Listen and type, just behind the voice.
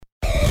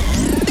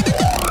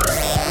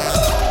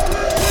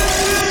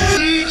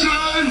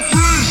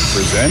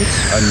presents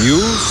a new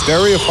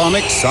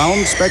stereophonic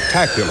sound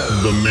spectacular.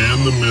 The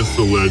man, the myth,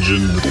 the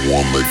legend, the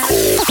one they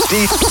call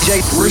DJ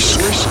Brisk.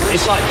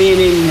 It's like being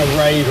in a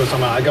rave or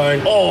something, like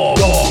going, oh,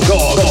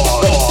 God.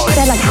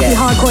 They're like happy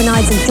hardcore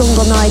nights and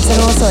jungle nights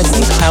and all sorts.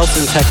 House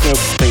and techno,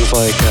 things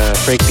like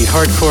breakbeat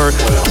hardcore.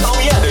 Oh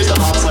yeah, there's the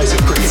hot slice of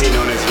crazy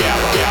known as Gap.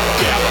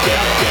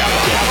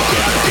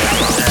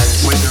 And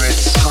whether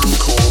it's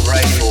punkcore,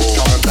 rave, or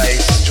drum and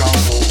bass,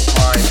 jungle,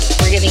 grind.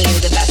 We're giving you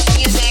the best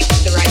music,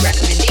 the right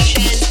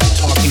recommendations.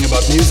 Talking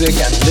about music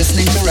and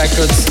listening to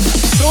records.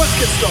 So let's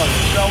get started,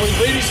 shall we?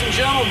 Ladies and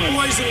gentlemen,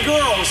 boys and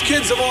girls,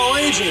 kids of all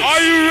ages.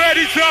 Are you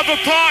ready to have a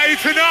party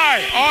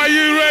tonight? Are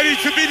you ready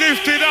to be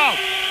lifted up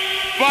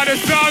by the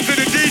sounds of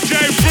the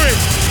DJ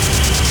Brisk?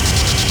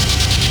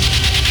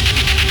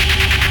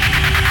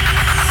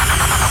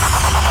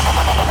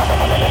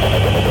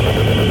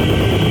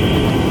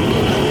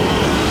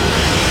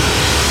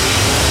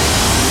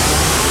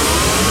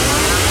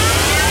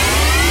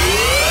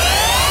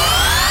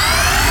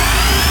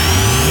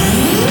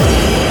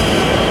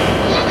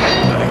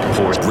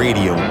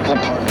 Radio. What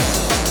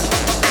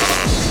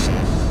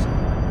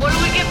do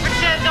we get for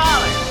 $10?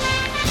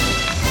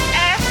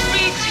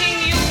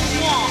 Everything you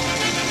want.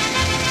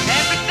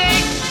 Everything.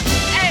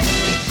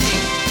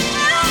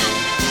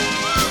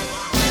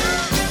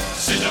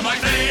 Sit on my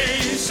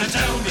face and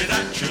tell me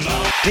that you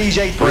love.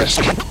 DJ Brisk.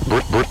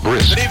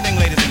 Good evening,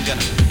 ladies and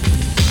gentlemen.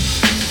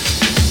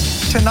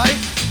 Tonight,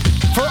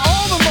 for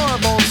all the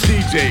marbles,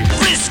 DJ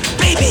Brisk,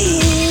 baby!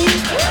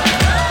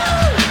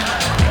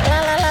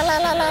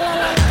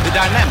 The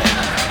dynamic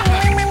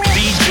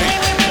DJ.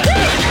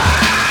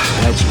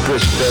 That's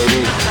Brisk,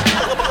 baby.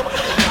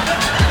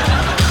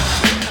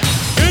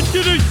 Into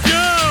the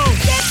show!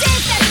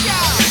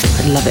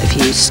 I'd love it if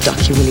you stuck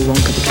your Willy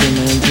Wonka between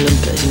my own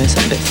limpers, you know,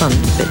 something a bit fun, a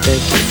bit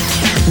dopey.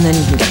 And then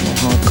you can get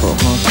more hardcore.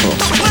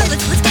 Well,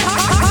 let's get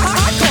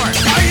hardcore.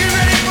 Are you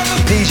ready for the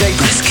DJ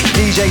Brisk.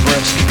 DJ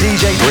Brisk.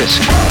 DJ Brisk.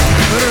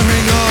 Better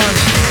hang on.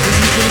 This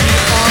is gonna be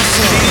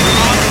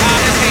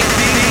awesome.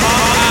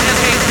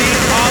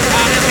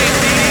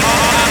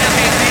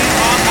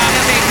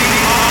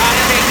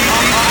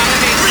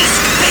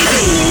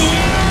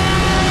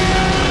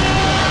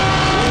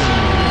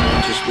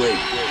 Just wait.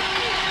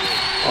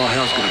 All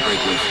hell's gonna break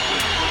loose.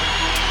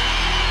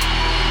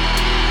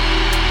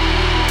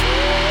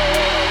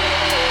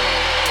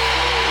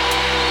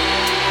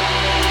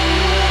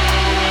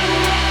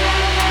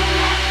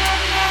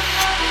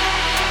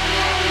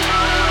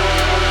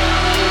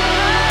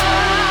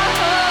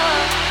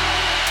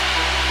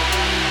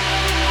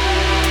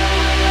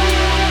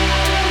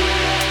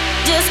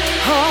 Just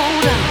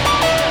hold on.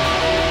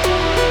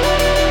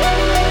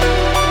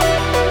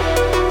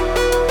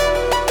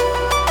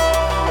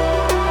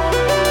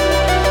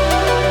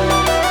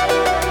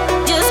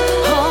 Just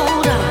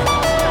hold on.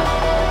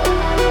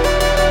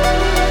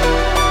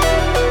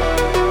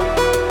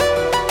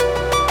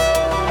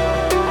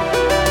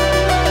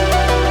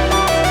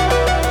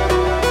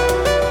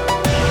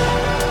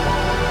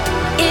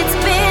 It's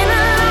been a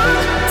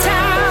long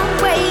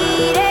time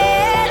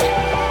waiting.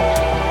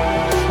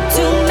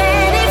 Too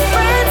many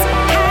friends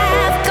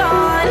have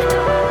gone.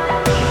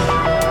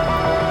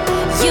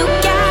 You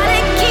gotta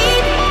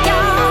keep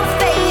your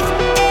faith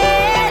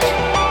in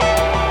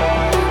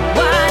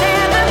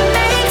whatever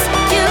makes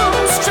you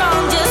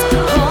strong. Just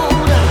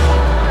hold on.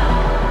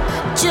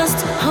 Just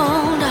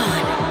hold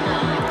on.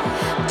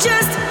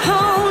 Just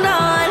hold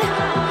on.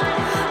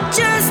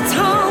 Just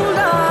hold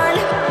on.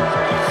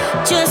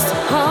 Just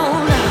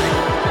hold on.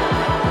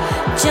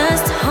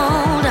 Just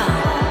hold on.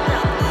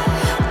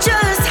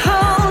 Just hold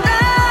on.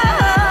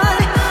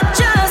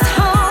 Just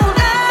hold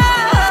on.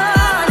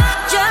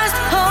 Just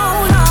hold on. Just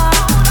hold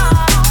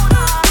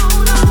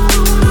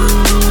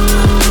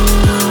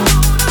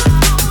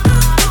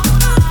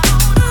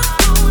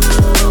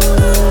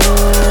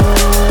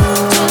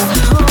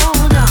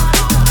on.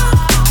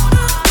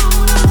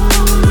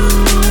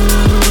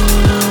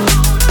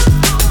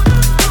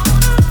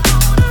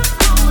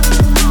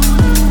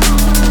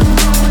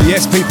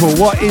 Yes, people,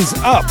 what is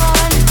up?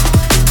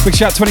 Big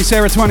shout 20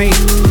 Sarah 20,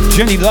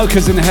 Jenny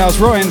Loca's in the house,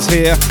 Ryan's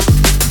here,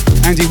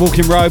 Andy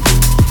Walking Robe.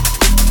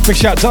 Big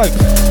shout Dope,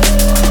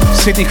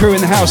 Sydney crew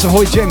in the house,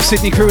 Ahoy Gem,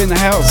 Sydney crew in the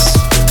house.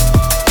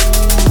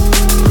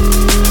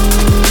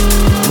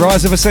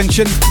 Rise of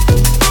Ascension,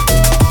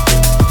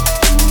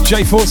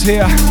 Jay Fort's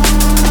here.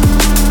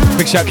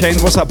 Big shout Ken,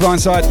 what's up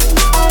Blindside?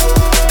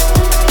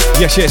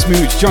 Yes,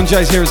 Mooch, John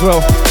Jay's here as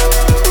well.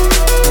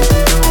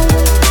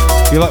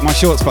 You like my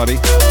shorts, buddy?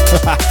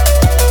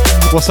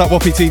 What's up,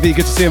 Whoppy TV?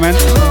 Good to see you, man.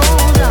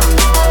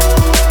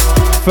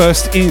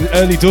 First in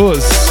early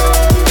doors.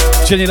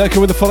 Jenny Loca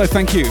with a follow,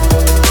 thank you.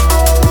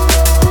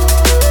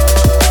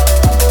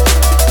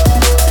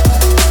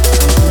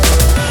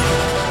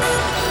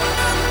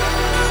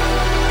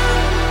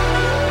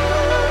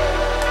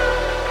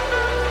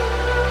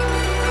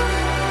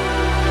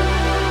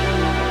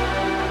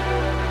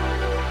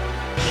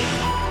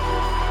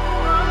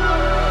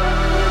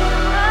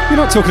 You're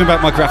not talking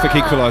about my graphic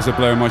equalizer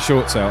blurring my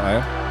shorts out, are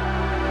you?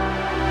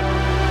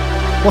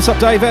 What's up,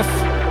 Dave F?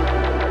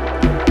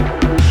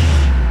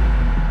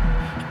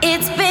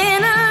 It's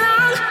been a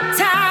long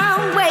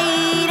time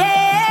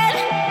waiting.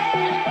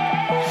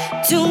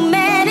 Too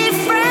many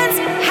friends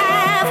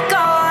have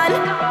gone.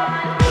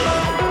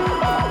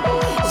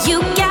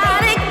 You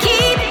gotta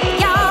keep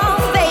your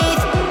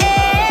faith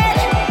in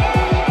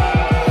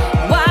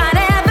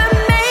whatever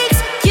makes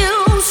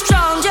you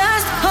strong.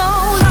 Just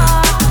hold on.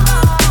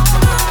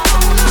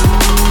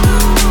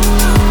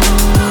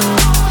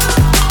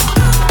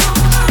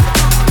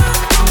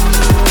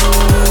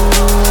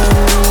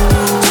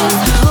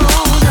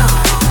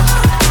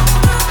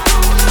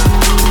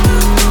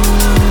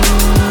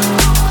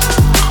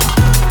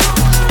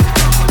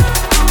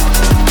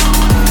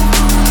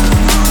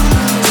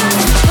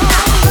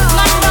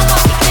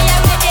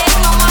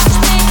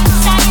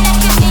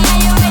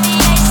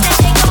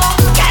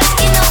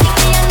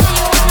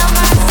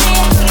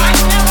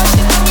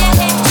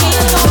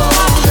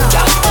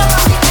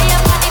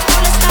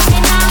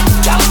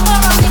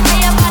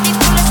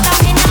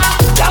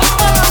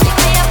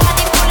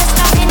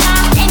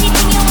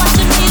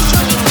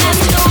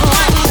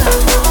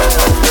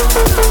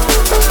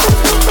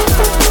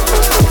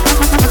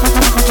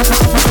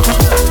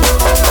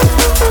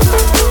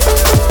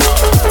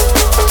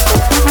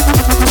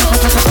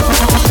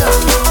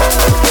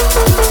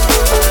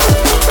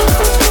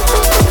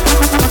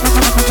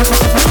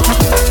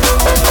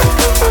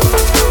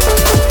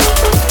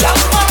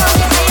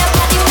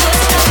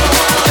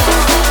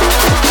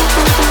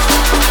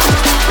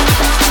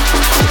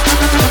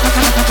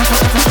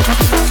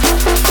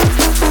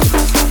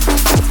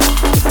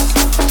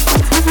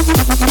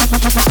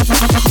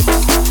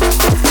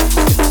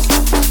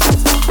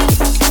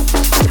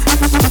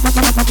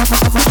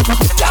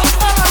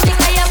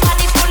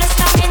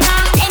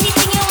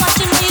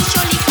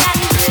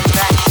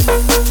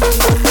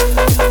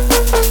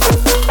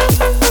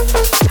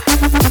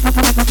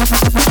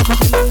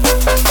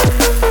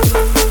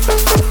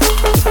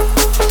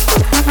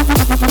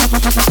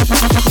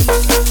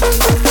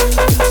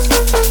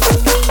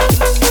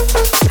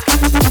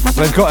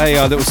 They've got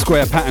a little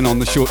square pattern on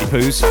the shorty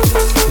poos.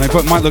 They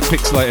might look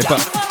pixelated,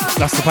 but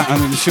that's the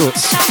pattern in the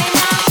shorts.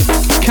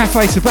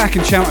 Cafe to back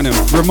and Cheltenham,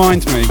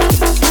 remind me.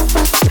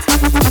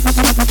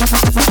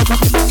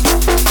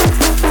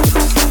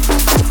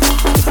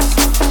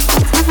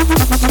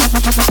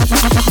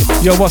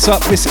 Yo, what's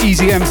up? This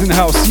Easy M's in the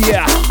house,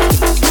 yeah.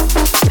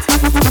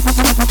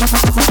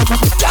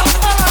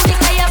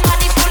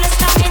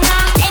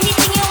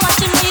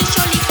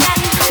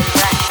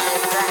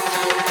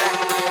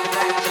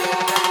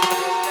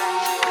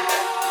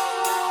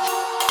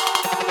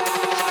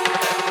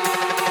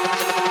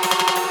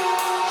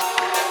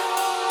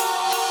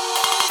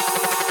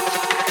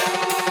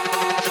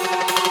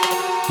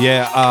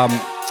 Yeah,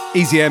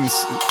 Easy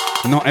M's,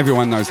 not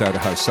everyone knows how to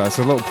host, so it's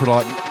a little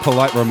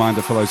polite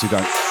reminder for those who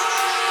don't.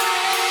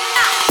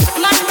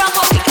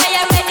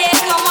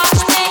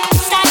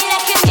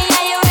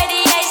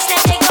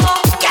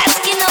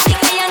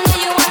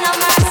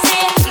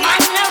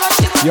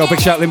 Yo,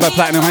 big shout Limbo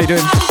Platinum, how you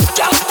doing?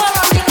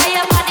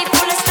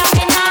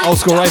 Old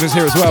School Ravers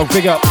here as well,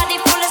 big up.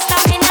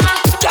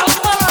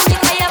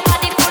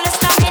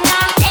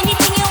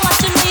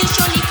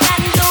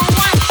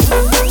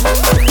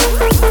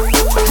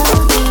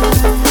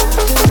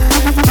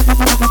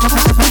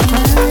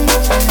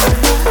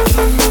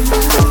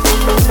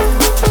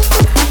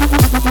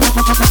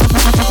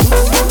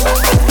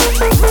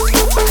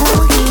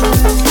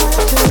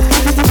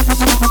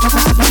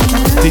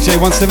 DJ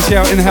 170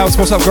 out in the house.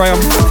 What's up, Graham?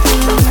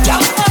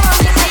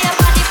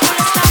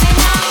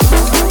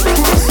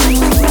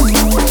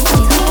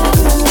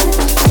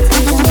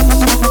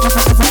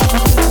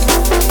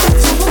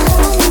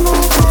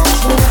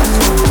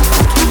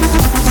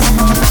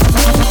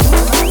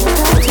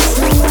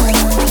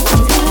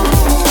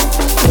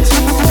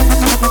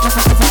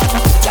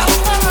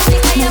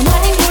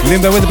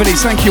 Limbo with the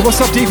biddies, thank you. What's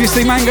up,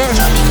 Deviously Mango?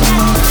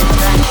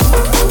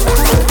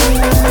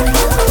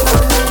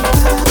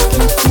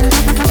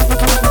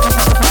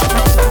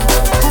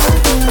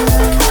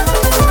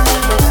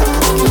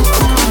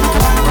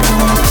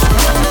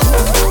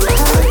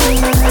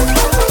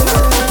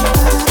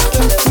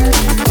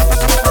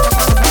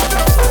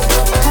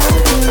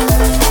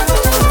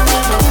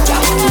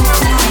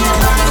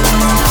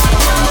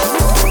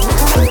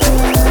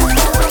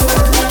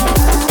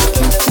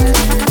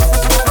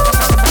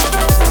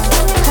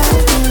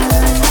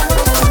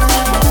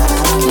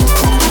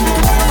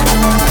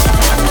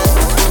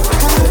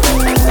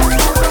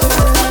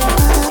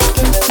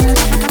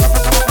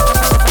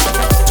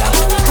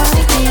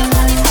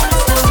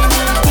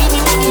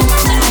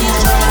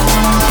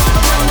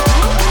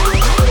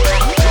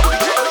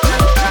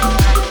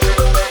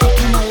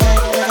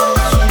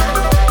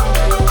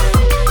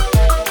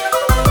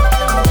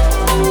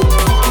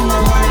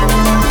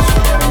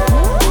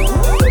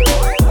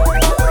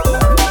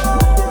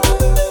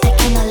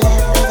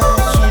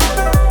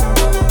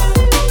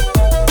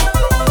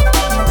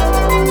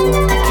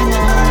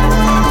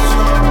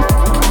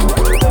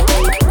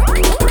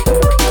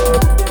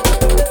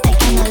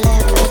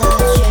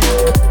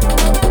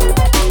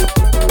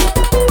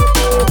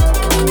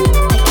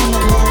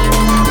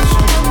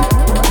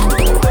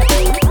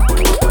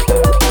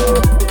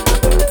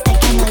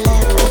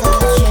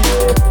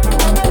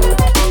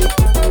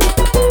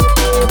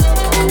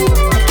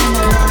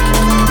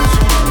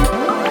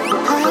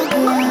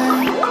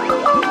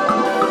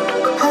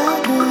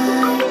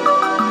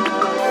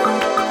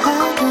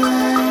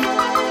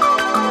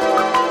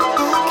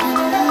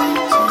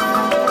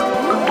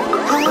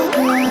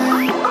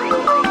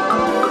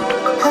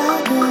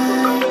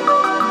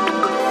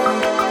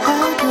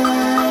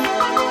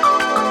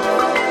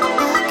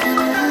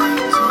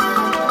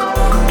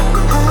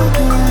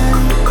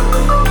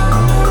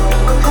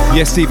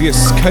 Yes,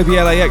 Devious. Kobe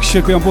LAX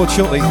should be on board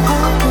shortly. We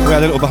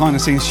had a little behind the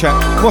scenes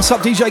chat. What's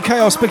up, DJ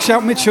Chaos? Big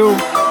shout, Mitchell.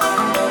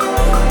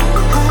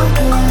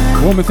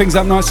 Warming things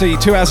up nicely.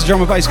 2 hours of drum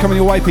and bass coming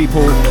your way,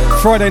 people.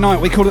 Friday night,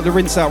 we call it the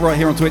rinse out right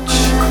here on Twitch.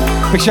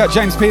 Big shout,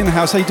 James P in the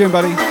house. How you doing,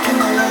 buddy?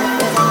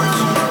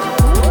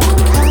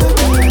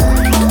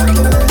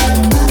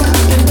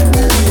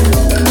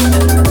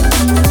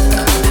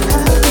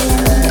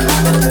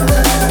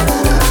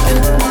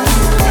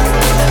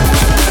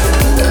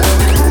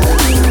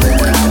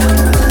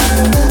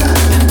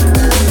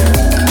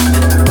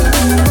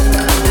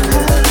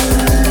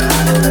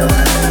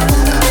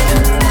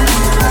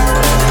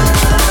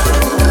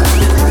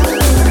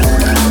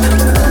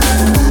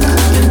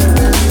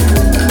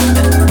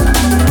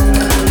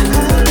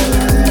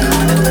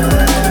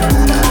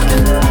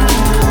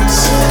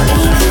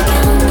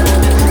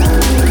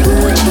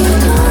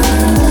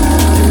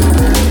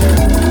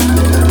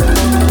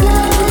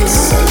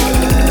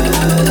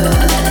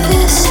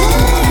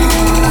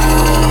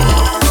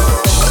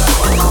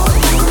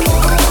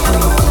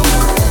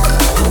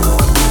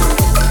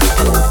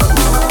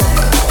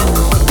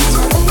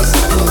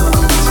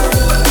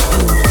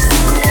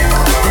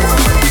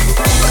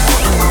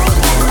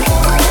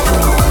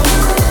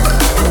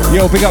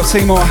 Yo, big up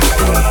Seymour.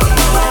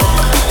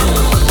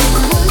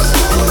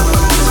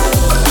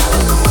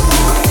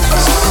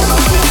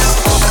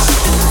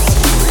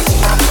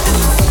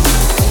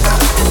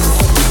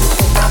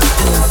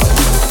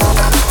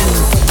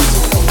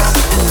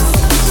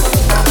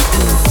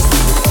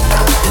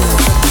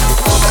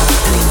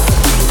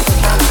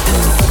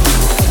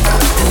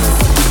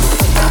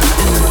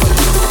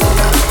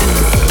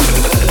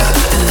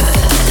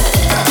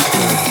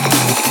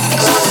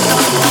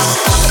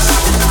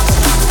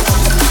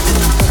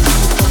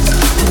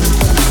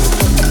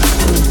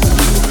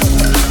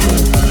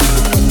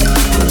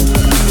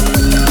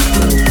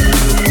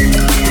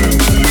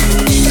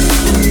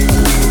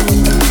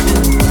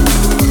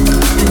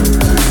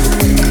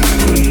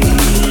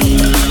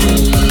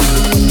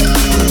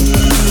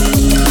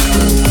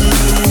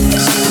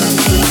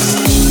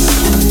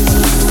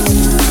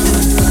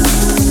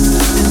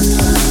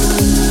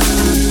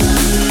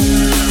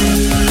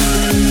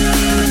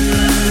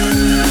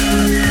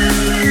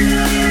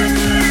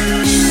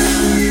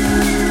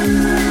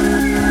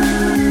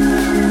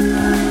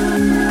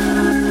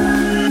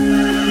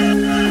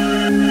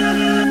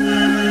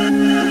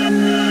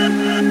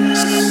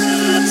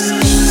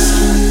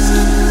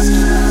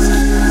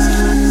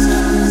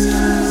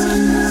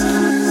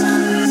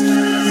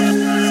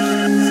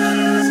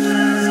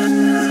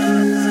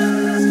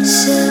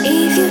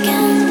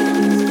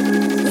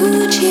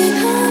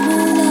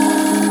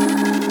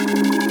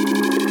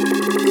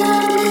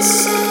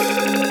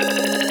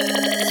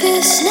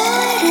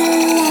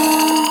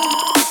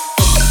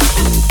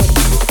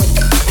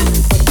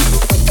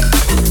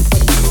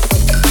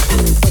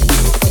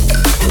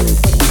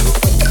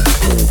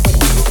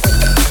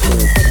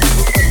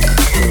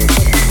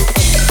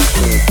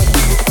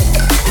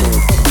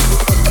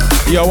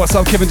 Yo, what's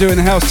up, Kevin doing in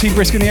the house? Team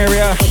Brisk in the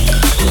area.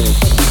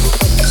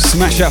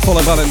 Smash that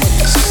follow button.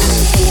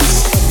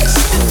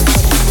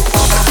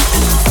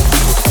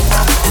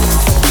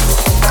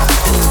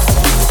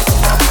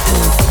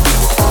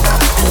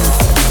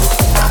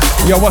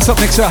 Yo, what's up,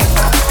 Mixer?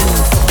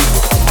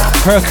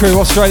 Perth crew,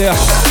 Australia.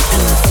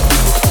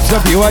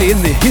 WA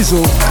in the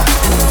hizzle.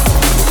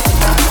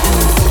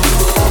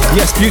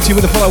 Yes, Beauty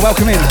with a follow.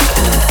 Welcome in.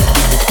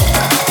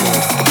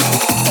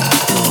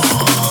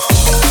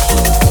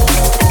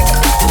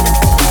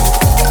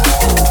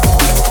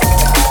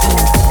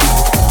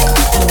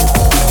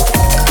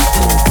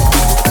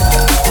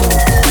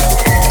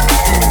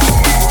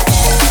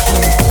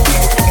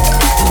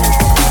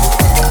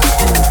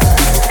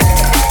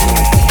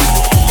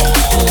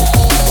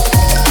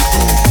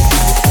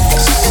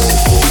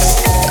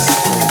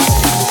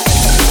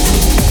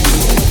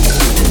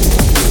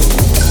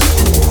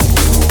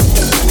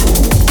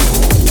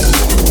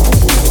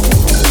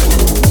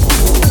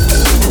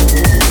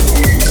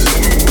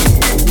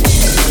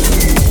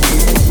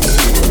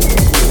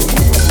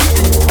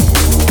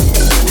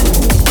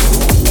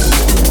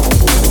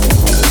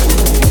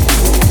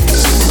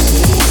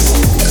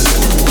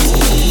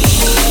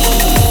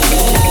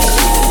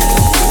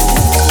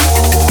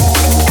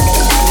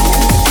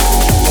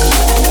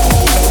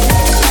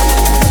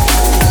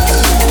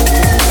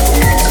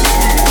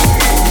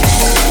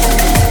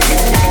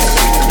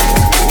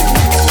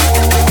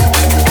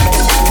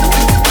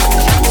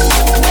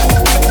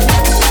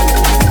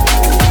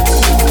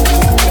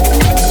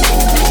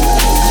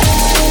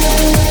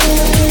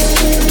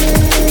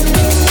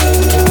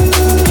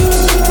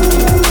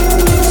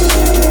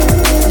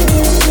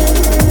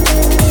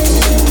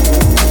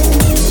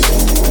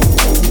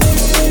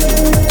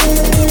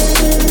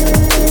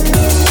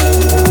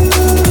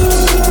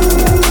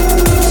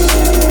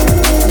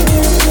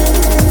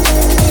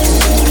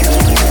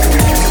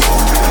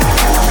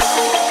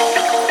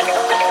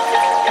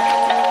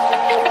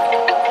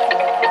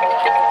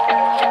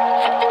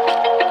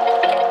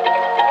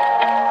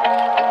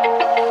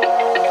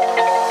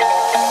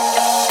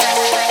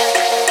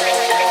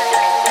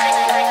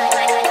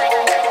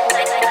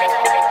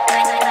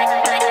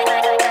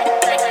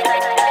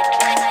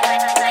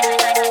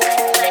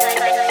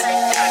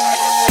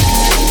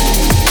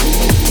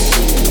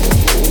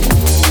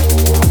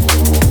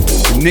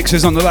 Nix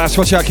is on the last.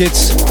 Watch out,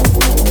 kids.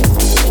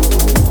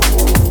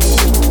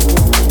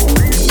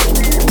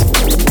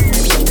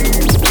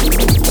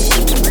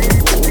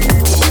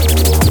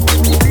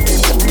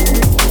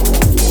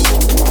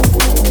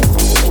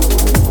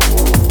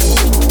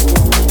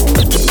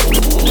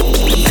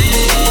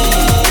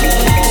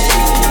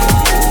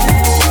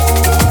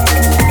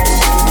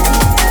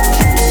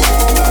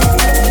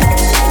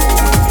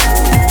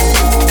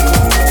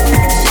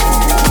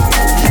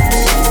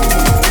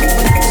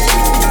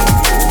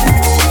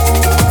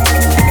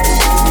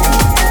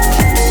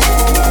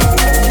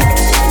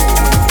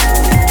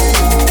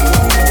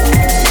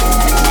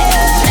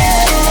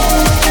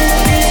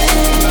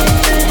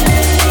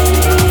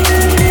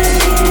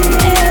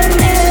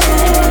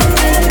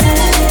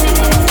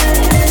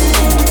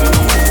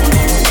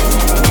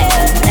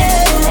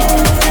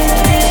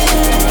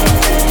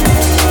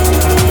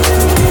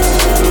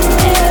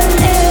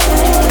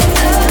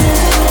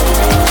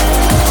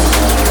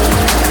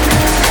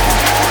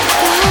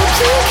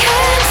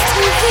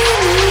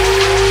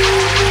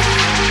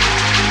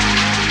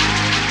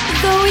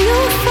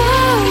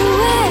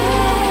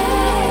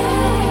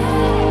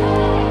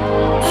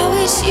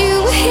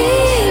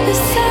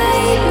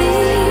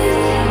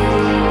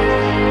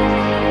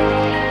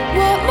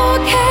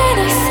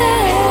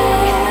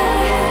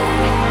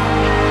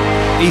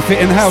 Fit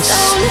in the house.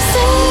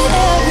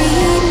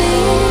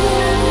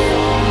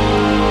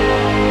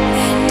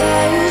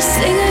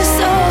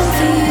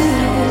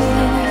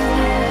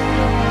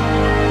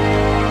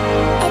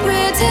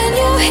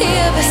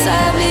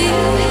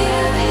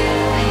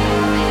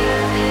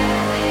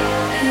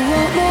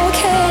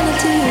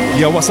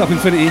 Yo, what's up,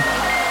 Infinity?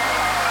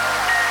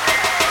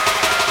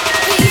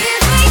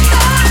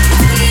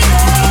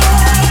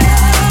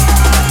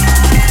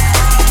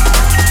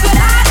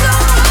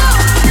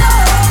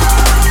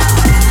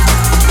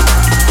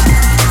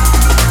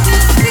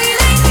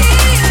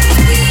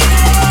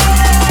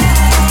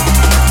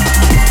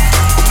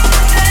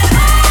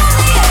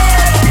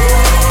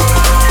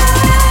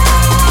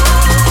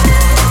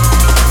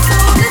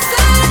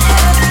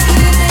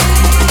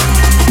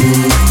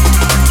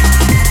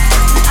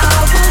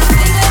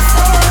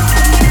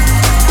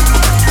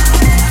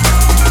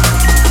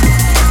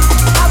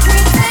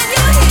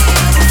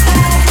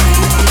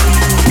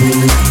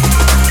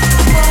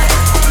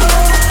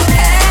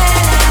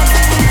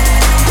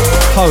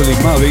 Holy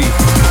moly.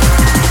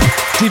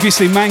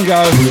 Deviously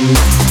Mango.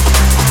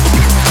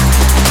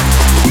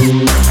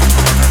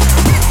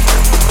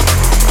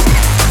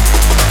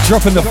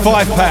 Dropping the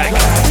 5-pack.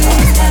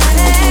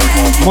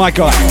 My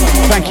guy.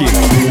 Thank you.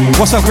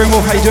 What's up,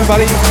 Grimwolf? How you doing,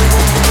 buddy?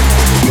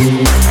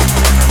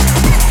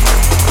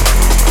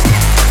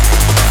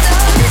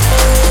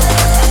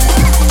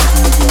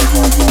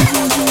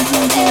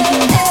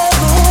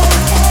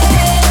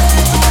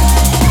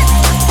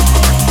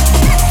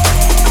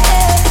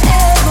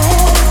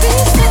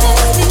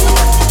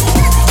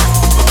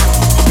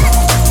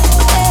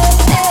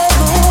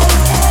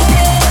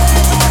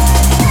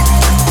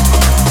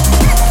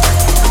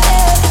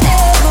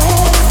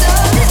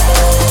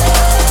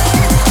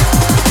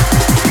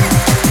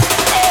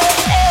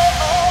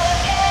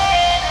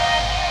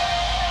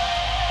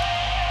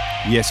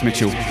 Yes,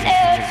 Mitchell.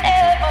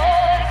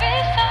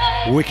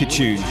 Wicked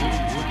tune.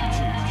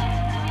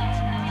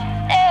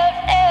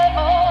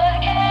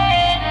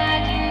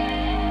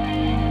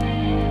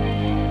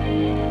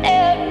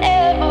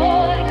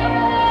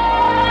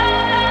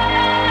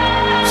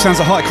 Sounds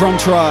a high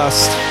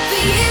contrast.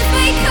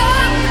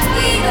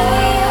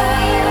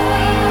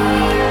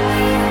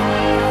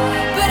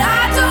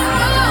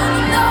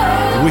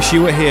 Wish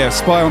you were here.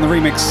 Spy on the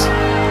remix.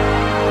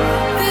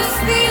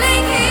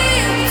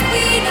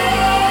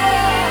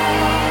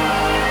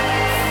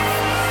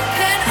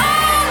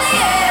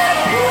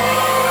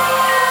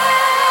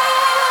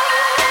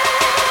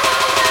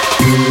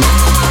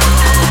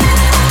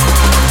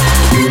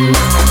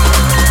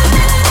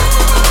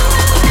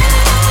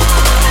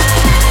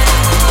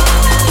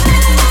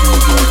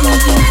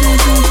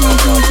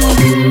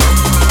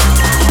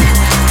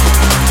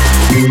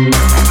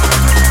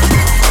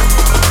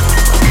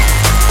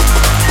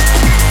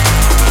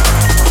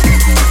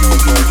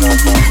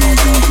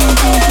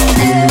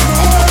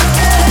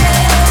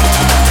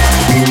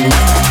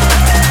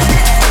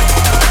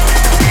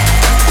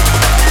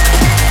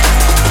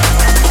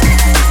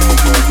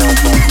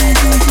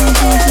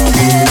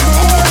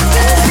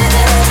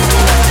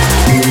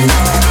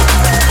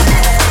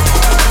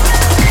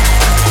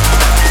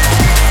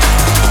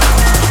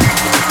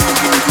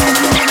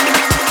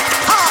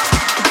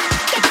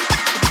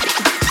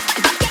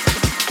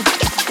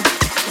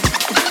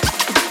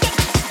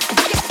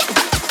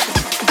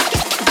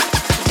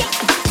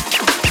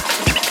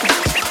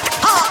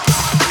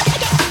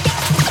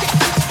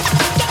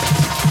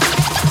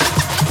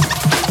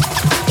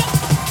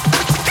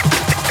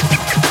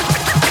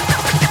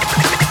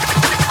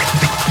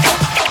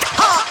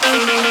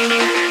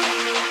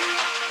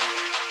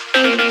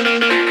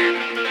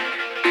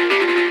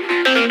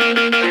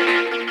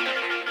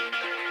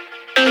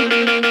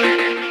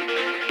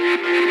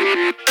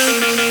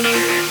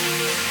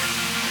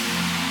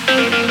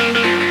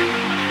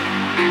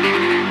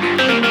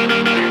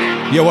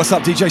 Yo, what's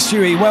up, DJ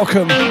Stewie?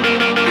 Welcome.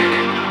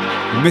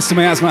 Mr.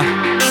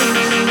 Miasma.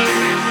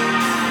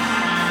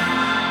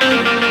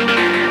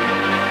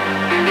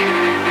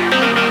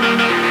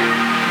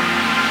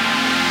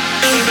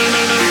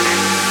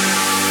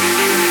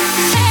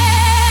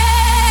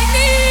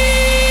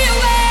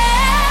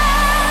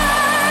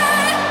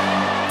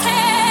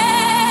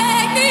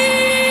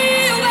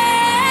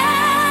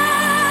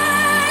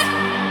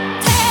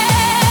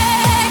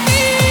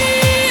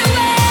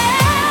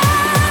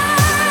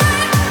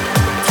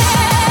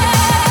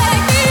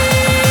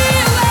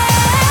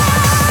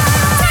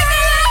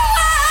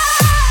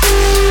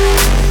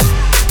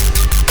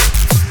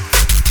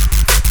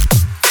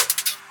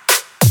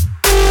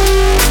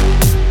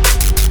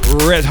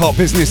 Red hot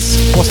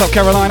business. What's up,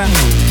 Carolina?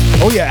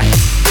 Oh yeah.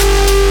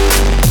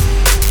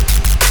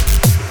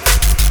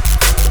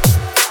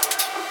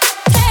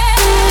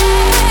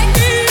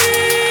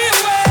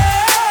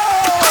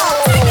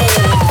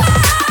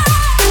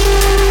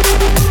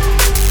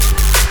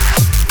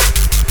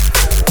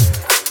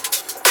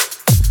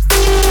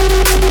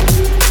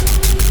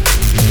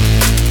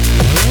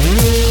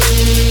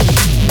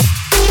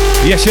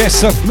 Yes, yes,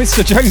 so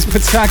Mr. James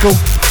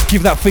Pataggle.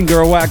 Give that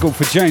finger a waggle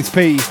for James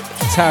P.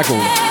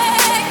 Taggle.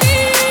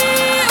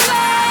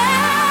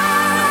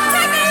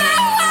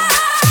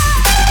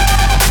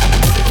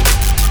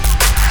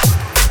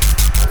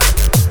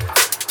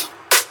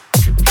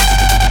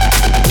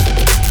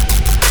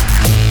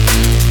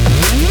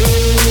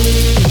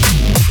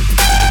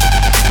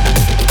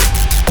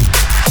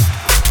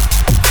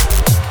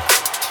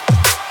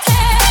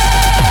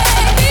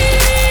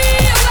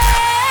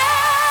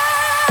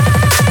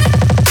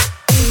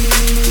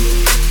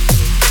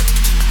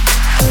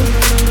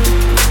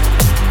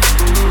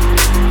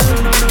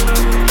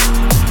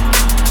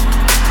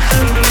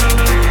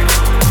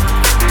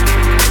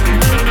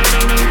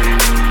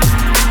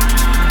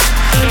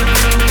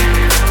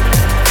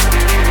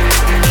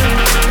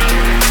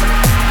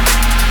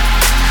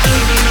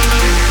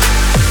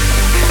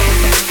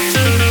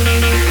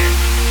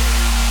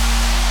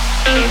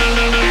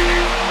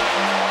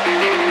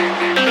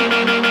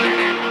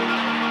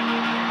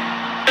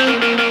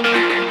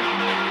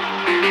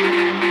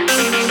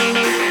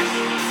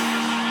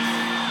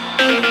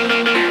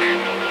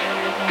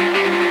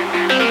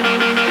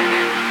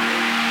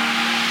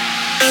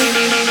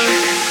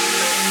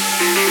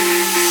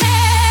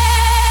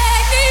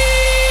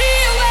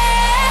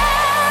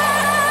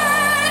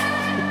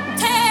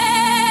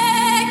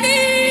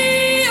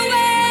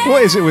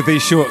 What is it with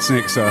these shorts,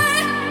 Nick, sir?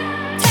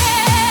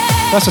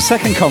 That's the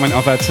second comment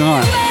I've had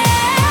tonight.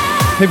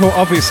 People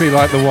obviously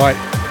like the white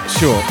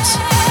shorts.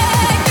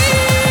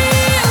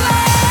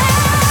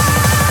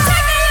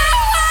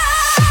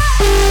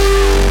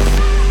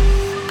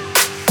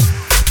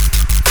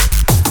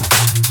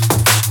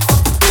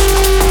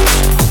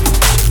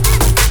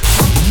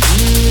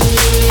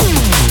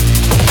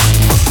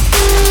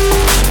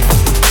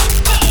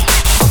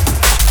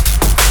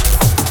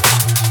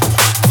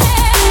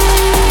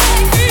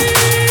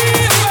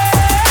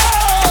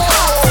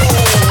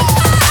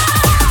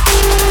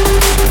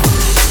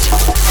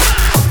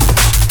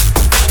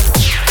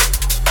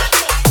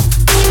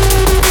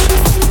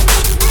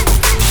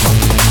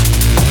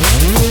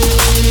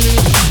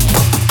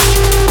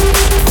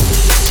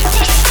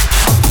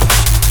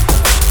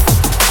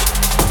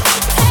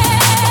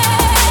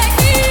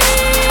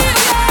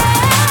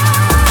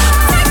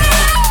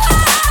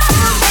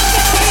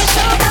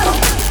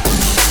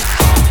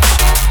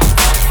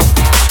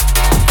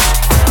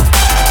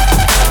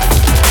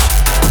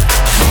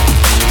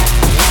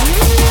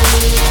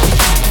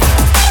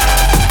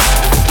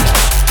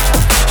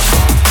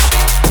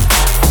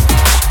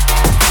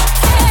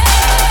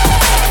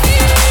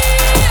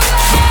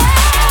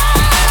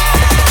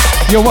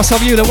 Yo, what's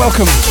up, you there?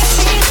 Welcome.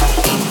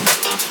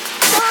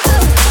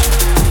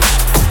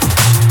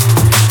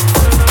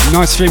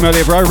 Nice stream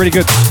earlier, bro. Really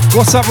good.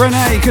 What's up,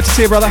 Renee? Good to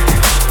see you, brother.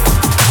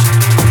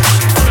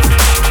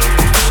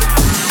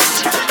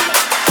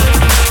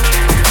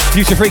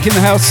 Future Freak in the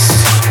house.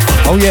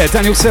 Oh yeah,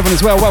 Daniel 7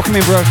 as well. Welcome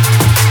in, bro.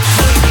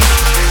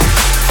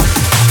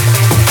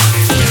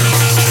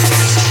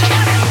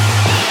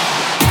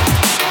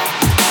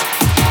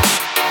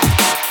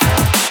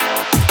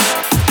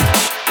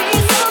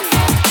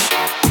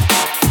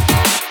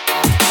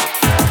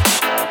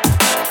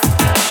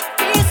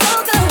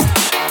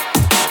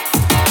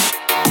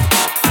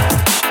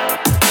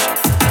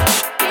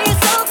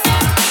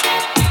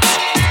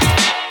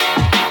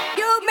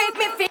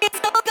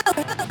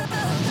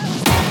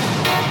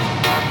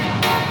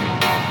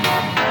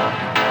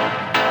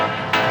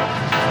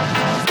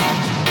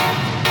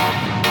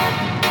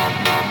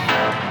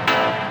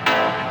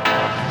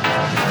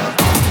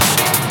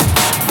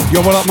 Yo,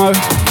 what up, Mo?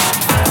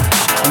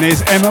 And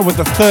there's Emma with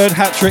the third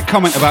hat-trick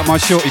comment about my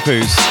shorty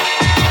poos.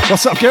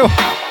 What's up, girl?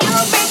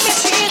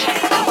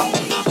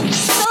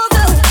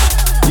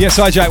 Yes,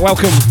 hi, Jack.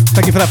 Welcome.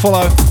 Thank you for that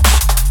follow.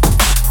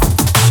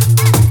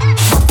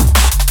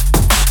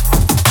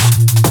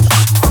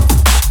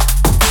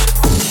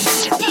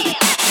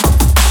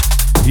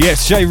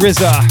 Yes, Jay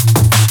Rizza.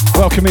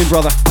 Welcome in,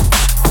 brother.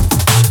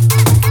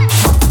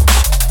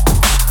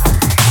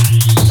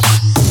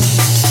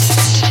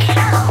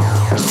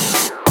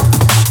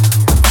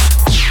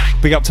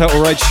 Big up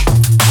Total Rage.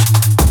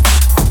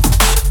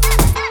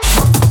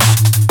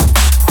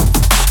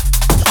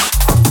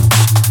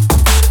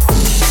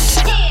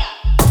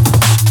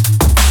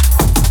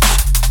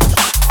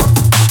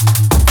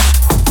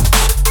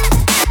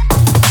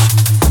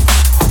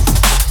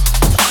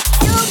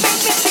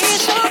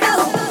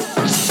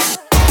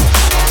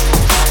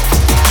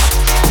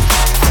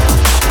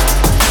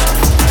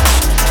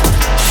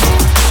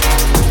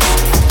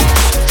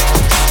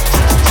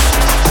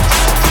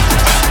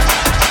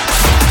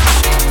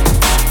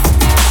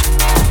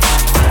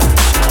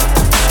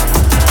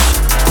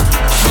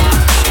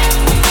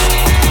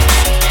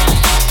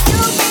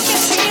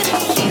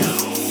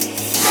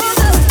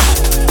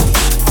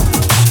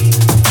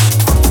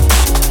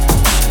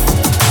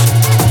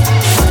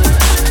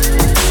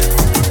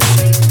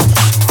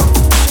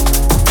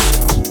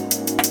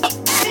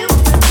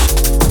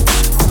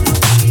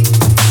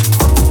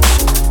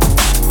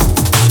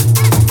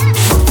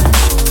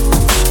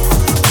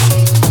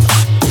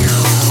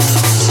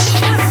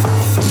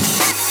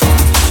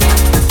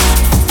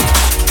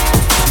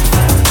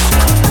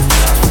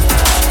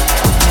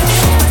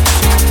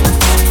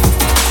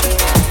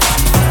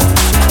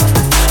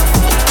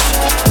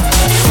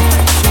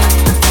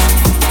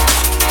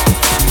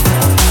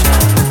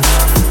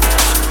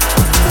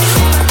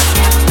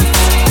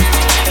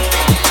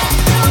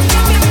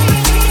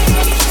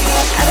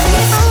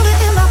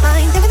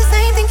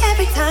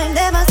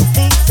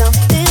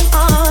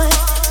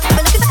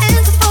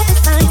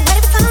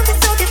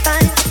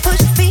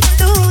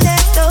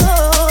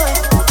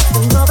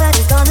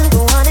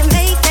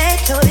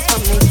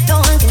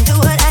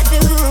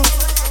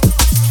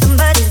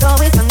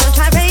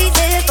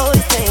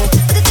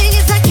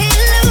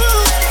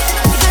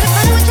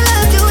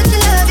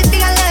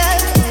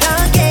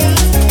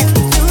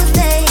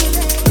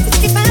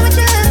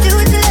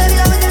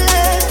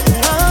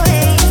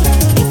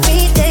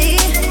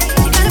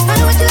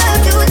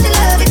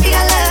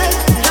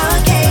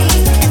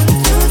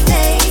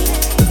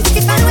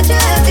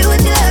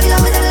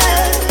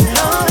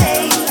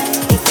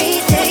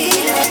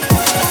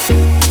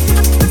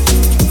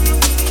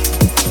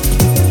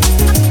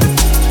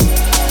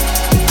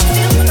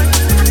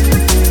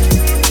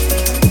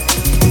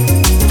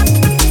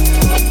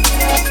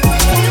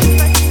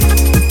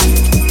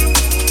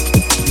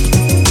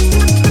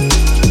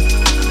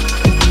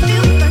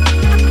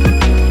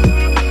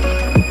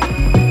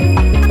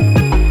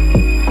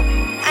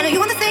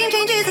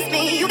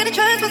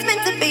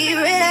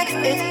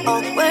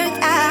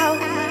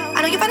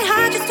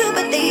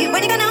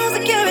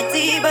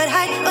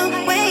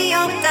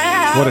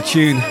 What a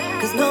tune.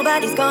 Cause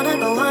nobody's gonna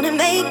go on and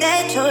make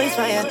that choice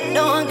for you.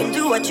 No one can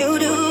do what you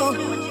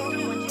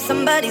do.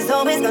 Somebody's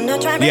always gonna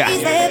try to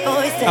raise their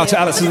voice. Out to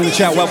Alison in the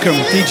chat, welcome.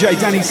 DJ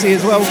Danny C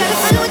as well.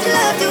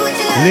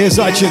 Leah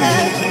Zeichin,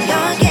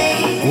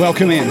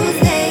 welcome in.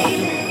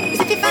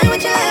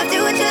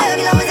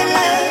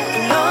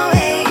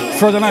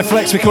 Friday Night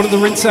Flex, we call it the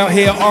rinse out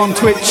here on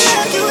Twitch.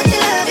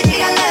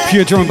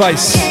 Pure drum and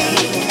bass,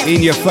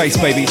 in your face,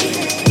 baby.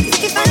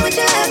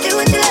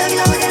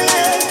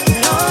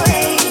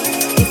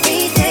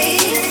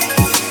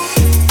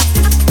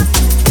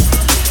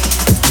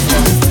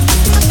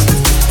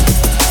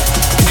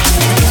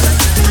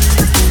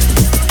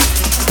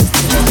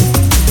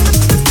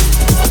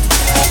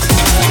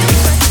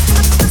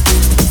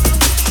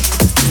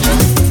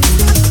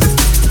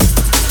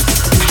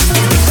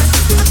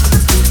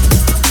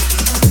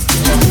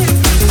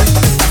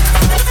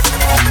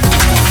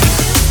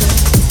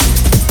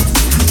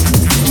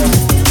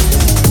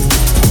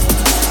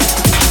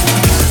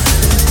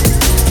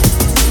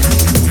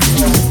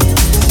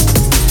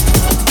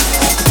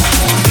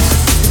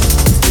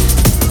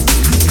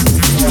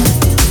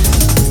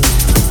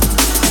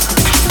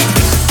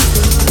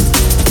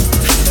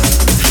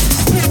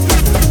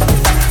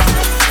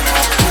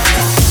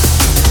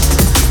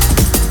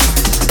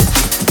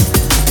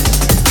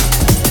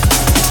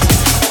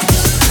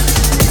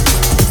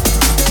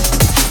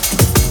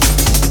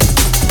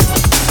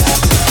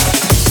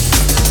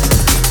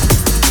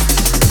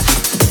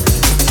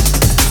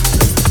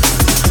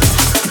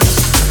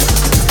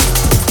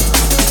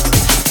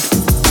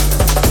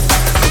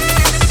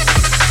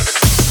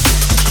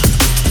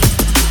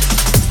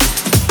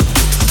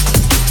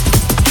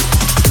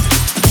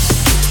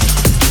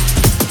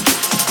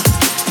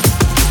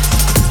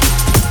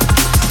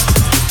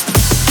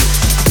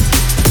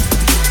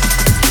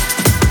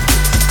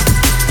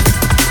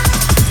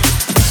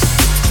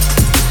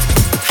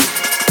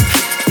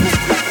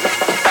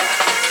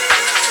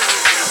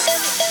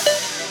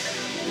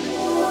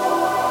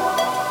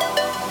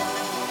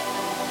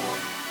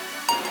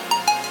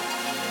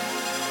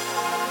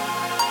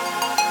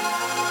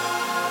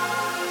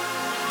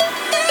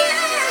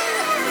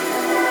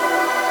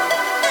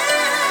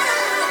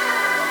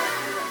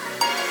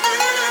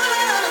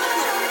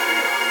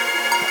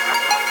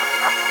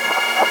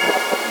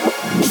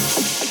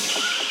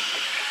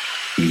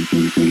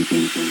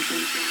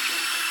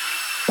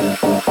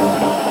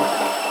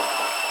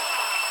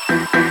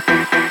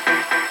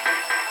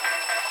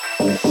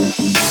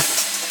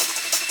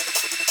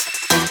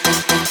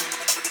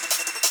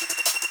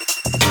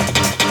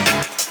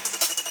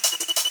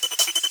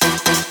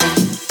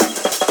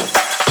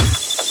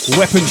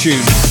 Weapon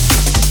tune.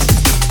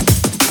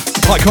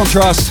 High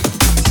contrast.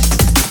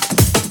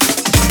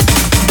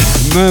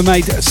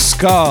 Mermaid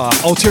Scar.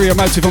 Ulterior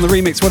Motive on the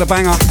remix. What a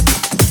banger.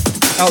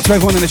 Out to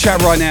everyone in the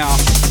chat right now.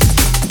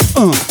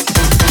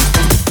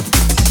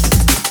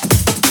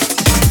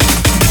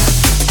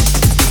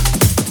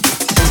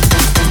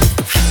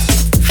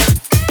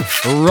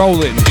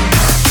 Rolling.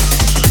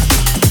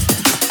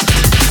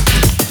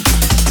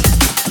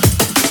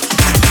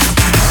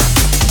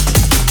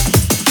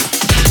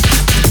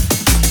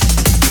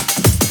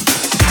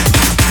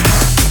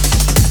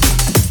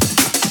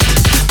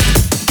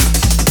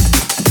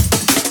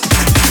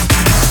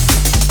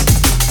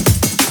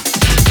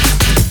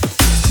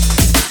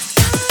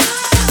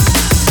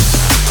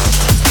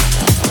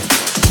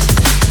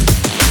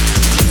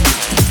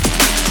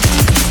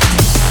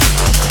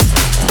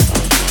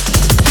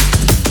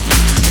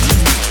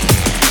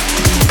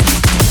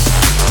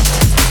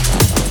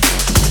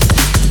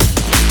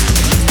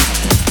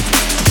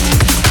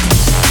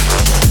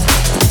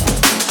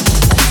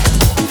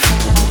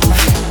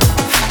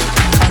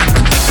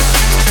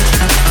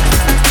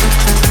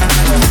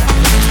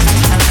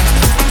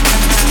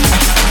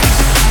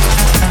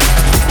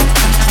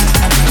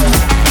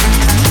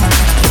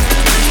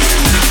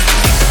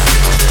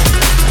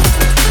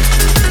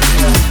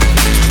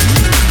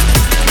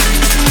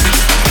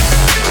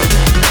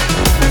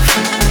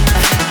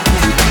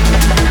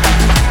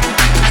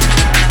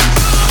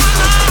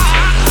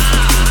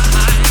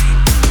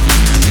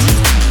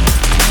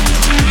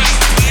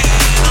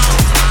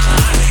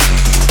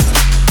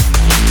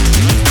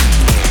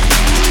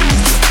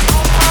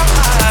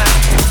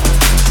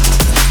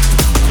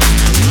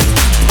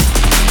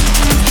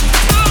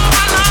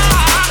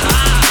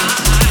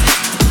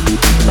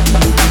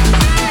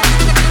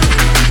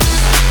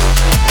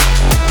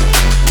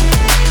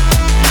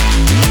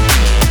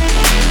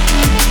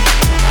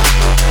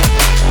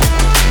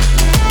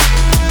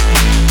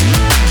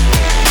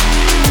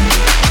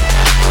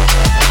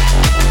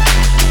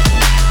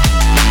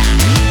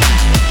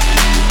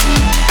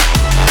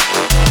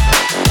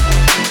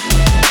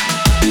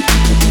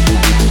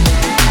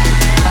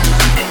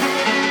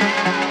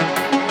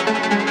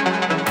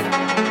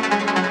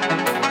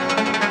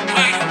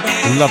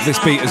 Love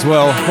this beat as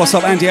well. What's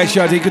up, Andy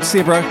HRD? Good to see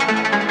you, bro.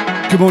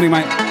 Good morning,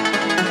 mate.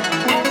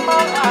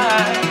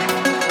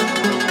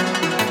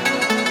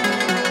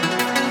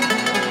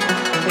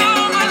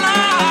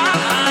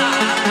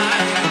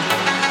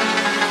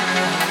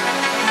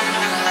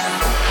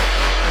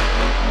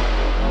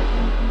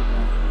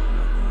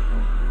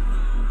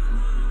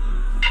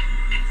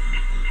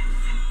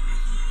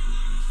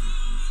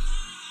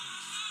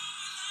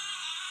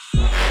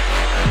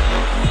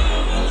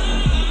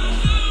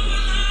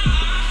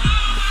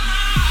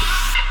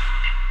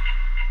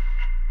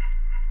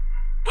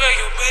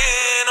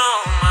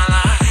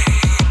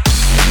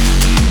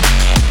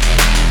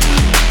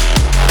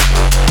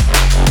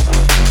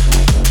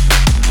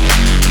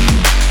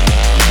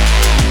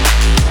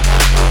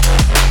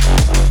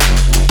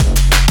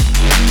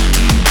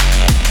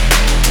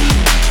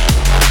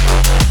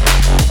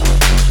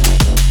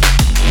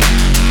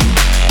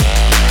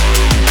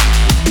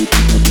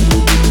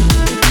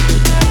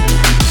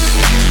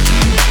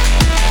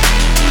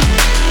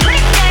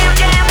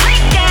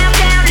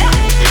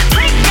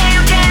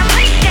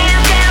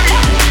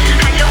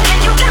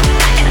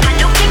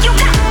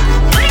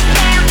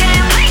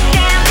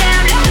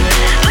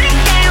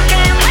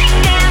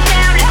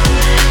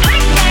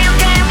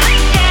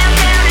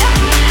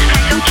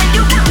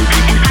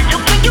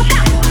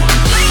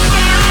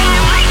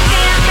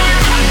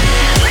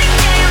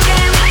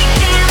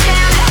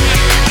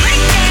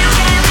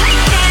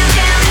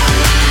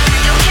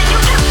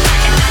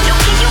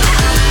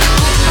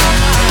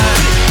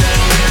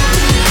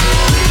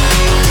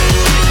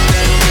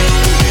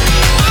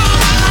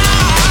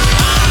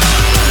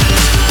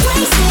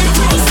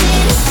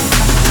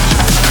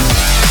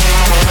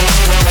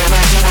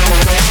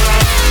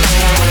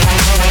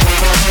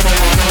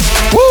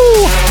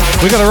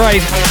 We got a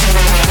raid.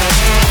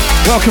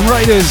 Welcome,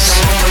 Raiders.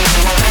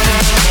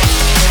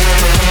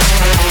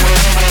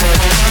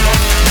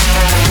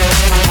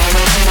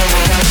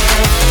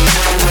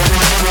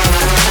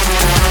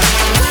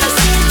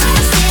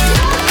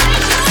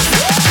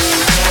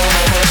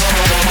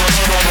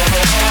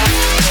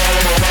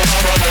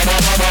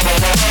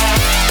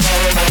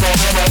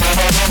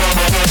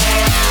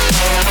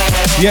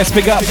 Yes,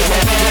 big up.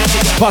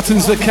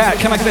 Buttons the Cat.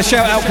 Can I get a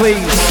shout out,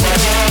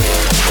 please?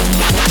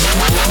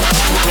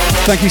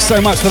 Thank you so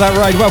much for that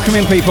raid. Welcome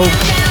in, people.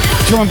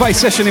 Drum and bass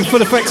session in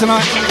full effect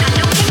tonight.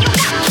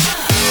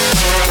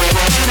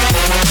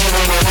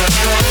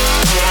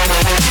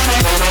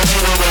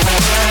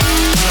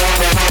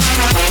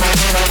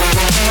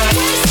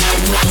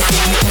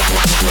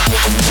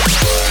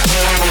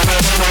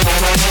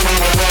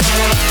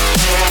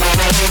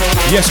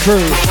 Yes, crew.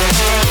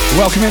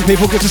 Welcome in,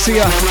 people. Good to see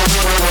ya.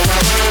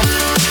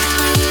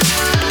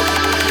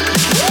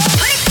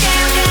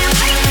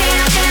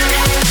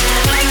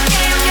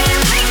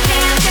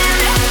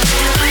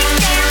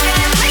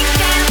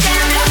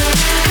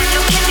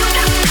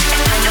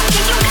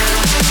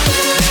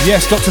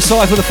 Yes, Dr.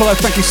 Side with a follow.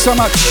 Thank you so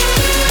much.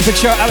 Big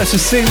shout out, Alice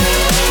and Sin.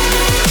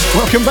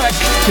 Welcome back.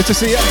 Good to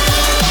see you.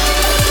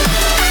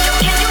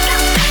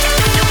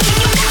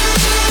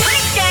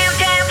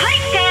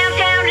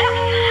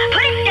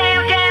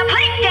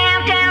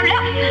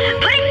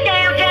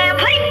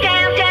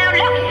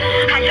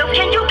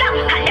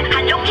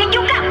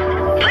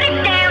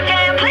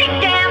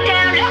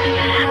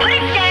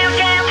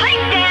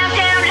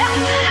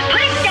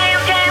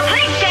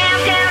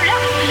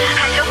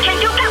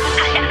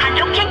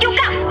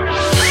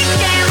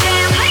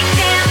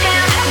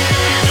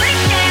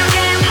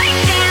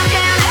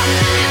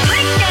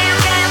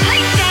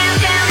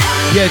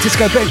 Yeah,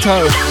 Disco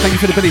Bento. Thank you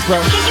for the biddies, bro.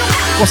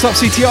 What's up,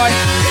 CTI?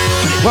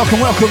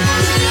 Welcome, welcome.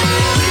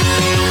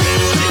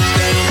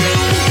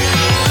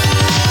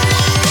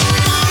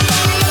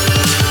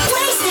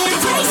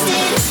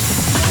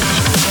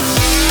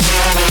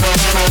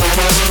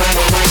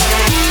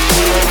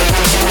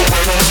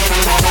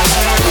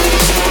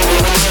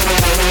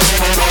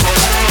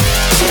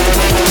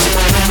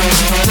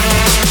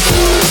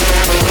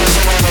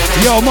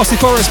 Yo, Mossy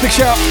Forest, big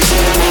shout.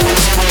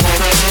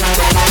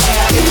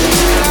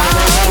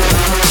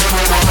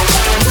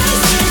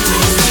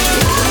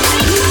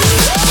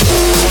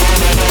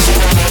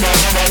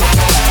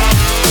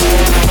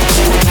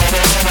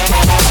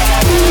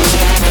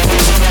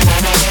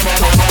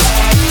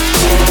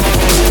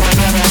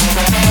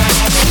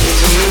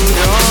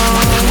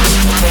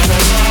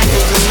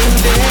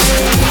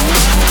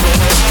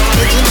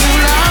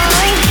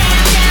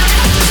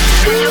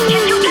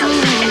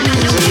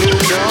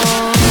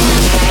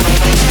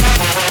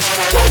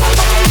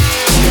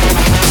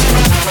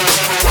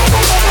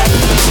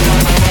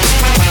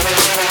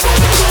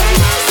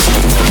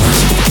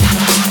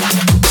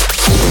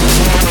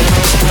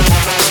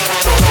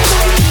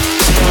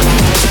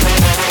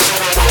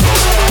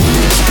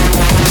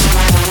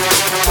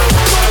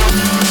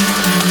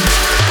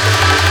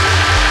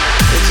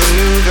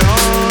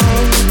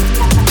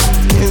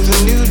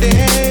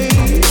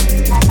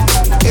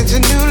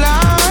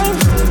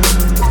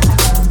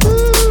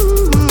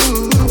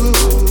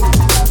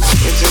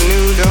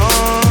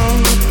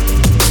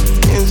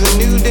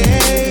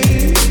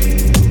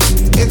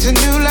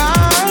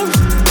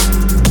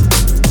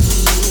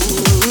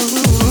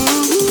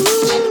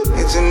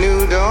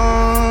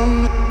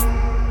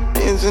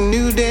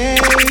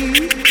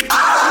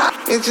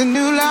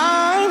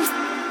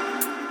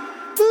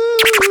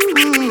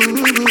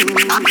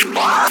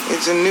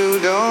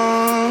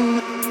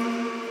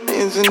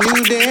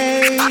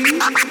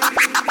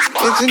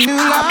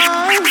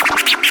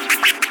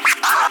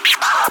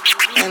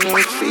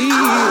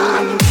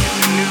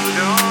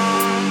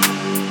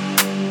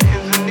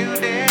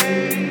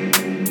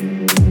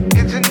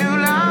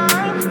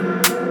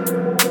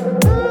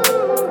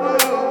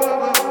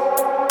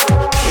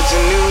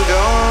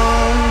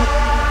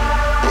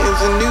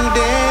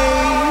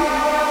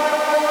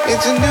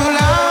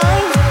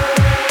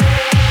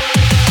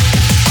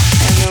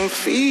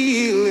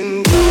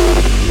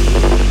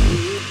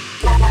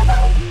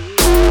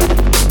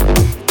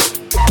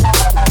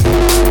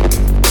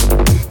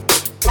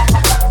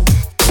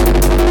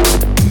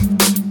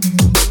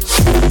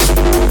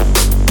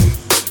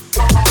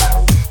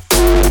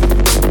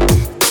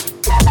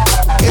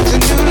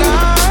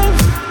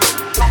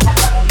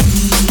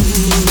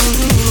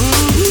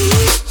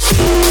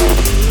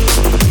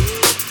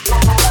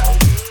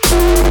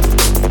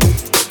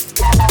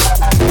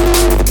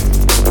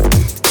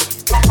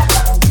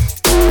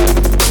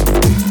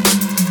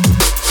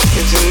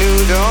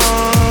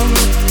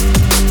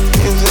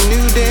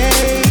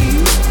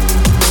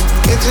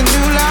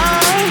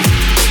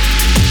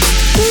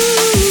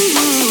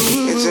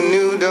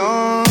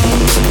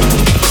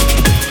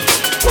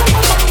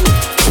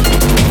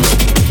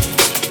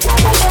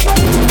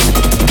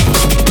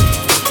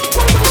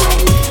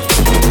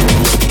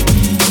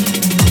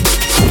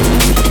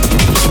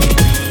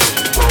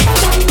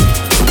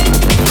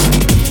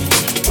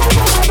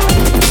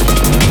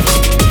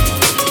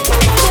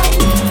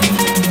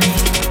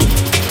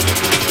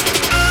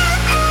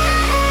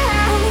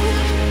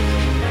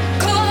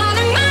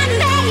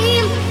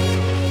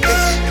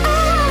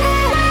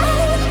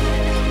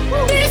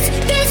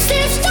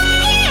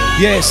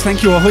 Yes,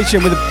 thank you,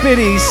 Ahoychen, with the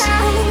biddies.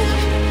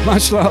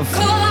 Much love.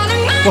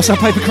 What's up,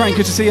 Paper Crane?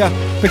 Good to see ya.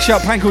 Big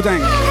shout, Pankle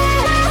Dank.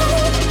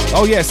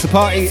 Oh yes, the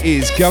party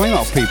is going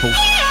off, people.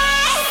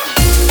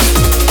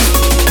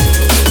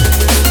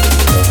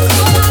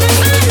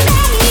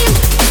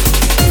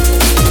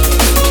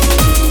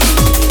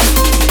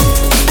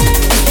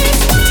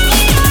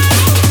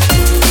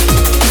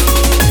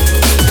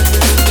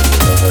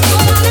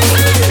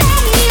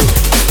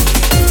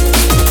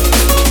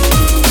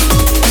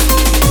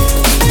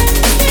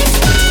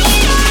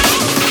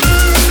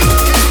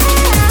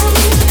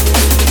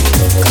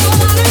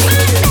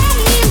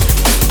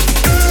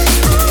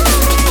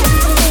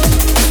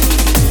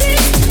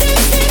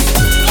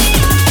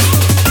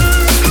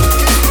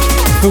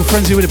 Feel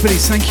frenzy with the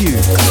biddies, thank you.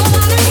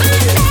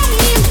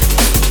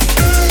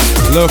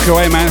 Look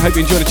away, man. Hope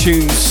you enjoy the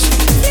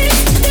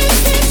tunes.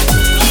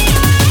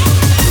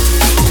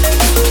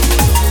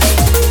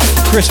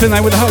 Chris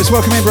Finlay with the host.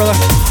 Welcome in, brother.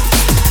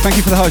 Thank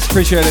you for the host.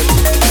 Appreciate it.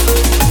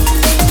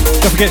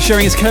 Don't forget,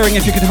 sharing is caring.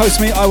 If you can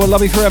host me, I will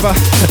love you forever.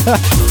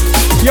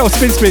 Yo,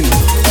 Spin.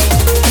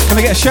 Can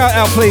I get a shout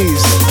out,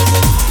 please?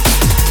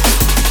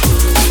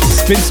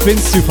 Spin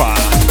super.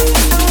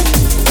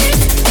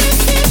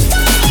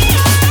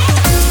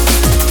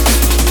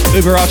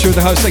 Uber Archer with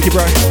the host. Thank you,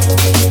 bro.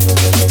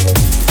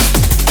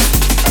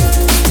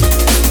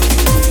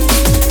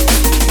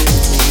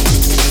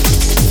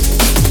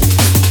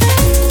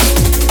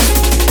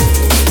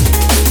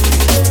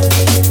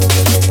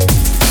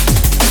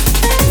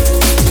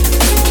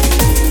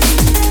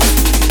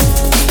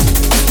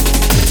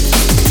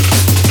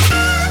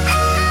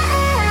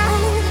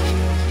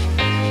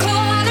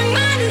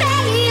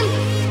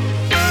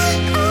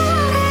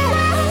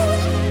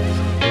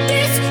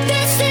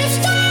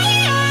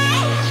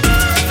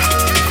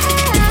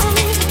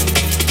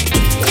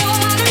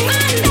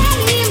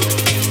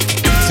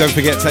 Don't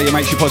forget to tell your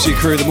mates, your posse, your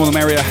crew, the more the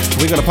merrier.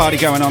 We've got a party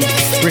going on.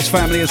 Brisk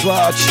family is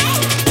large.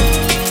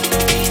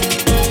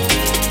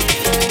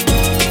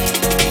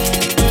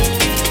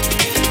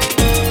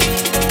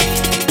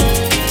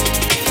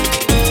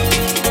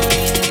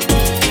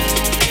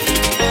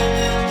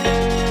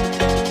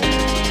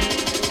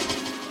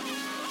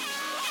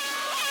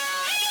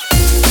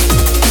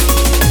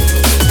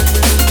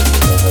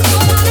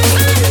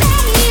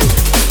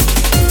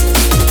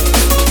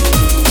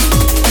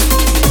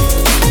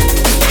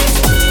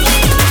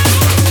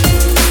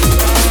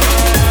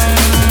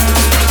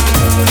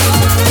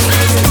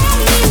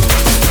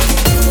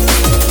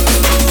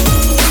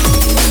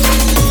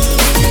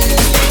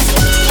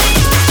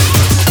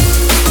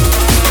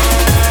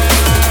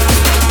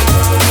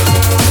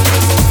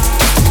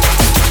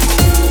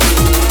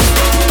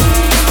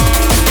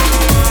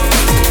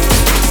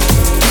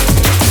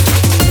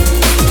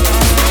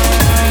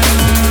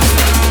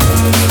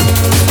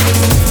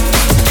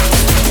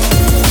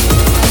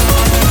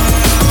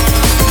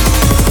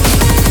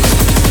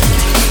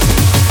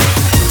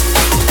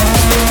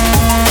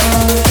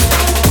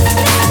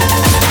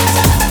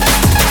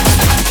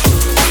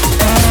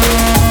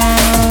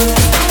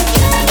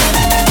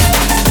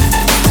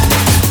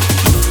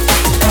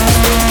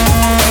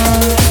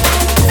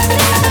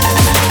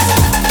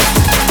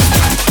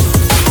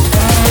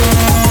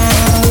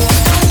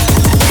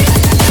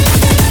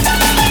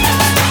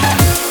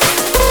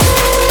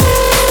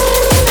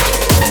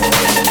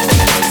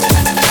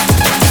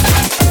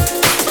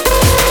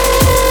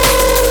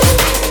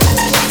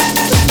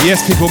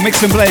 Yes, people,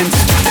 mix and blend.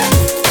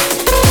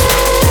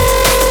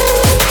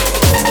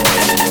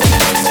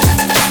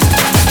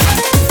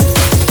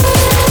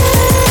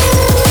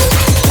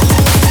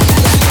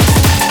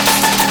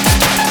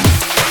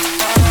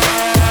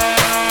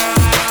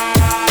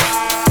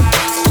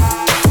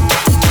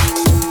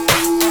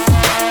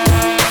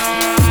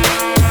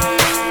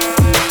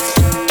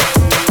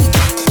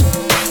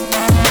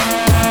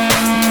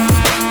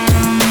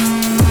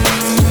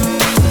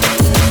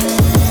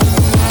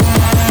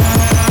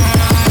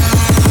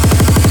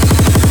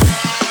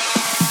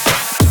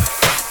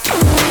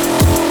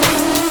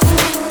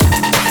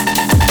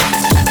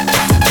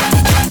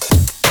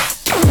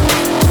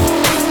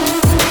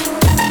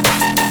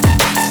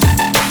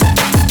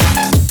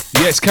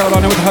 Yes,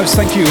 Carolina with the host,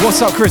 thank you.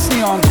 What's up, Chris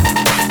Neon?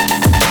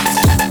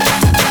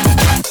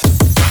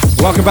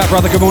 Welcome back,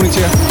 brother. Good morning to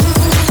you.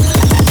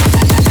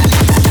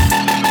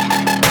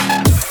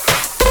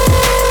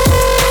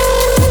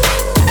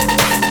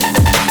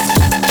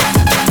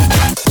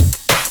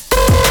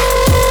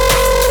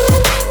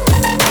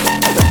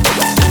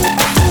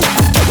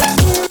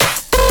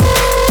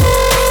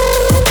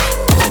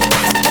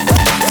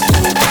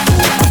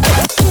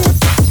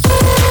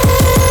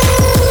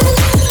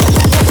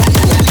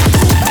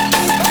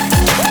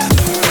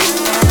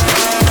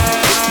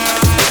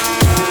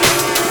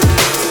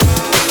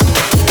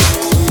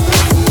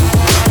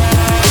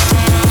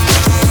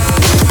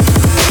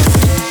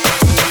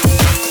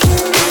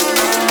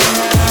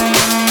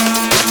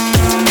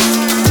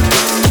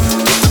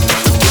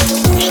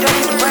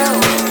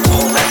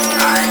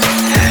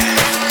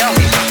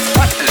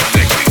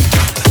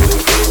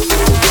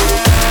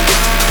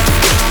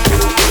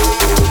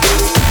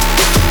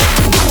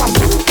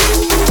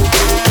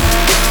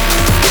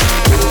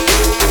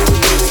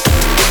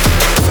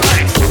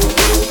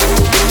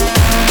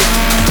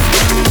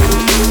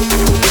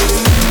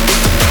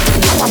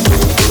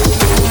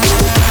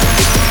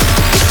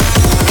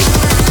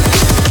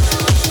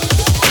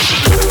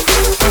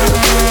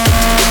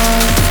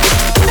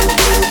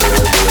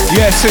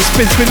 Yes,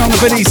 it's been on the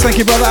biddies. Thank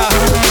you, brother.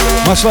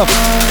 Much love.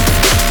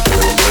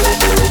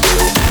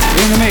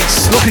 In the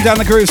mix, locking down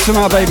the grooves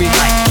tonight, baby.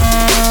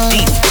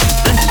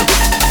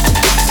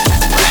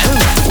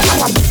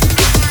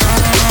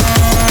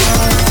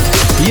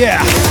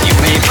 Yeah. You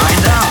may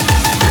find out.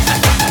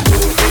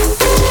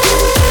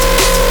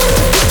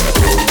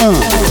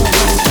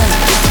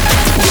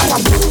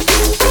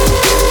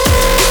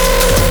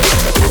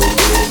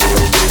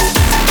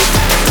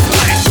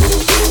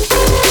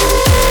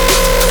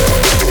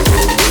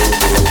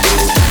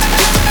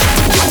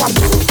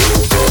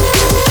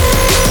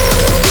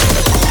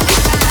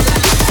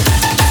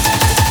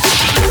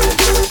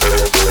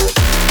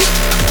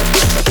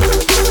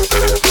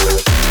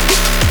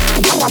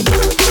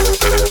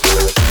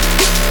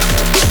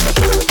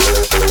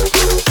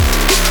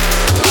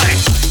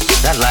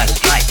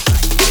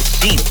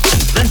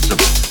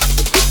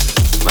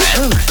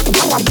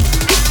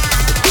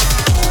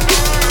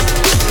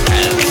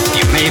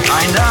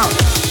 find out.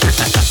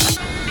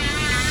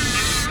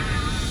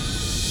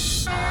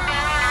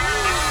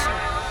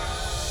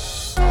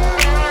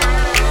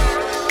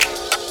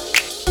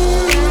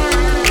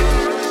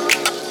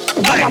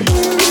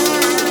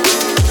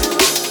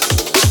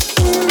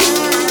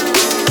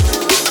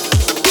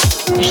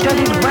 You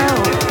studied well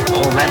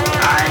all that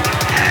time.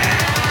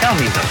 Tell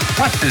me though,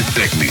 what's this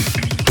technique?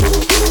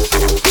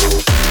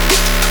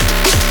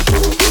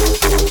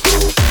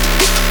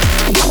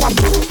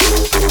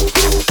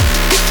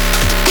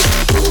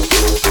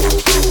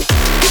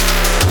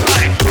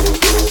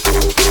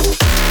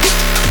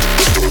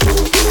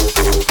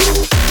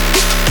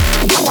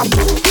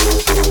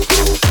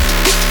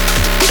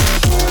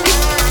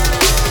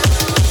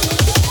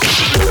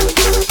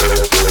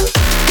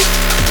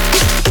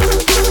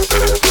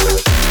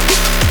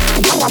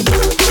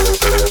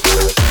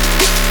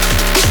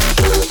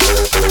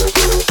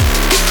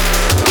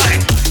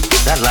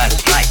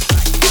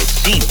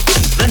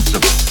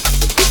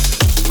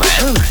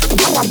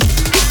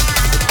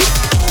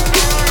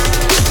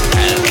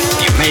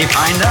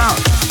 Find out.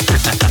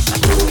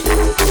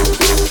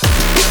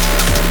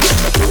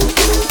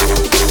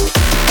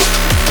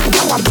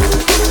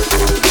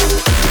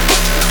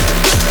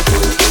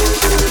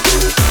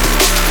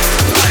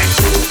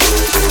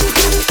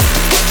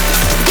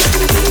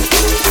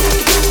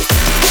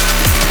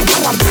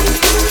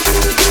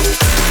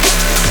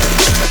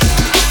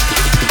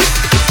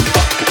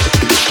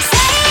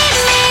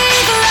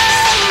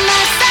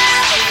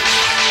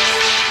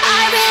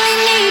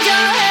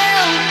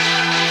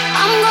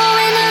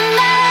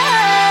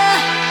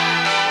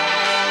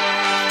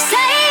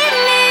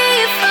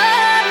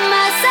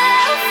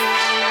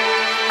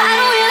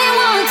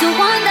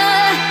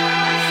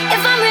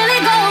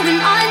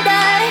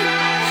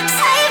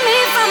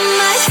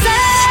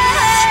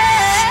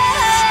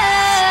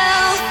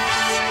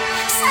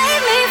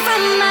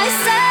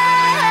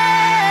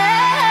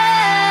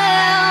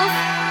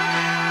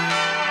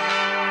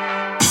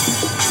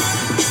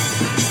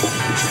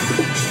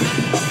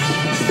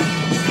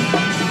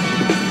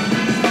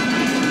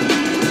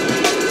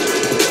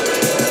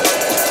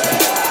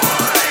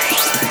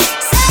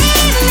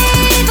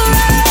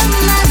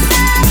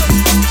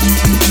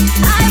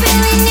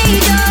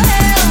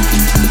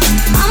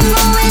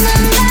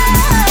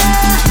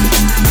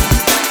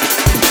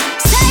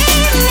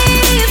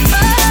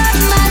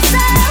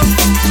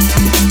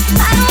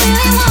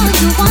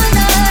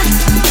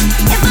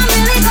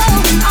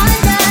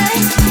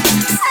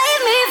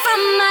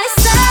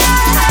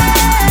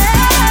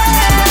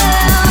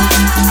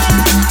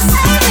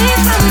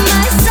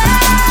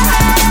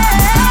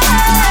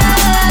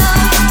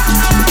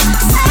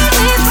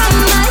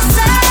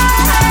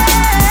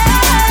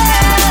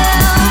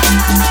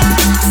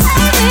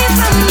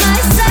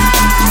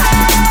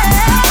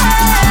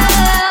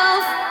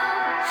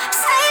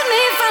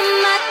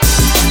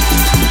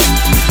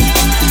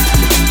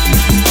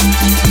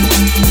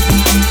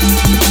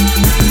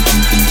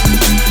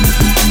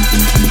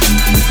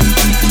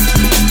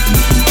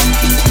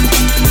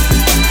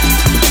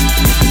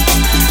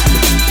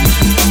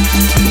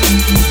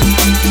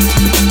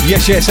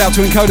 Yes, out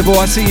to Encodable.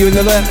 I see you in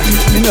the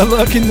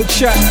lurk in the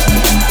chat.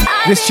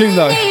 This tune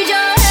though.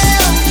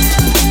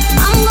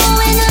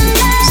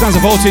 Sounds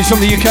of Voltage from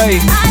the UK.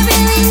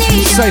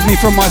 Save Me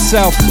From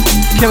Myself.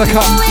 Killer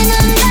Cut.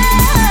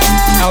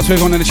 Out to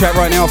everyone in the chat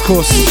right now, of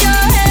course.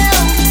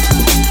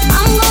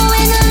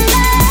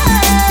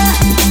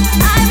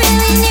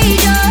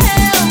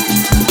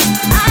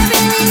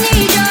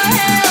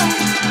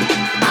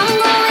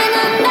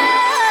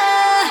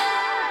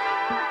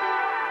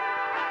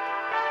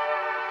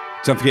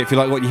 Don't forget, if you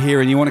like what you hear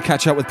and you want to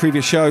catch up with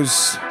previous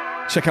shows,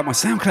 check out my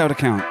SoundCloud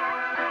account.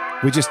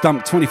 We just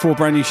dumped 24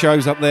 brand new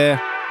shows up there,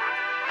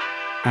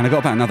 and I got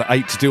about another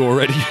 8 to do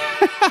already.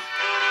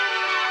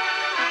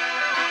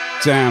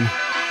 Damn,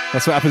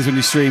 that's what happens when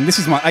you stream. This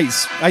is my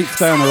eighth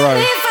day on the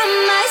road.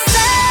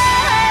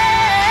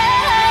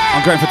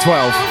 I'm going for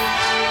 12.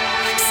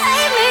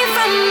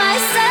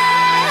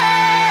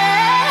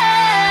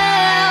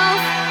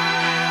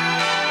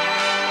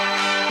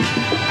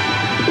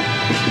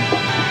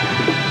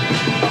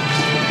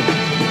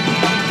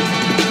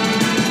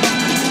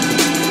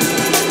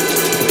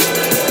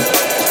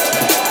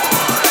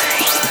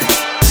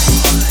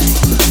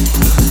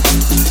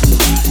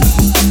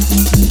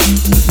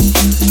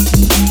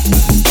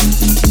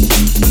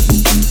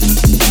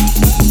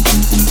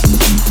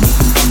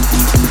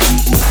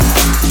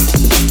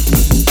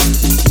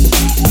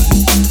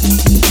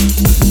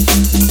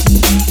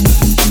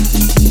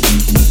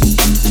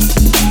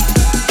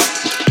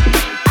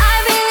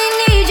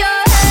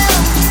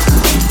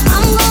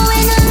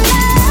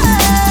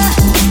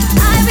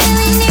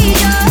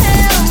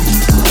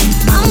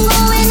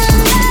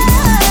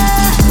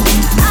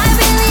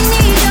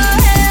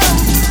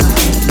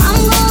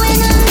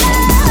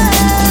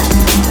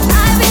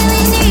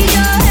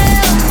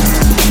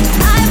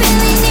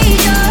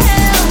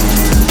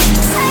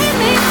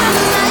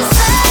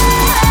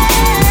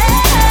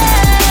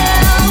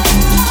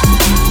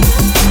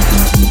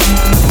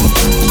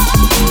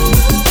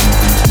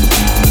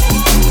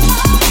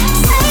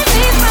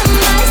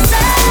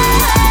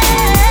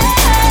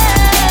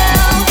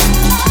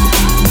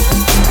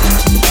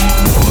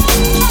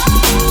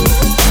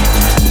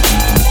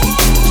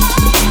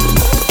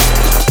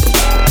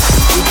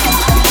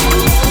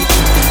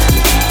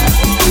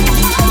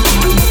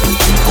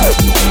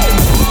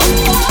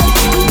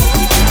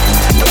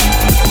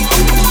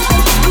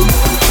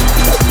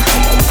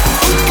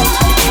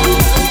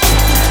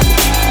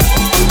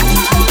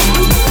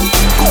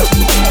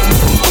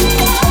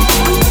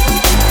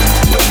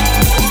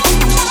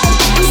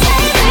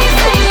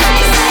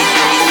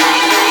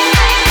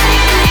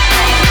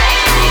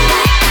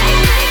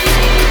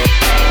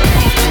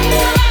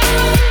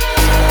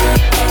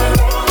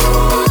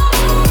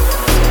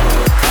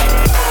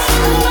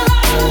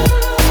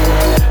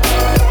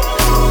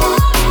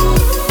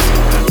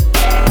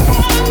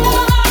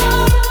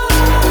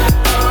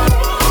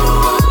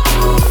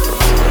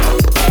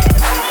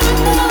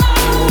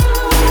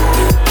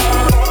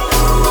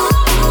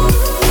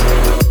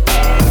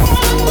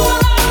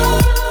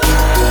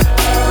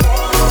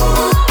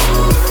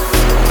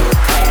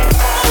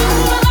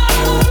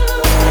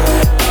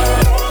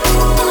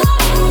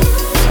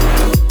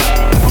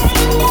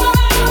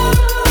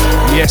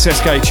 Yes,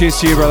 SK, cheers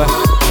to you, brother.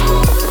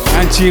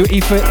 And to you,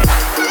 Efit.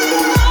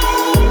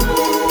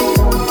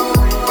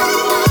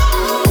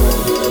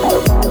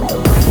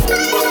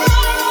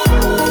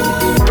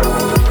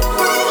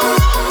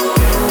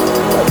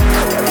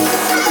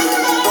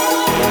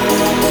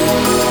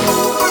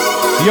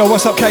 Yo,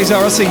 what's up,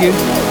 Kazar? I see you.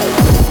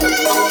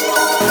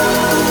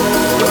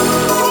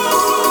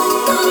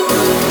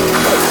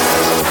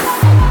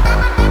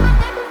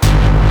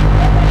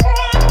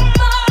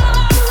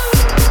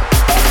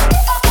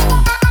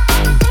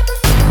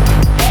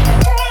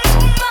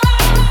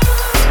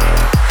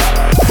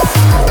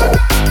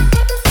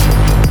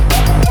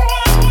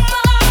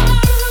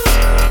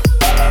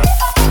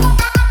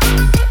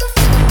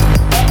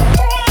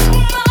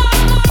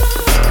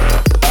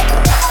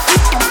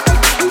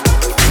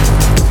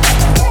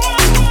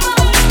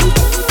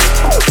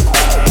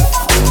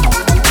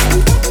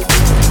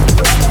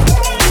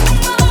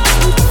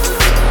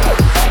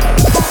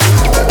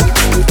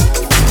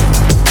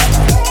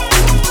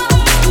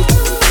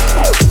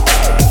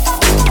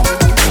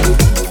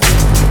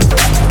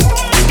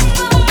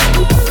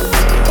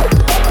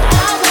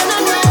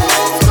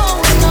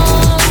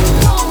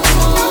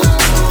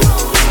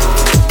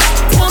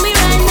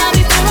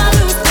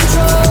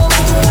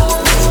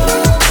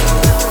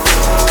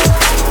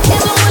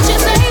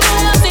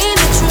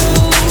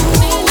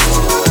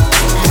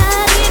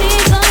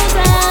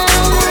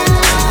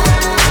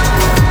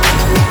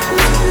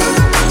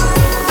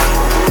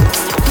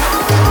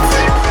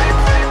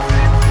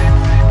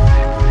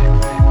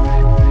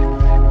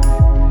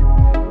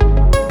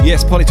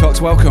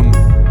 Welcome.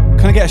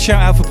 Can I get a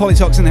shout out for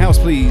Polytox in the house,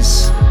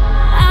 please?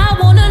 I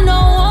wanna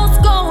know what's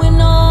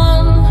going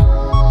on.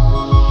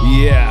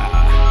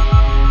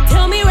 Yeah.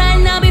 Tell me right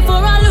now before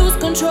I lose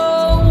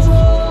control.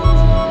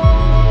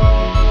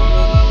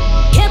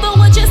 Careful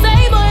what you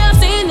say, boy, I've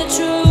seen the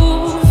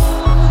truth.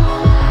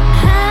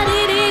 How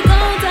did it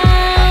go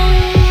down?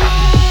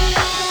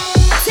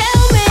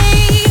 Tell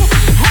me,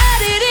 how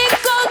did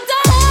it go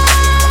down?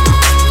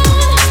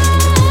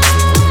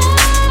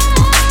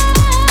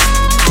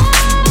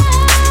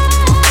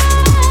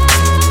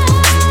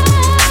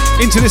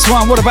 Into this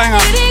one, what a banger.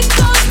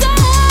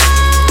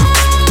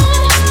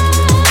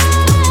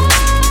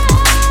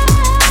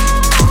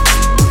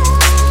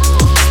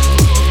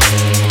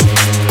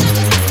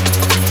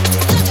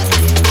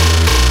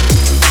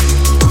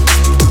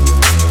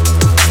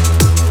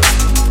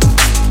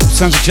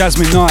 Sounds of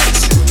Jasmine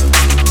Knight.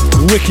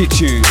 Wicked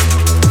tune.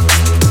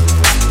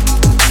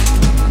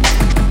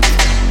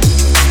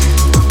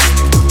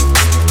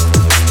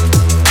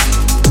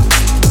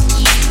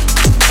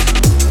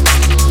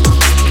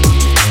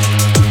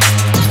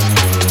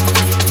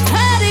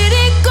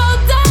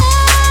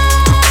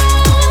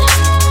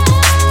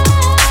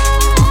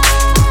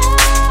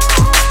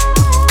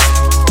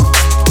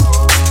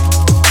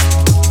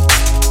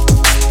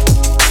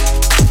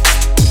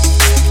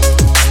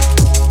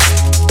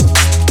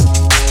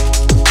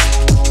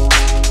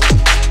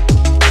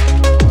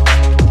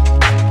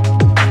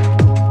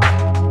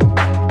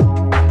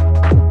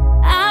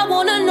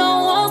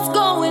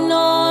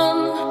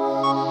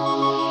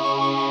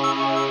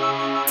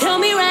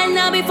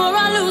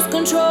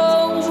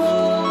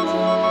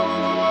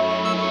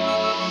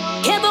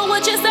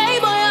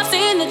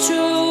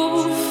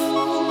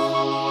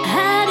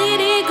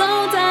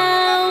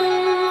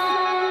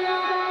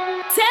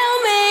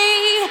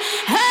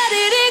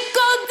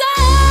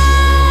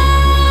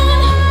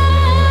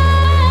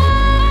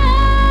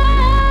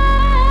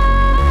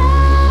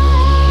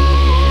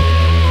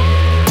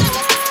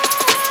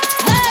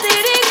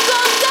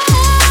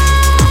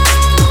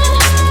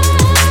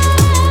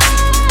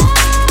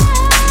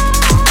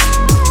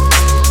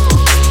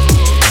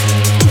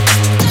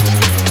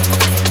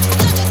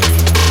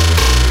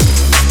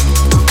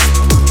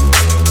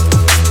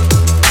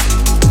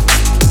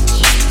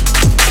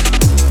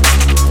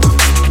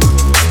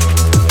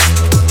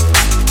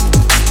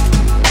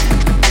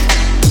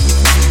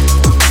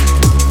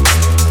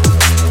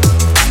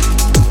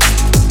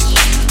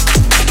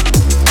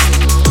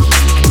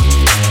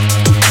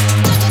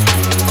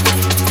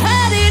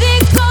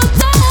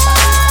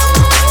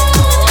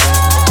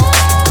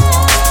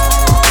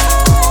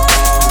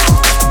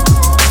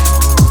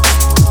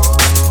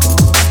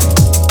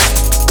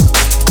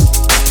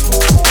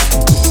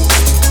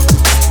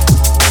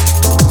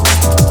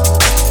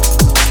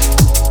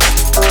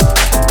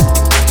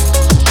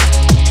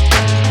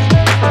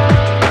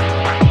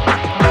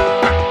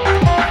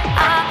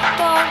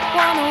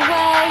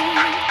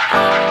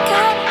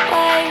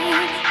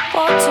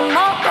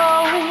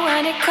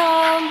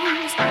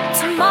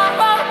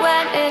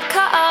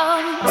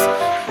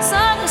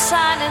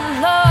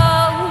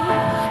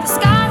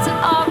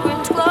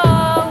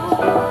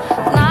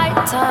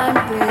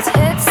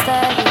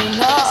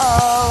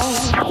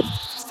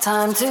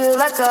 Time to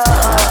let go.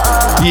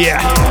 Yeah.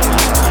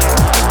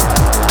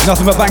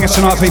 Nothing but bangers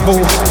tonight, people.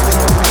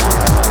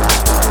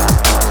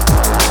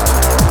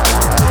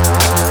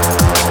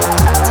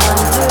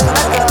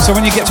 So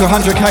when you get to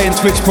 100k in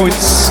Twitch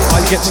points,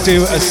 I get to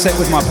do a set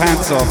with my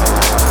pants off.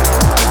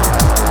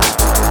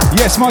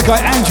 Yes, my guy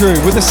Andrew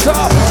with the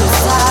star.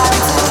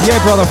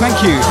 Yeah, brother,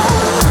 thank you.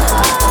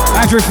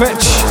 Andrew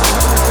Fitch.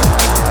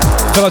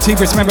 Fellow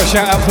T-Brisk member,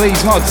 shout out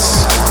please,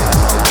 mods.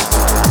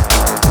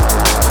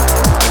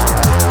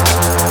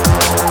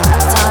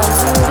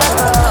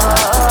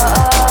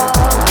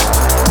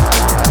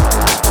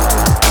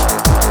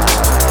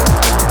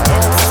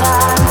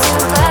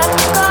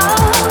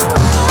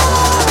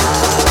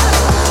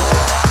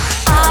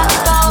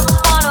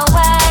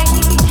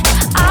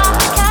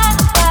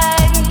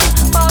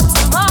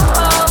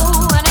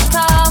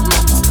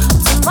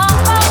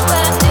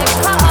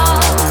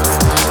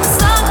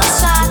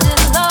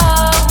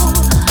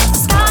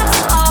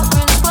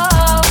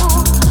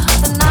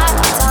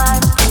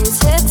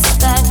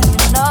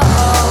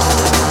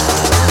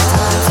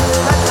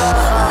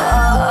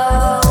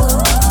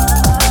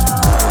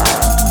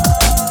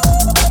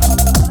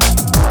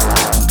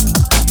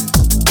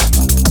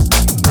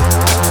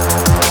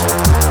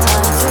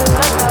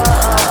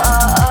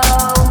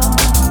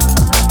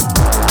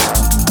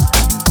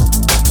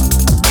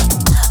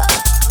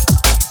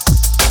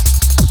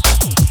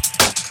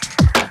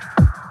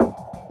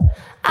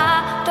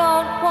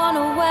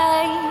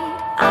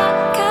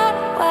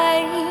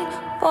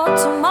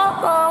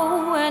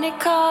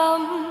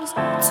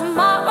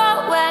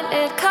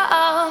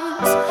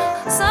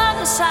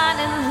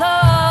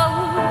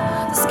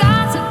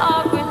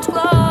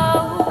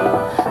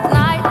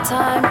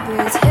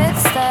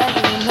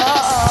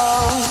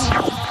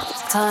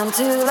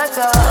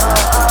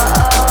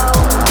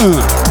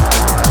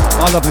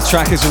 I love this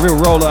track, it's a real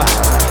roller.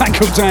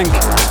 Ankle Dank,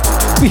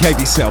 behave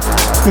yourself.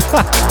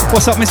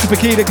 What's up, Mr.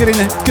 Pakita?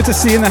 Good to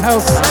see you in the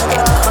house.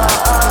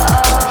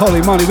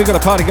 Holy moly, we got a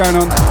party going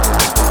on.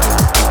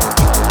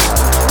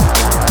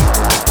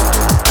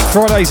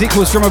 Fridays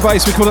equals drum and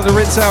bass, we call it the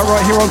Ritz Out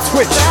right here on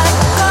Twitch.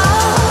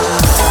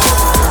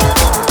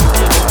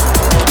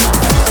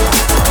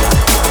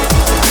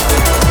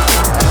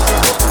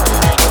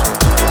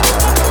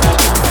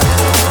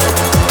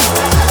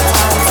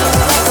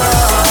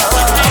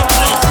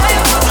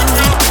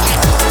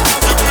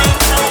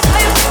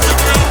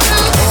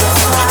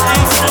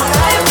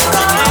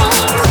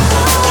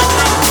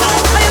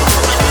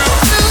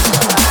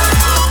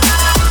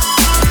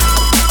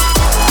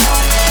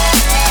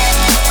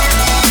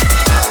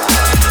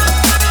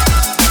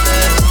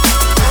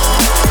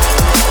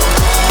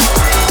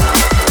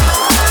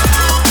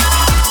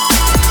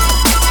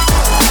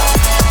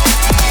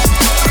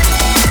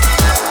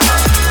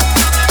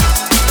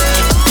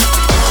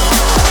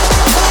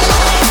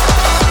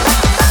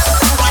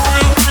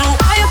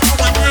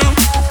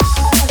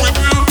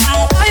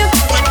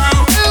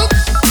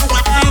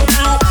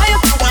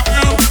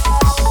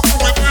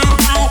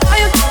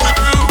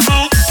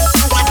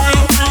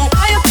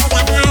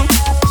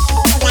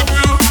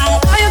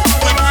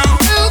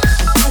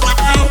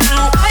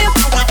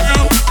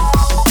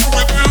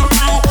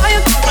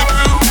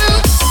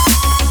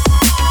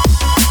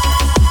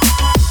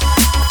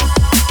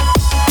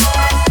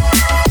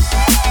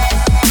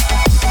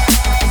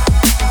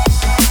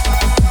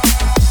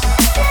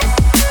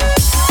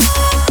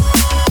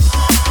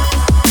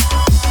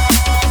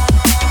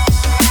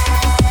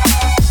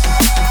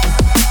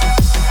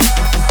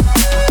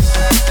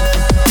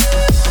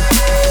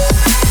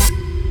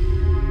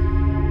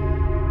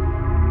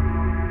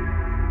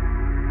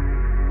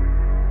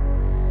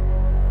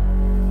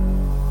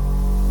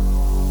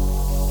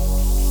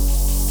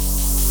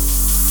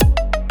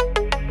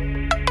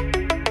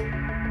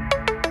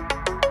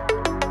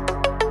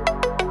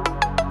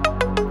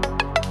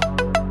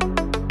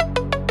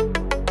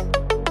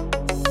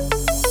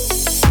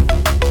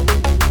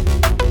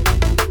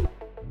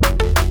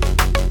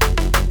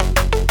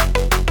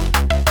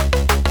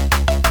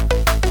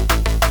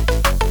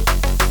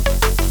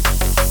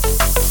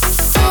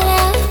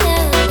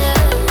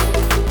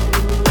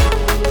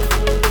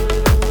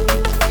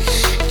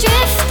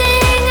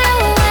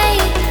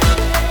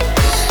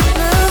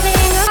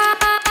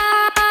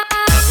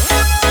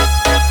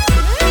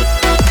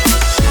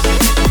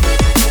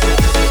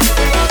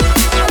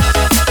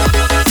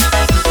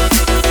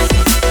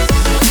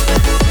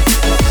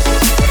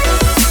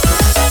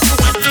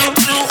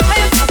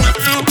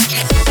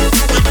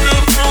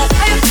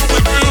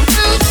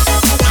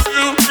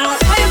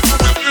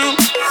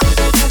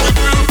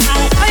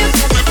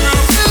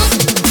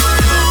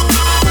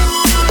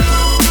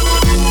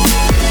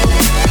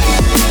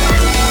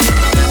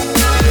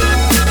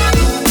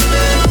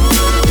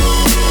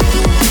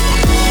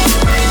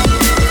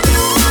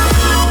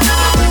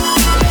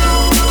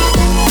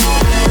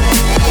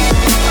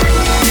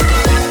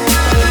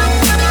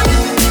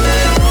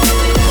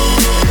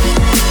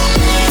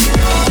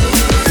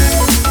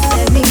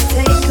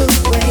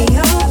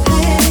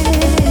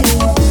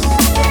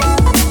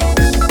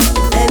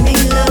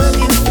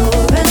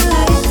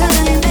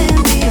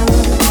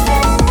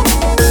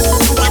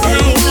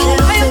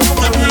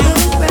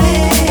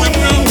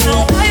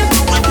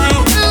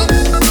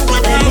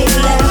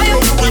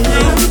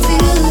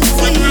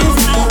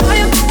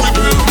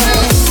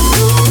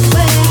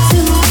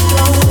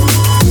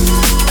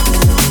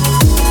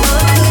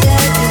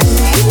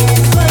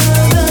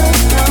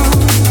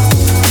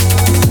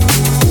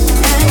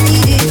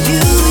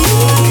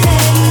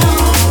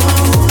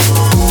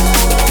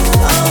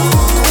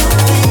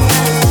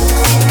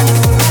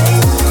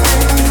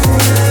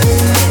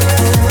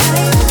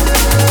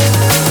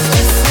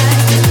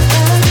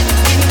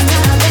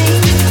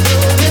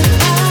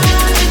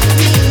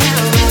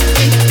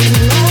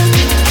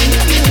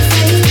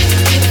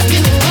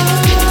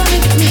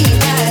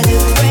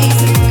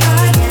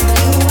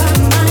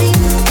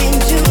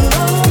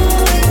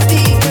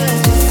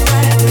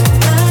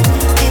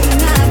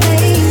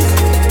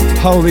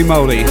 Holy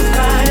moly.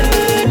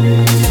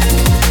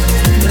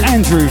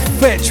 Andrew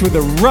Fitch with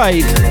the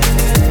raid.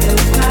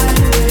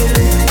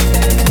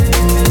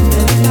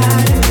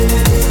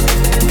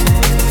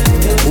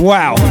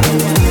 Wow.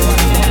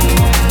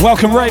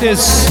 Welcome,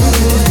 Raiders.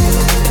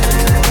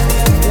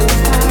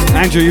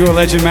 Andrew, you're a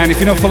legend, man. If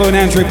you're not following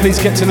Andrew, please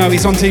get to know.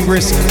 He's on Team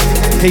Brisk.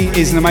 He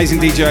is an amazing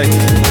DJ.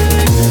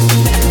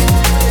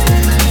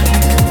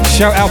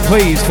 Shout out,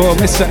 please, for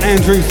Mr.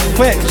 Andrew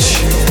Fitch.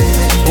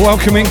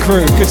 Welcome in,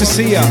 crew. Good to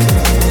see ya.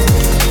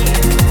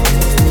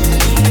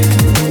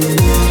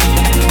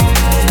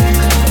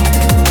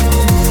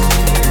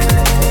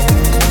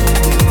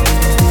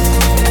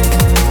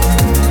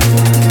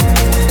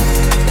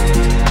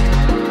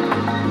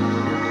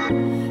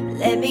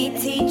 Let me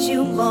teach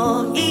you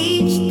more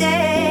each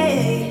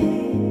day.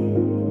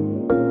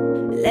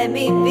 Let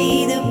me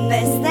be the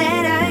best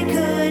that I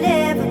could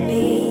ever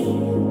be.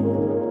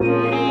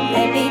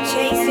 Let me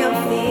chase your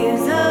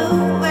fears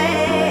away.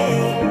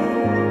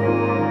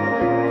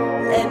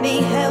 Let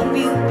me help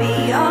you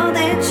be all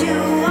that you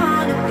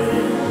wanna be.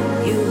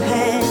 You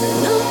had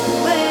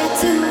nowhere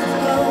to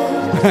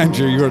go.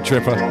 Andrew, you're a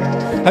tripper.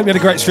 Hope you had a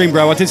great stream,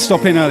 bro. I did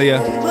stop in earlier.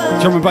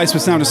 Drum and bass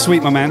was sounding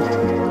sweet, my man.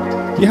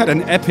 You had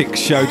an epic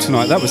show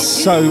tonight. That was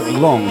so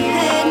long.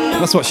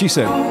 That's what she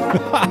said.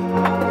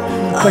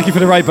 Thank you for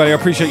the raid, buddy. I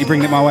appreciate you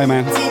bringing it my way,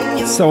 man.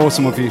 It's so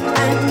awesome of you.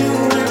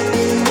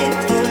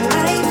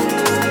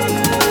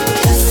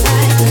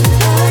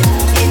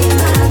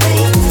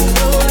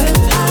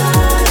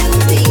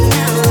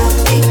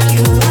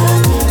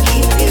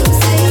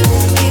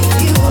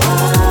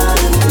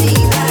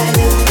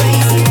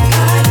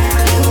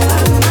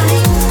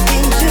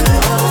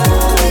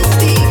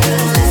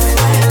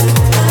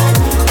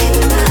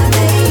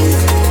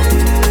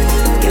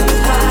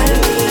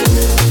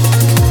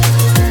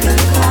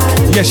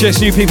 Yes,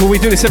 you people, we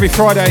do this every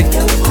Friday.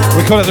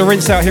 We call it the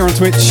rinse out here on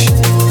Twitch.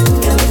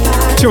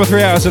 2 or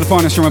 3 hours of the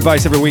finest drum and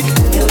bass every week.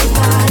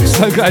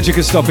 So glad you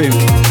could stop in.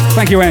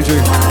 Thank you, Andrew.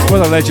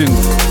 What a legend.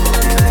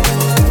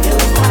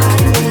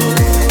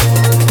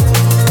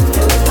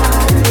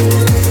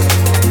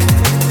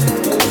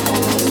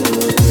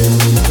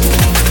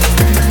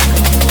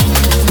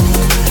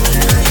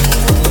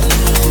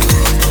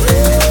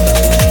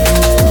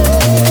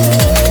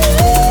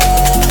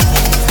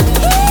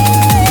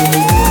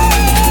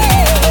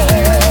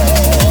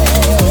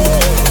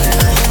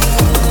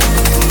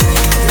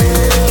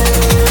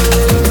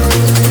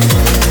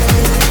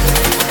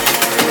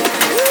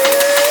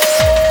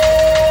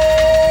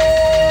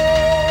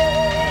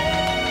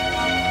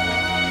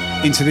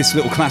 Into this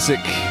little classic.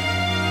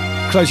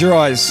 Close your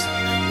eyes.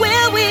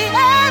 Will we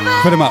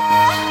ever? Put them up.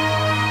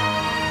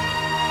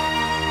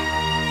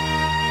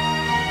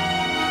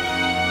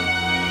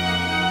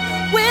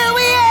 Will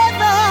we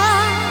ever?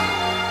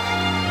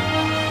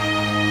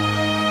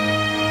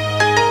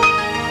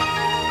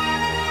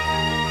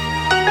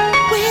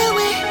 Will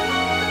we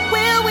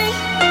ever?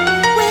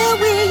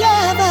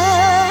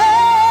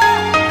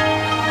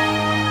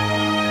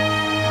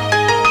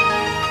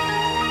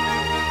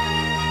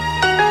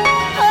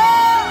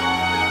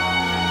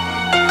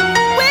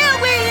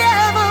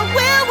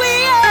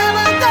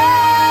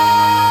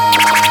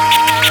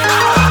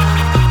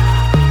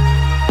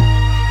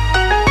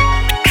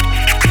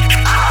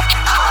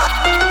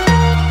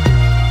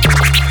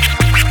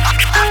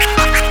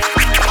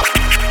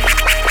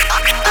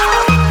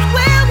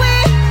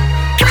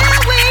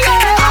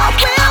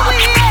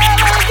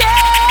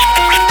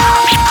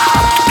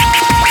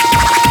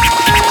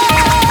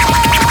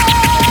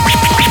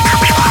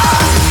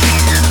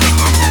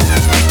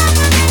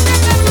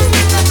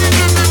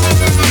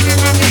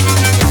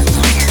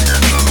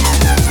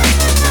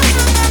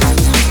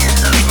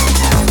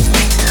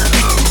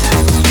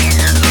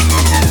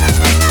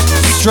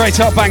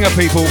 Straight up banger,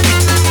 people.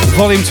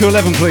 Volume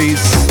 211,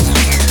 please.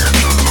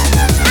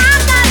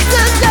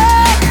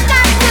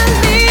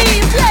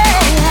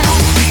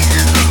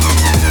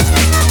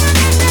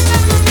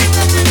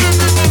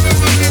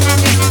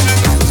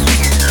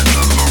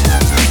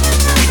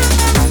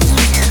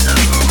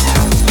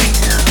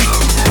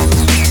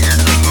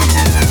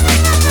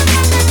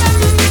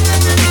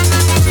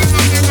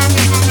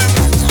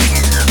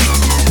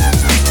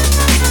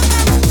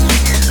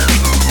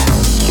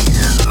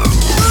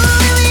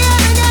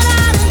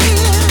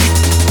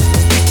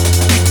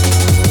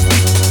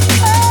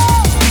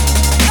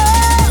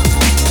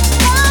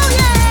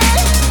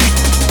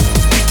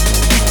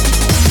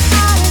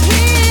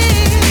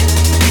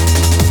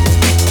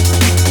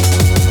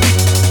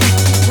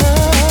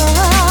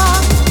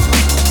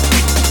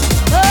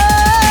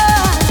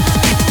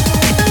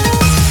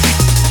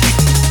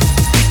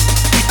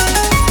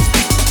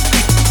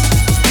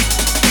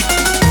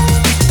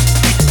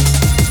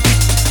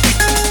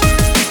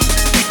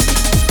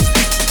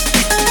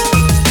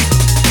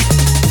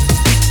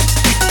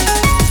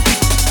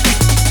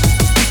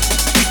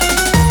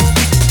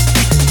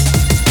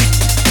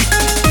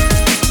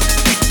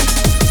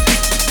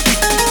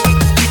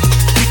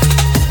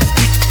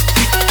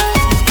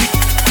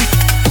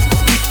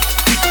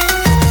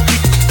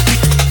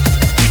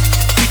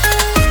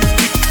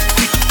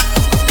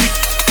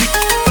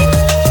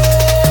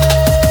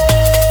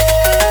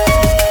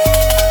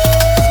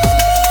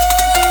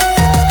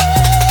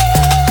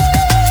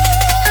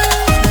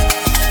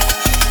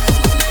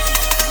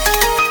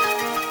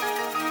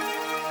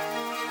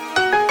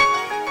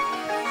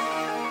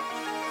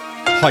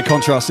 High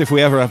Contrast, If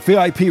We Ever, a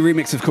VIP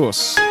remix, of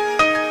course.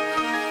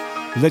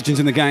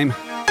 Legends in the Game,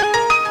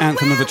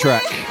 anthem of the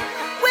track.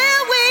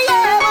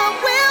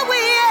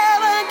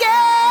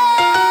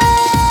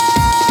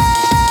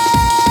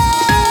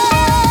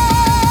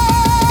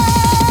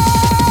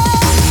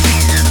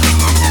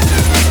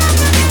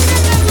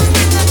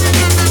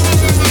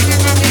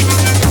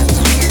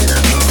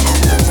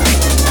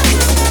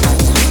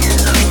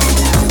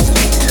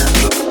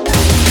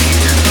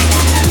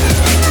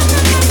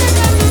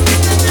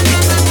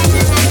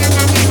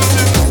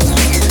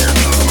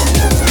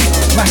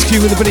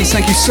 With the buddies,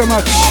 thank you so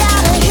much.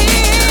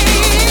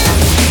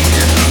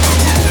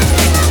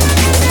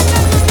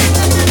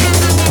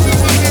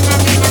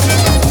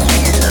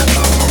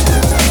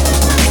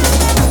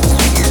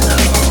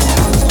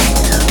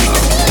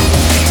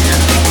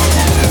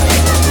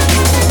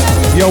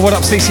 Yo, what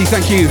up, CC?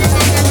 Thank you.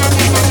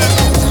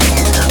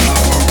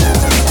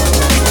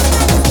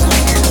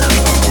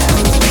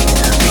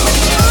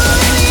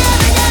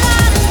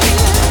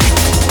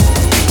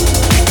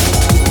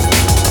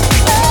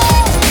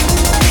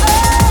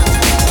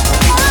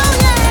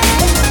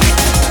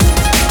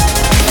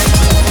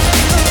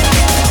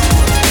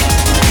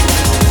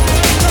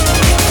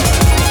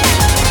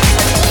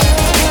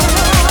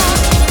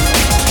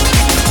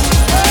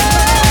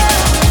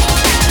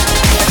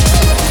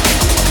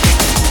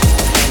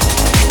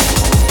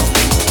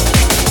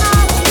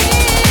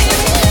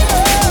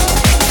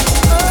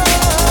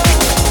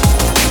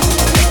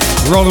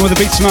 Rolling with the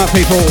big smart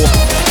people.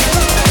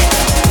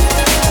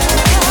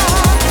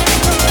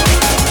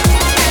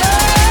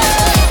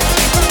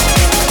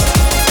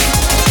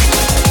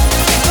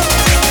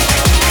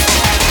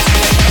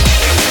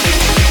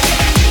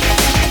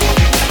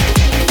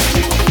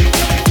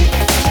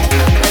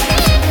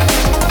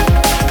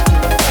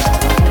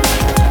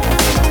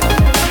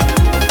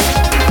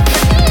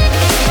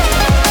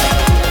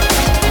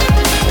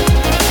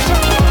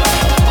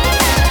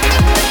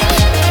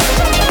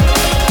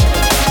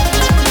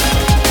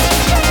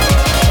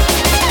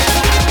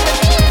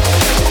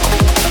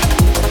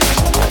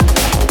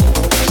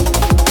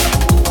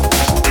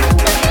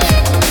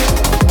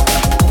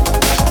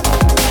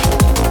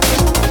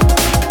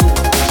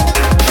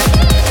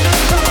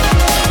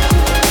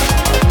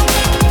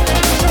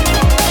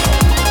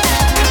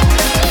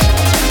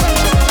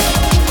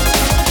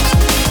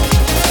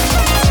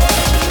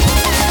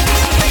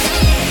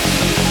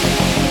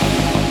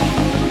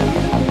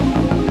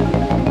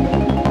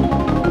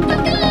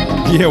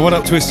 Yeah, what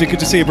up, Twisted? Good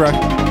to see you, bro.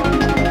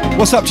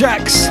 What's up,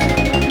 Jax?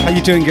 How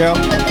you doing, girl?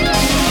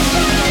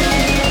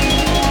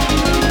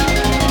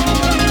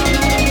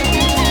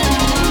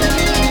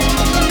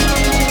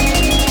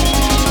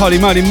 Holy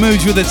moly,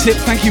 Moods with a tip.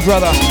 Thank you,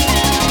 brother.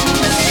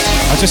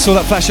 I just saw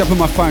that flash up on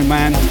my phone,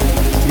 man.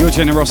 Your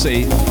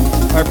generosity.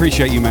 I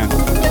appreciate you, man.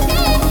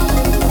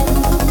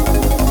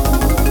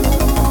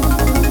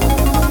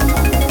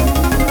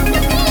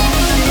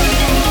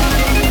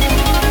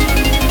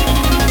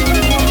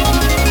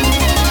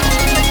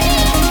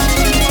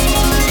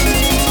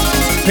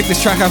 Pick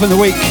this track up in the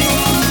week.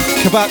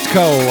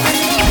 Kabatko.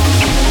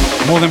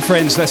 More Than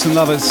Friends, Less Than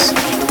Lovers.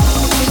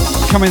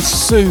 Coming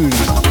soon.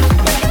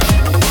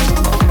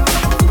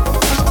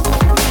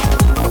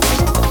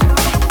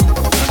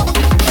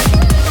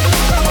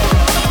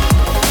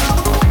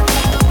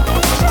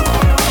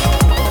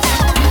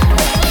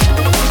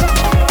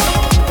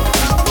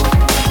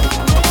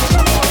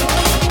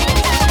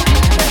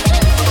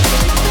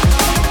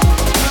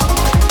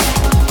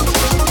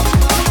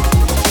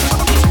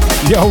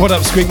 Yo, what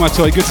up, Squeak My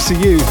Toy? Good to see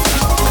you.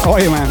 How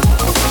are you, man?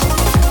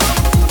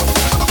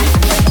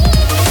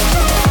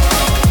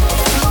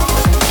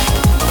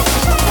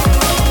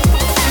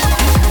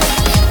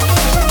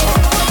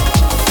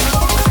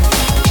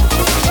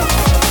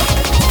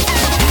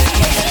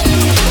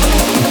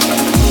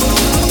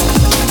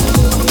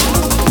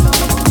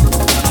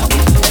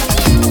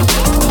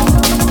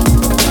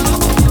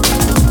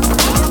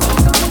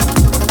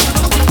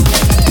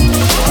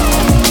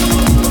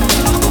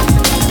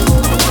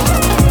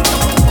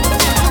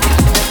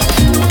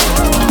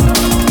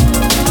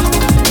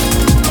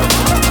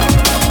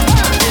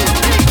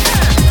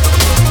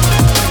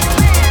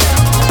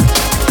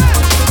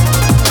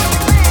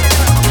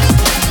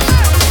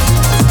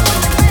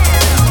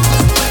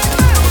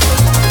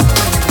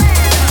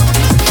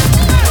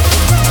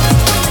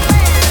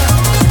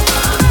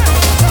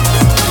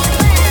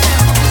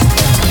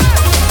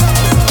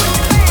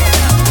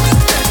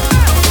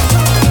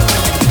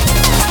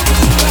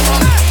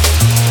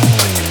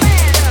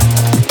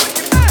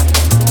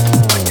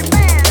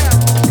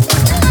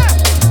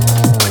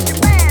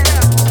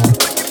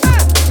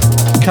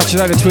 Catch you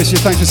later, Twisted.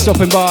 Thanks for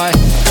stopping by.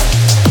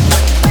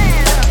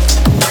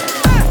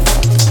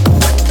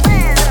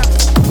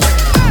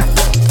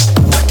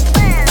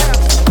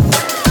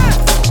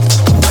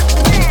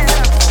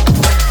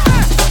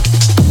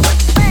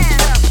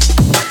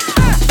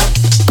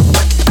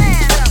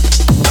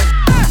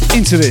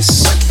 Into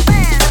this.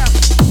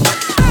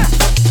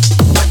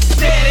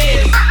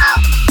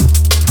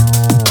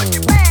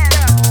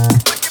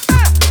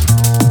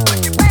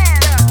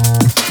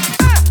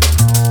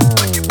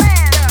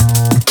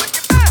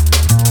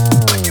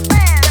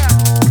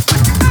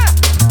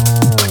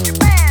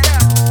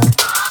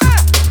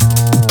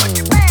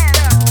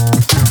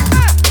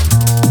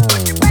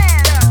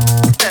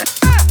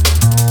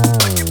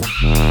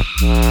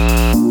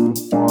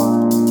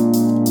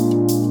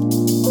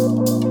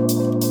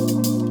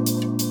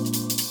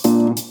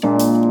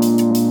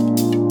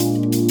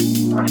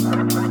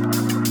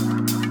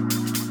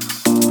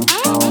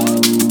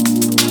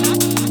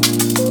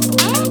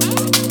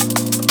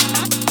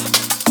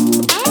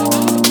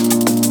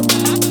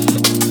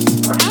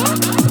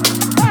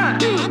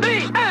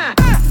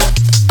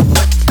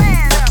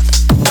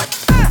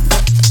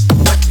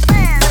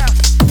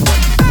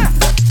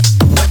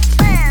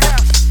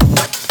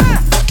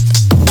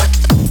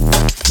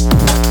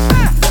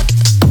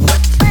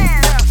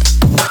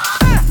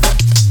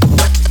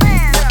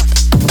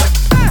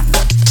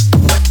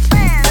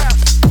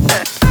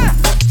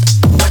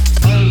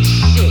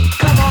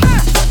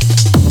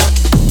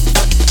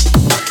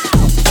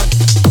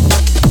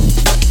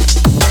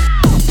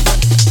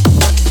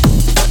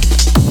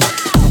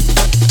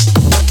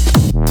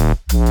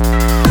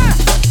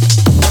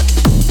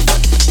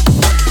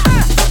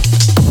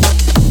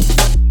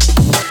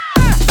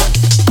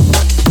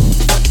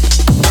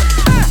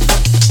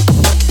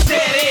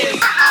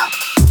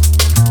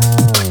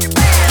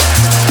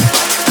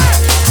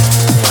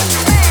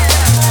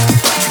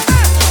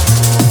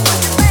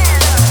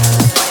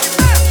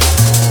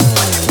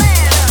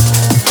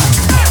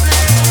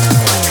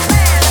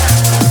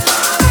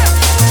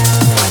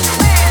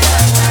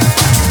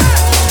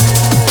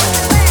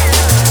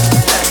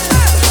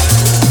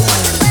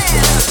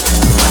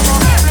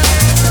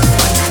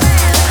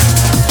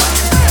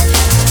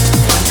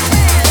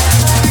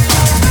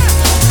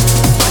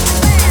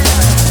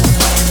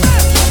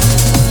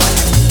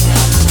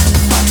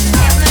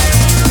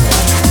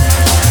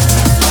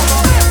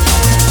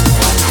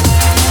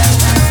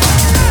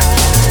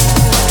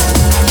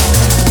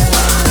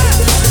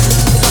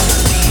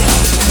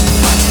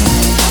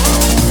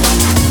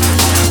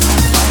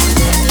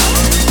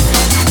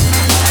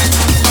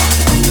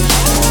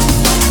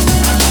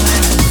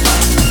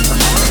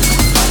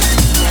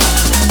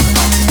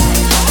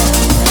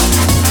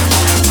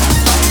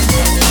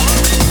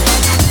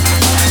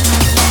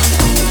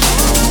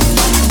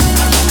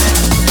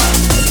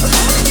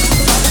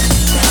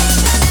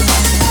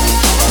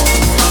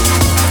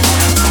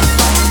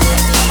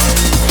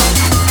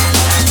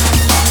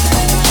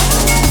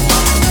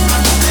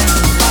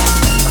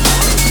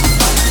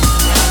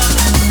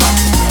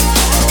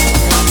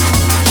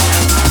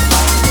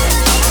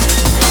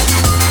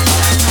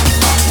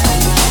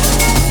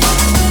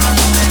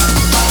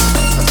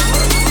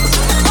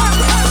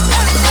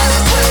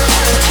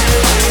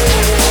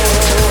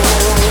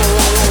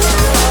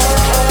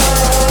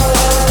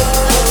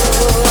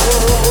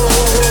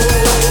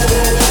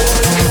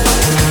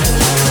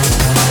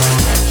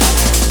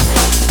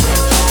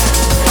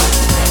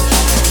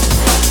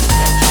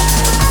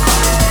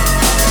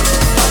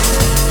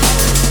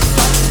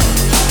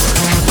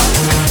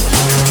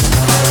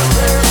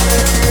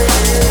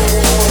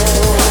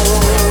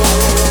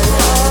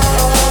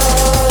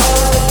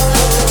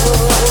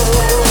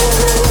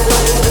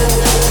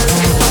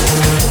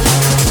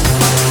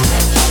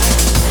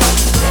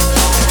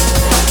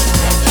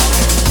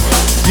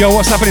 Yo,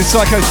 what's happening,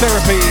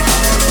 Psychotherapy?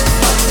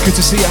 Good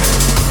to see ya.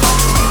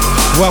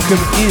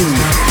 Welcome in.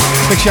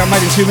 Big shout,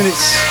 made in 2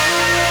 minutes.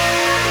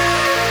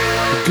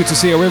 Good to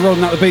see you. We're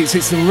rolling out the beats.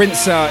 It's the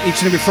Rinser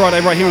each and every Friday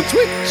right here on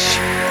Twitch.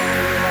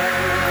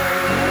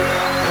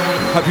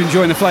 Hope you're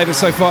enjoying the flavour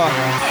so far.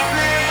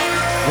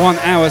 1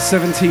 hour,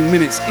 17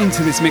 minutes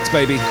into this mix,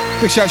 baby.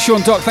 Big shout,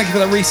 Sean Doc. Thank you for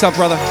that resub,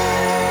 brother.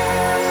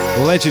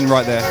 Legend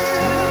right there.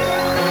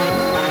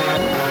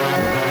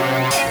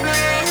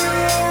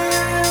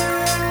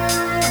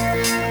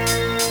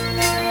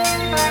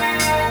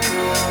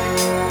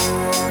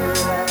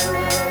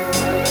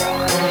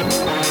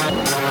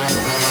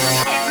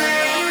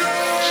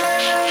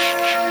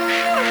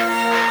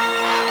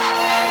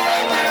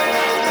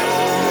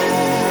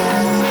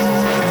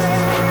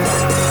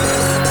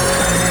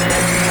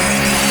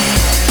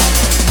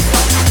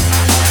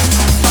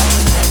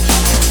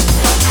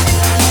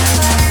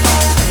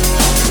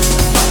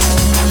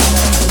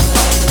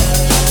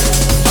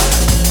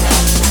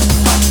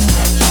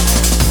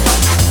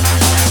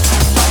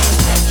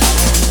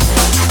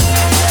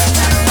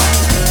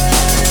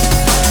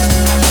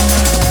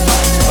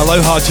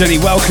 Aloha, Jenny,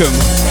 welcome.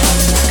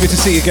 Good to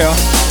see you, girl.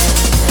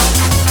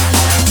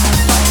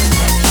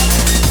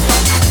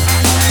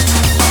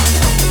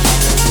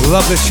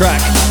 Love this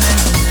track.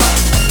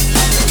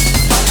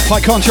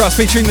 High Contrast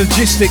featuring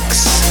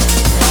Logistics.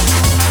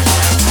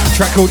 A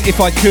track called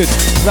If I Could.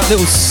 That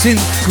little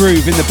synth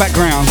groove in the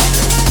background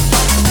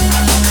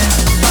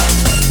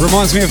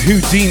reminds me of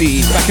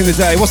Houdini back in the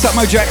day. What's up,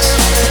 Mojax?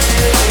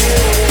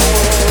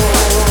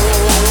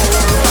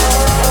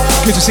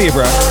 Good to see you,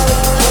 bro.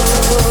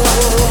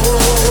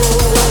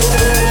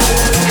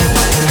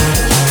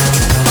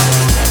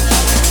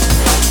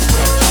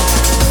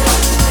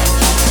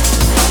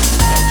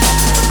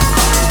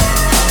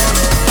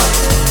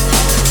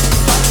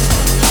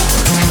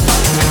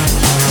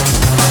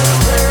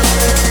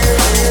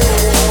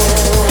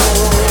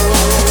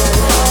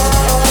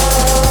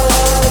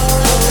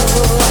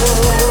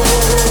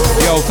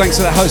 Joel, thanks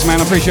for that host, man.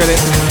 I appreciate it.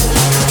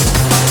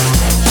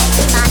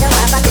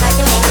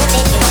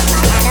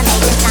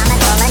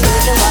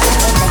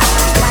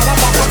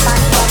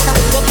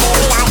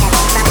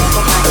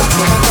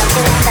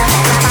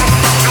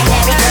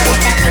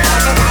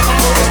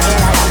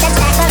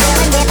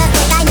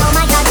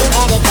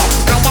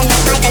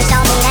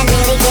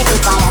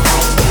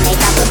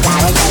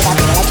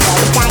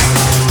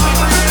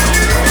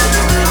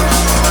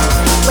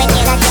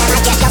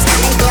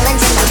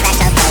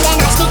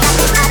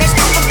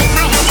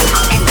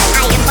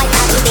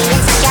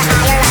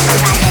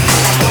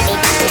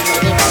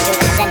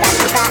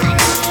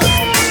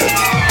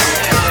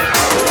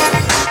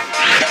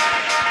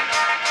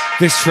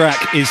 This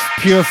track is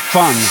pure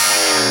fun.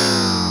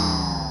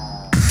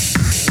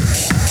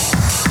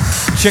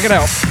 Check it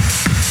out.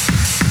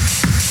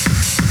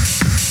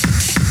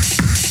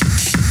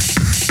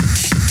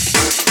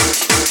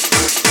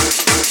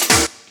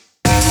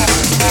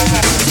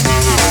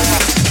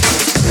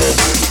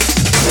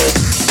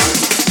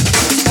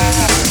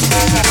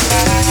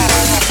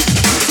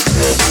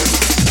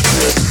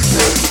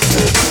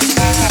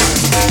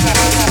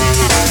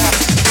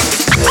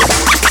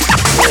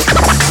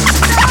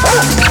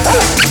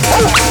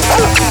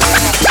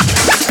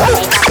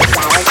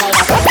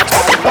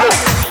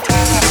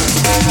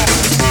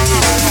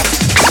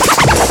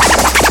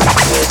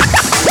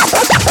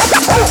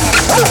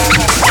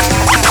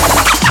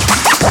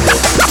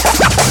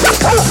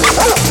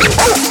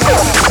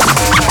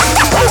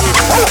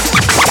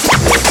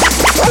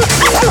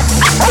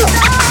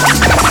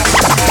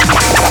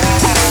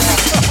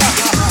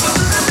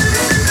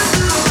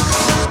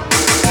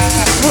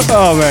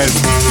 Oh man,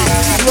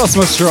 lost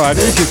my stride.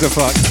 Who gives a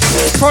fuck?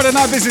 Friday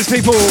night business,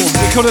 people.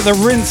 We call it the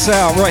rinse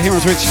out right here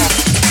on Twitch.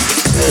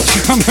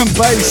 The drum and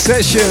bass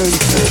session.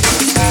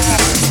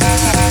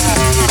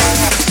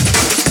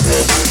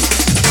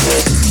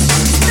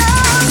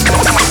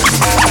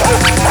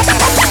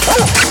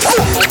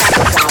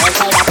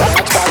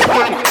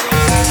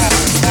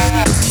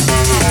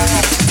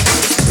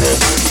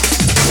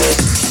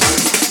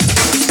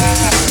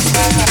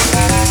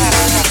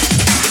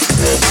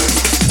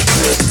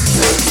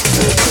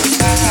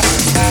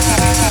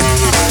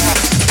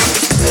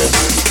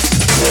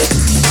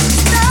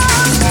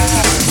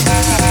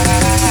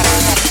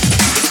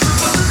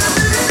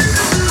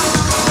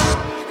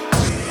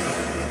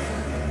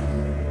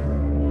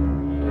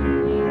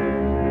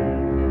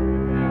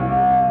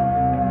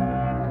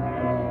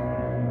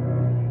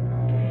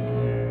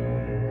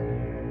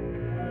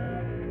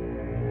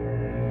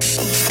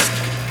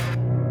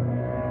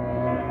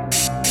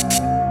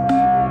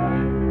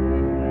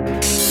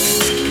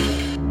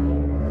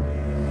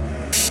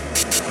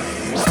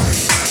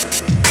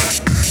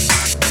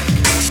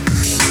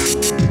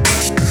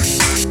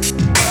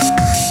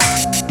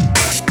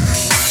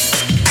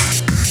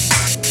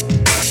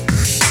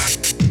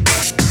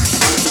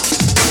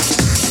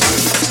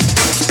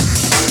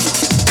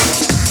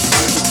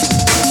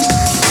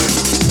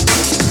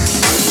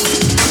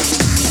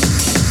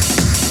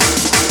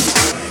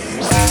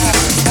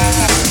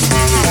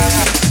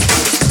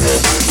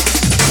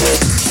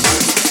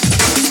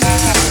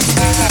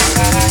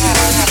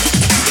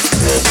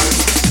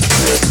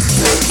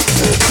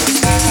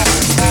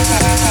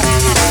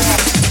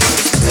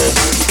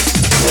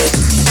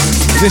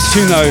 This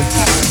tune though,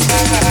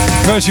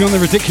 verging on the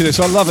ridiculous,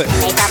 I love it.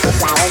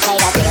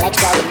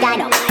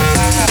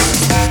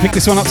 Pick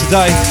this one up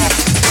today.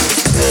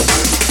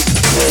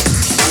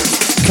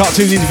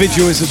 Cartoon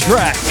Individual is the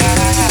track.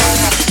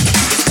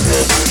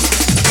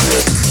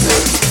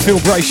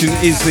 Filbration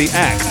is the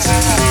act.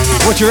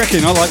 What do you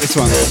reckon? I like this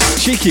one.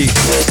 Cheeky.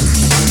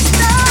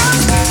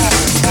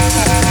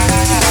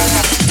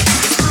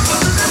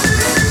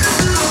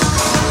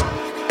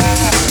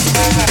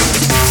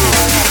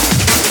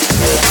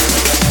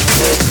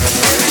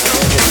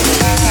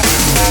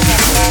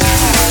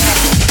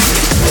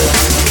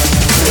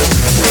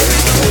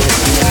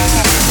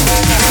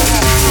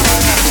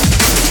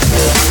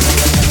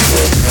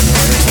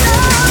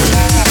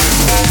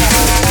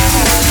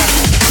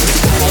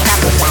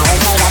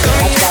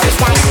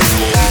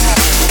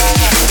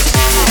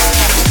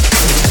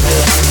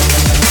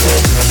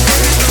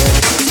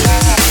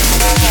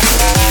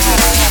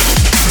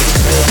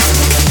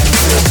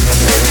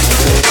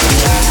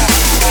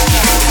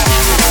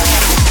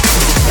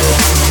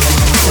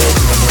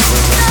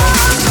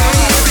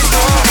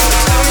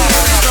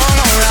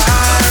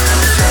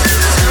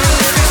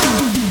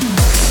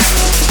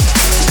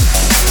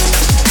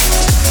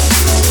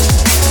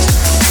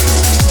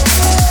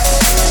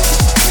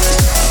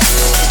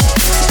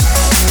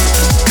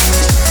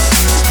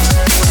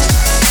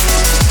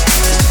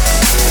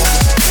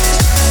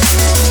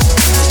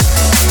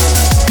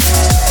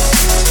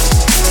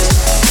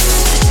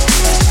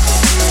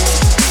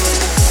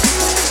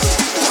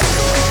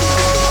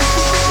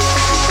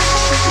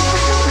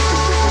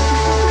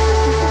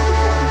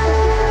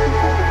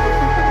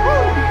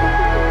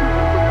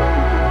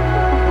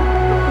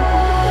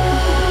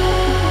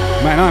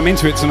 I'm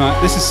into it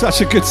tonight. This is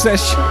such a good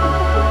session.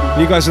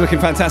 You guys are looking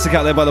fantastic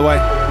out there, by the way.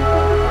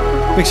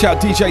 Big shout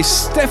out DJ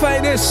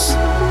Stephanus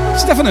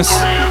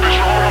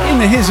in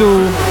the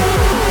hizzle.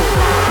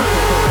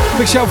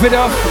 Big shout out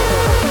Vidoff.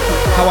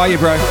 How are you,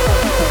 bro?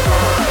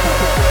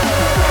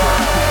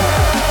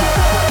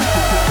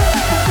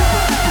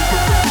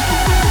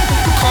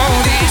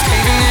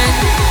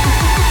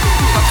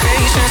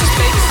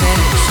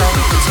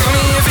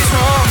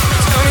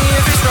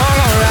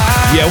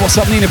 Yeah, what's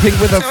up, Nina Pink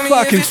with a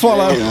fucking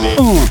follow.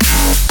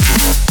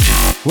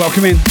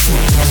 Welcome in.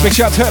 Big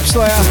shout out to Herb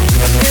Slayer.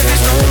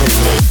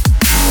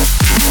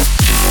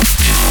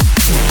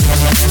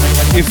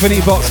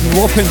 Infinity Box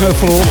whopping her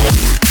floor.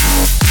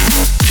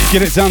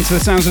 Get it done to the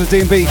sounds of the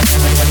D&B.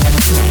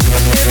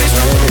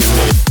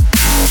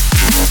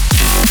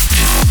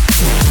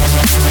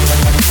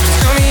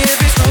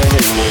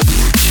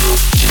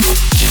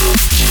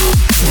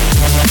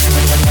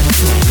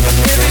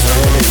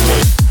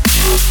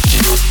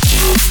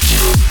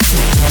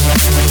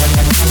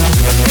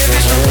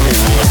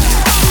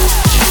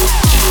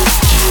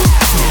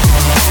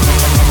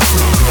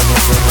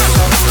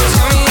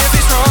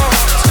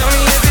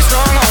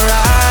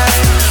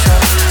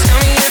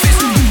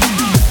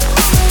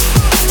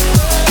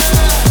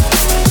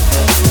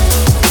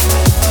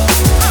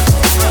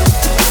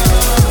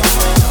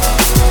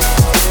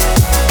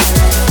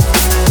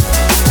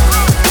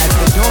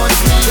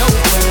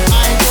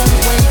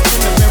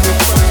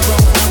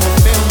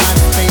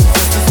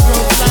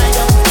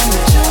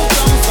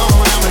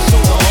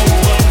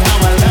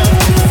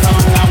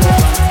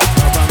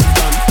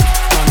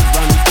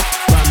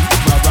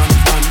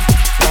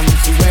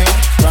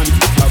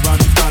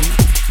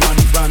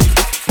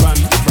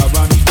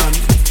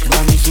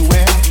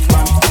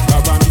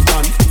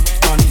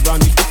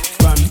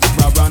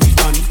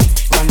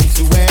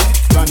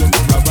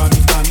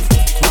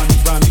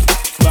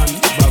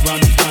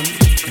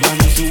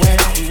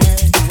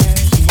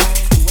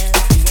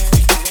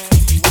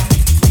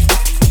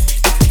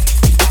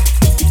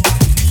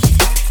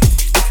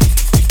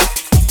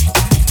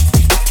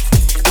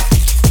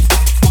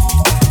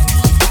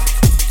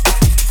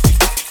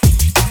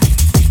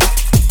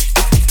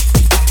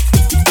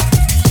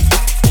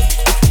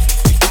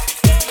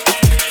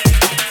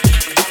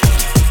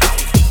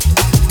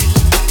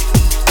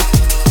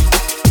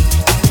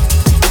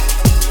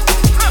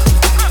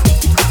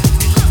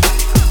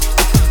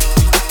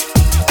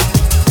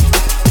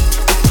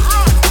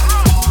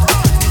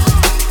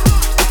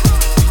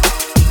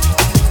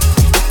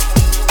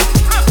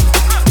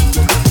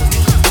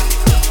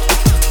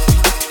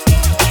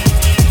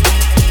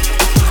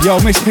 Yo,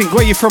 Miss Pink,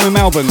 where you from in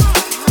Melbourne?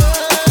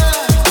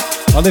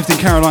 I lived in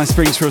Caroline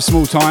Springs for a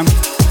small time,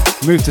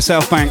 moved to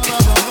South Bank,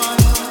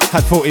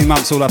 had 14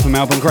 months all up in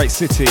Melbourne, great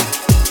city.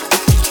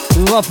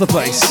 Love the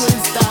place.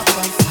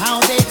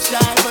 How they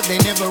try, but they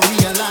never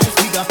realize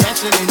we got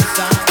passion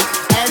inside.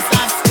 As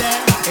I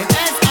stand and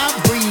as I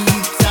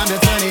breathe, time to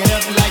turn it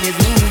up like it's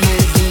New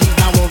Year's Eve.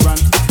 Now we'll run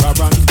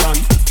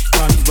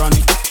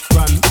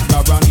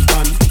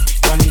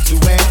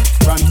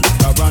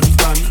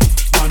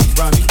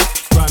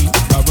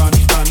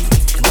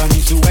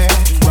to where?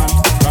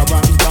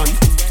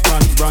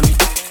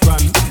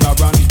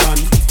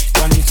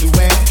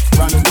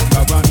 Run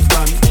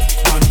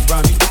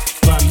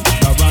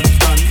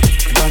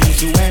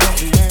to where?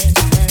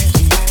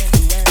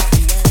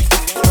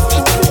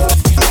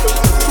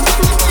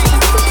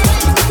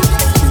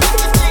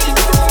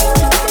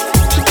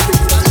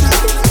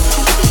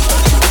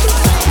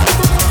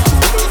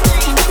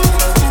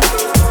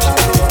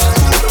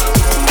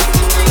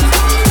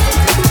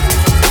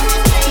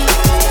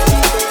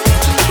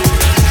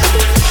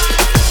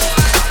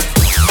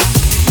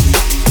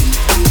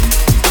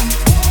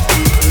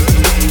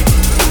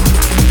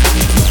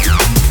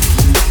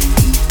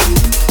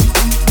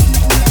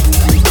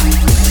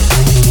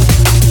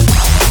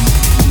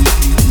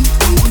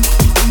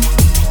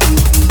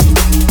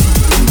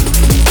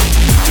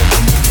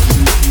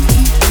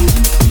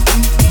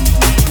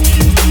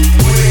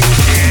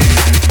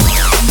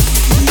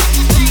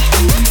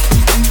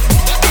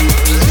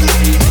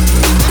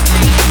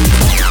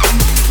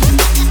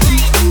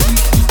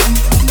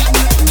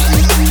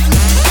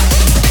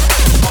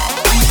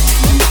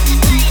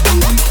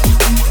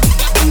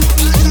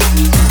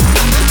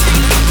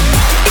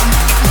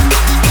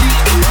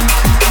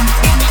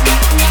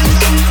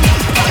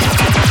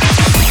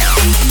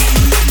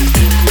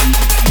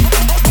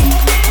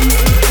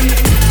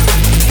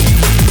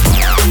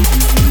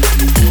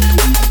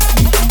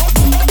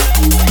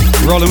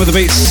 Rolling with the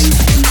beats.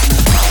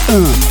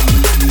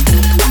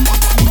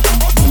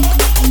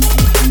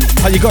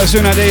 How you guys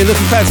doing out there? You're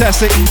looking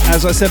fantastic,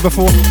 as I said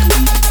before.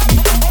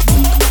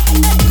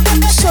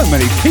 So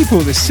many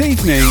people this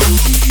evening.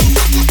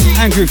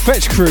 Andrew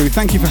Fetch Crew,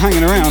 thank you for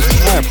hanging around.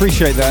 I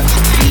appreciate that.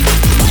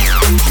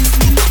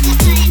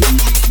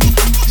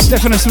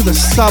 Stephanus with the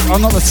sub.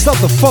 I'm not the sub,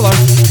 the follow.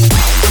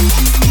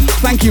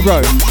 Thank you,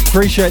 bro.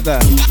 Appreciate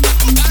that.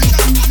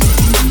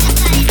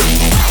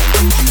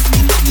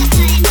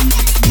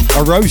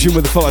 Erosion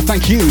with the follow.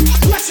 Thank you.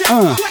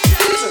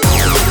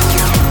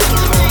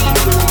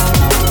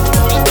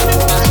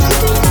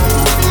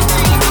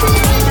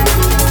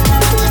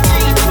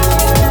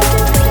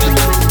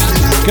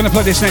 Gonna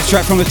play this next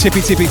track from the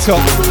tippy top.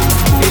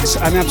 It's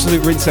an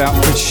absolute rinse out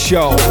for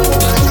sure.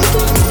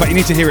 But you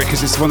need to hear it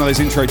because it's one of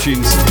those intro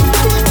tunes.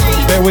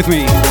 Bear with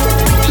me.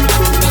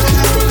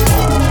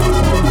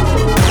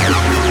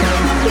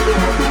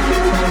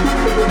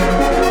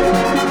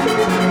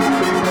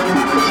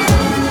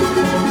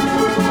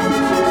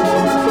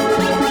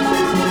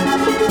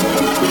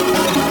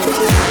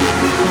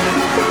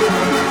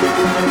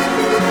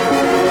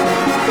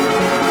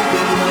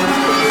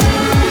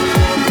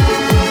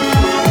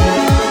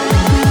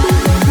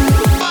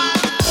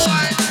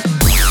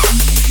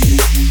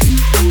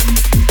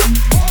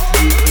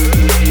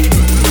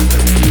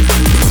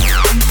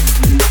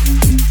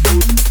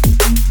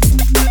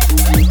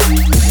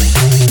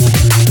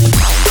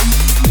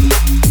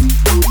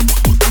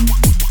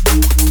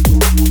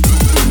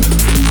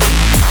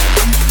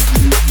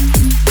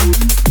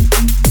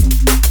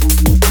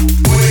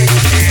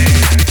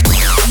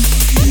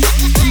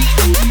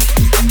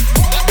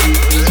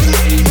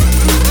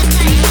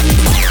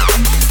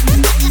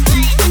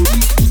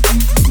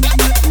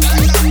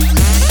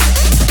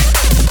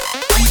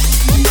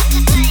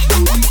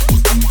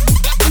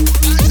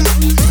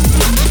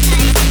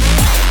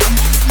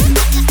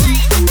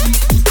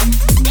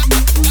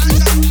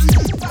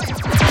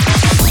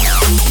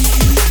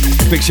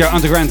 Shout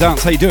Underground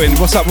Dance, how you doing?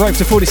 What's up, Rope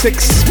to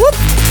 46? Whoop!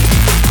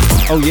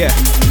 Oh yeah.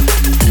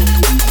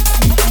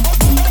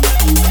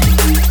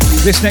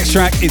 This next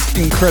track is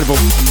incredible.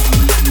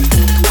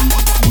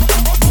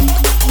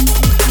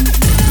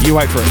 You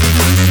wait for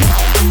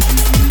it.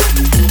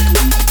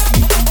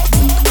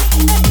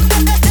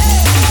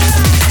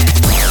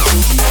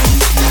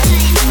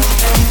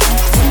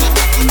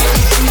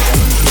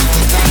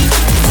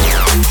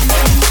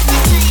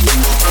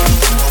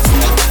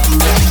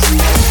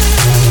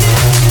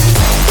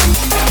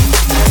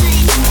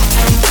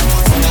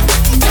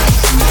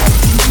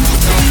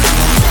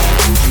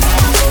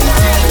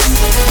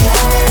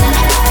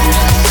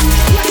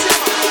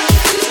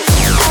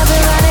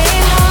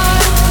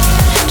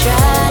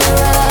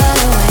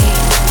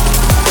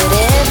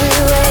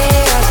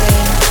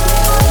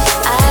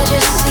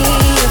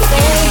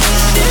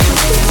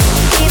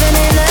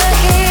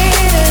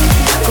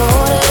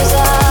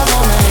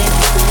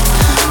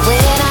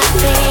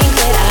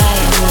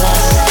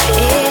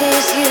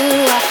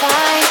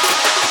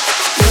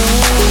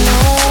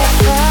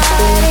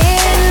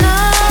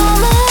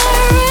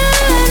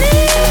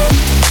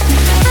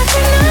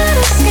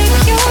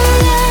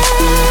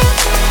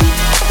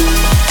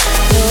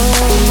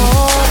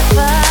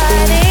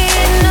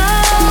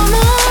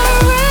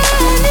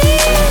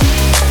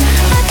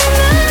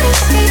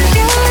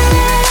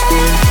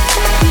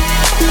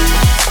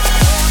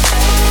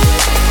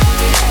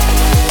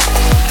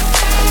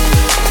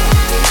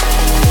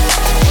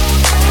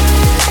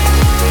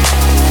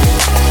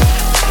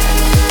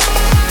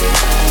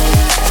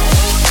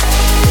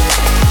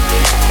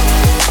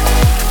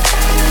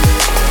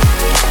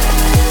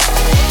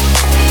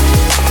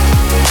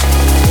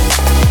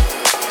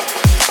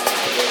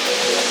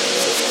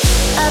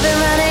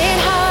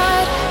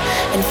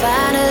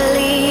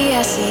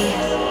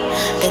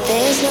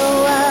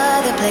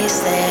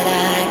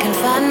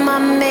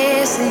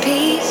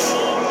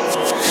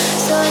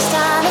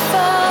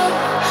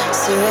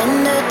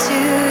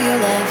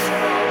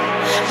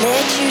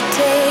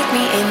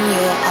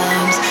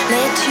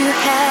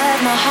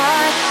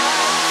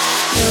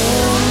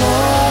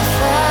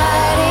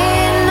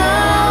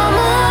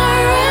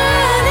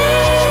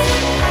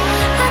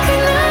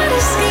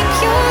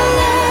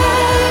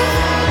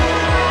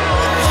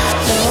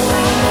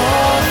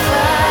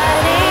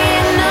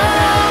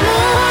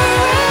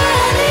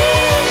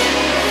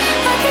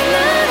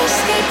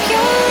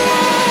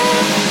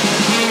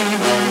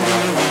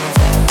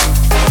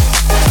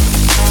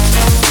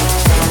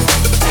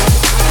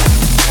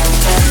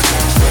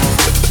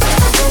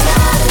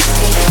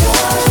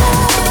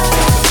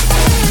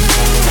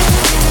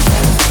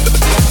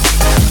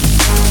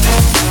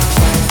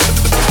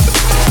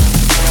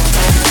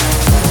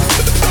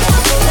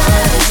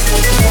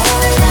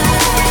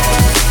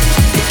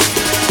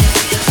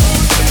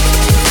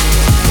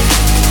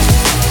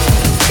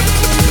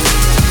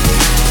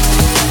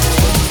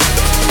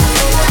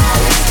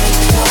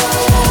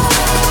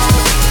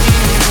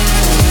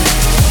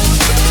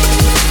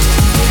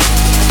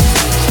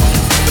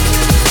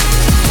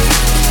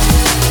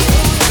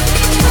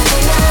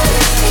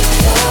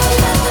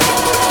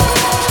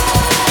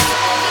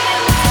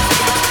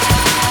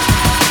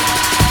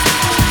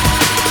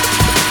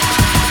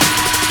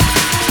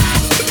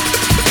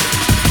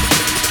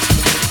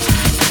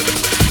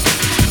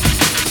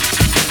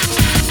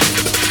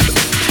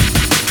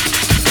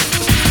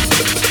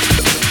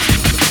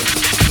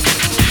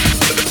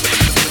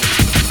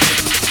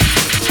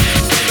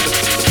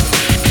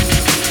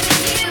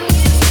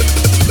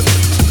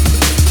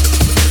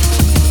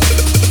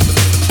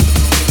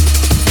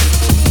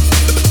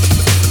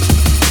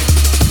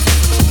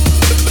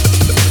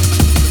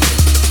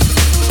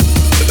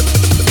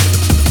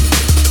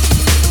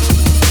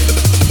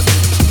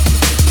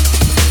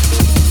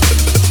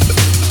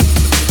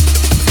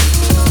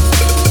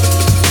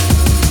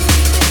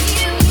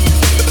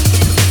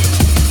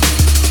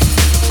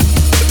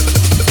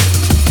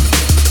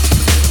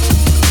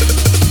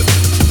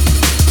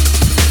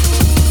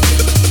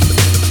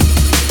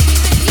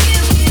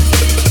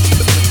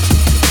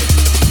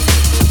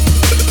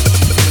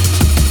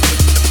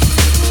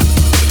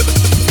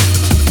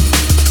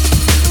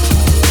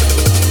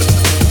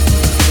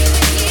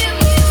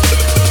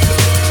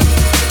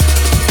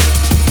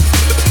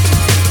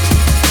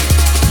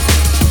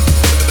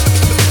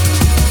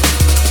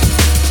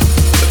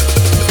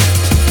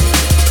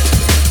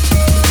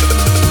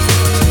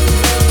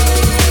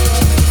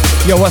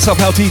 Yo, what's up,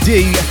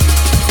 LTD?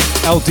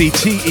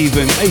 LDT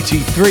even,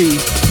 83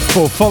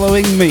 for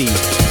following me.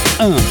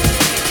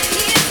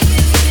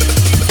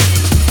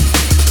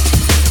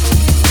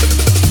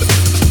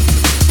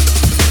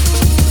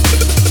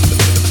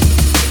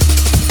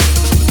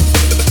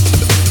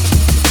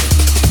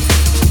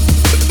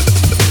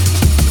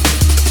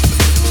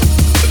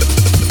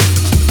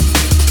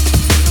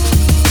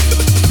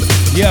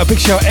 Yeah, big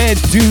shout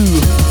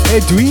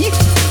Edui.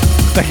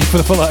 Thank you for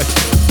the follow.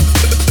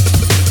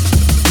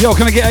 Yo,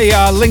 can I get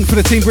a link for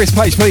the Team Brisk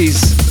page,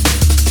 please?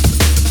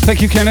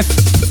 Thank you, Kenneth.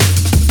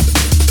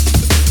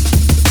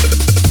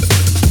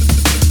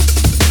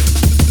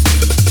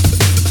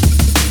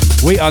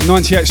 We are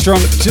 98 strong,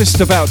 just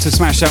about to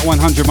smash that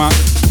 100 mark.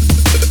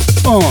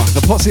 Oh,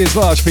 the posse is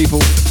large, people.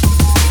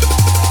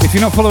 If you're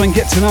not following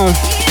Get to Know,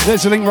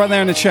 there's a link right there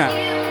in the chat.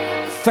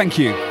 Thank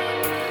you.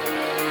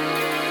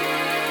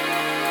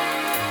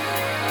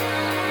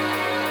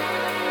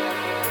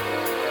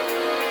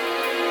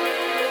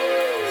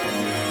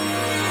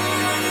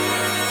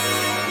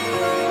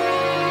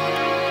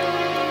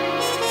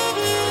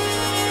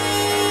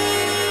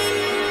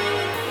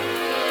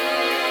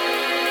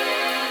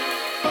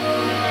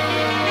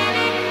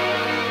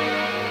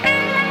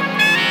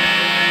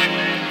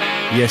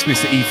 Yes,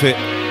 Mr. E-Fit.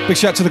 Big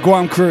shout to the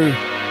Guam crew.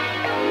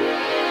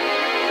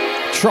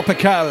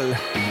 Tropical.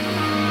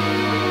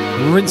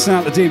 Rinsing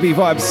out the DB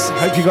vibes.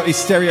 Hope you got your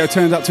stereo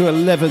turned up to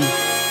 11.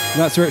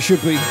 That's where it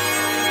should be.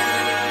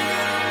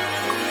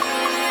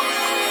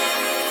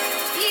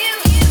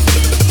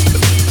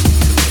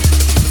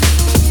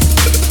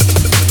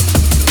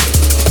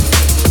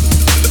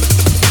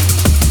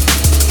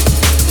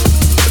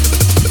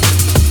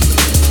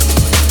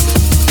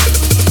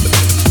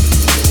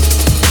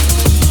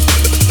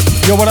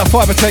 Yo, what up,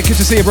 Fiber Tech? Good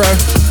to see you, bro.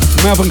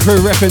 Melbourne crew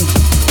repping.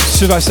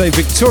 Should I say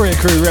Victoria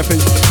crew repping?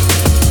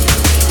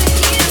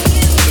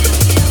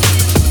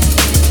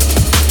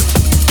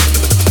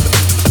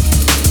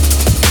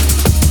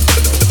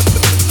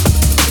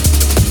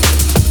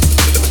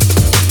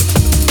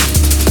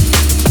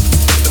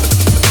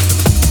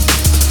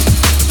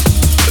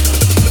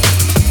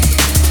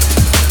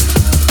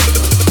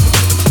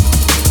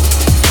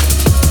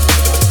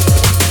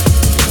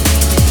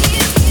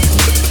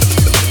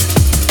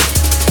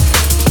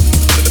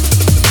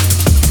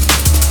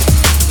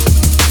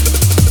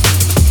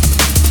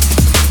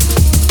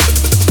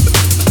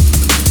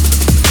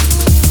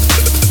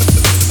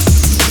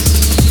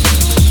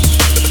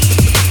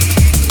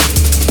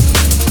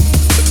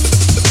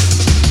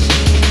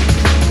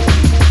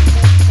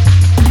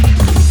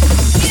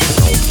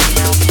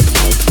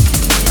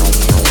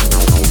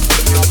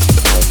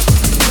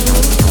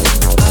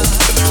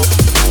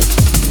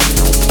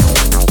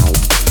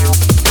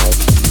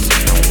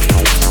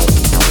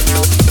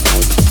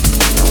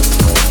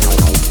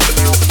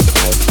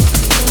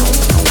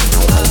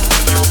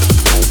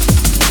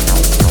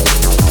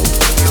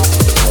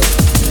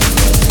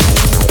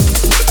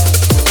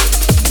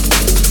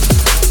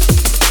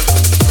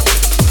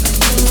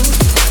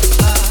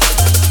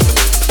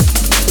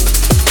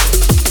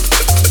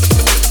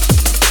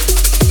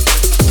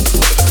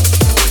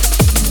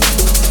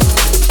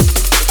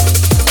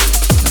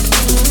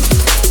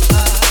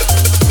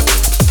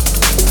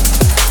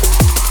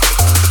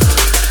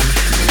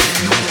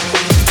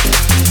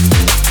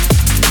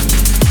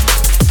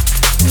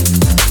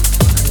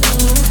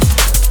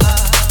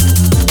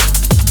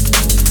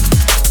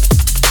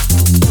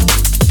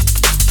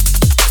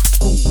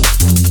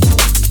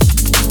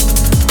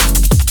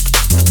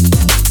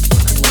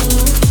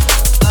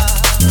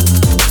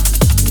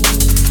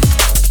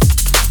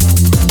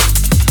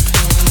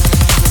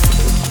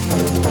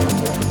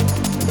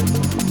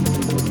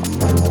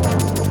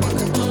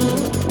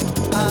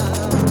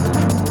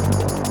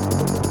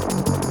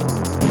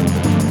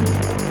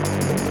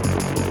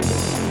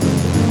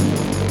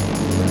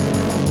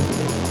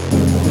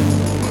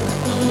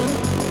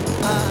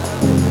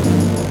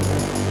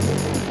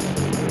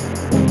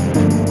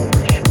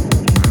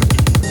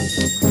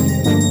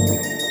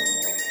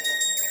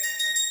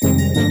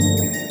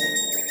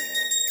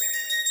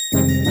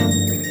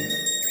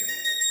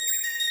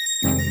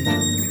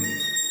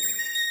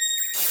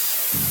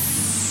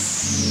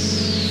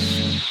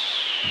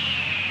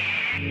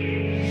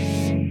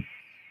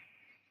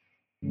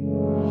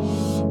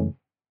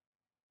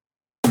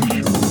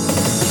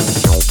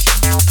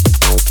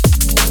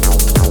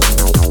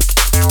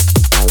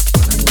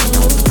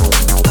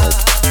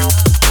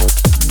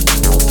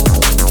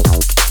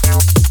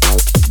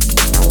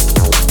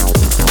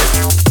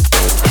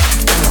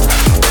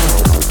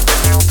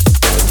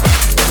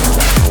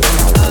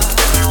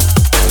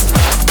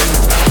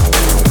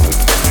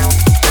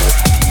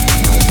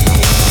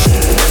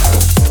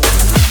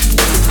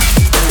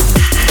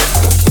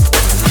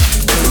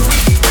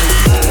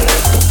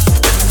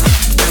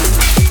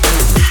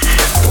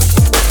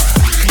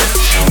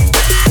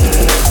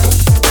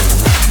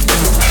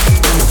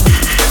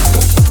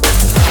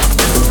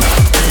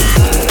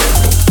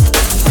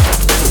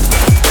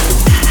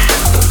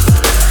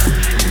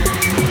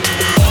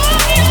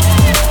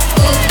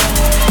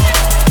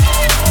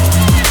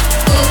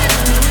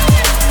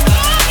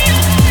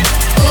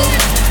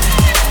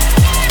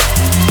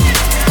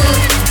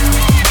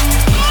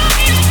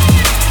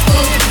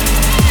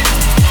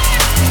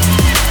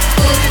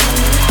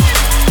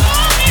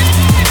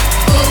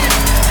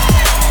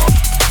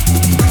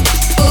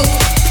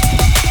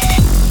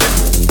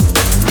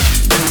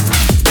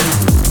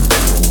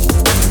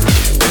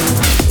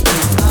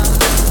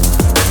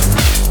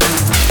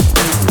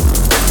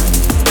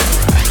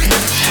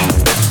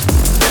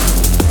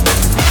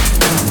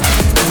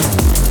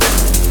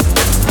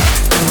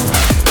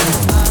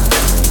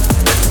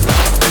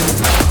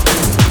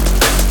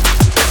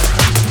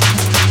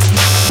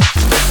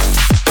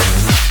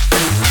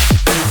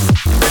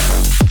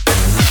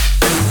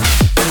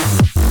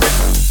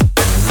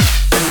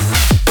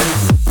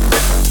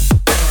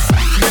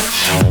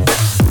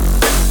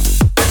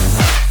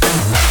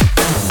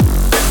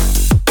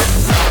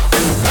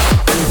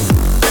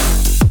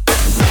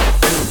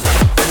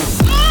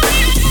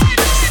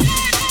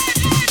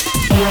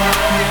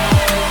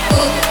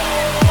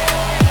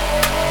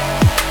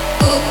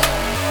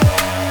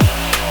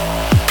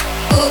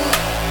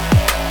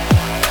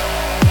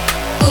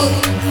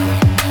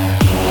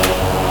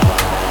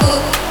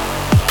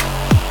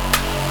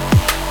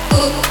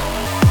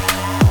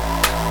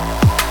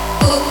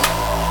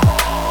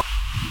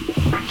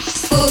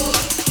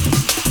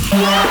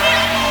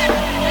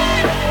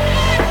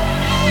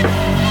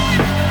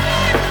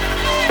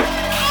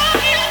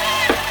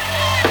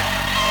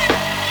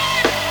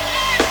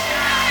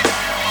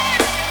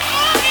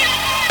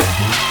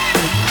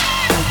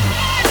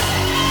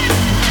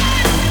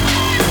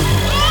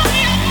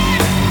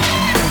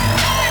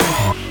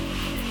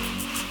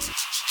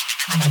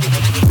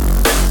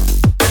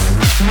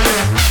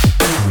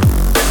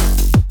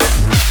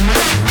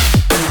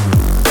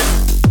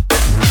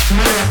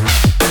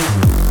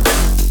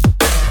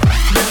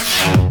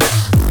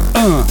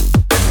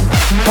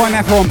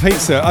 Pineapple on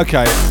pizza,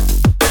 okay.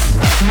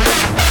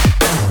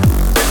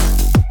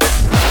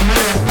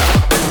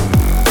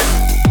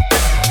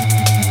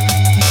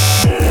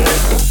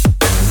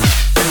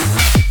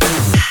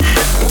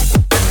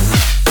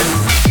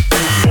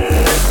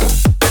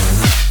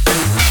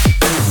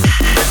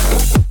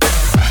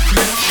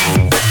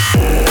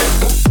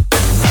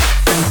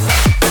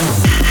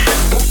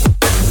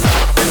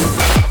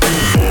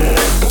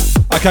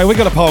 Okay, we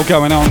got a poll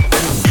going on.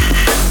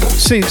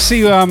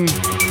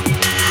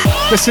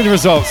 Let's see the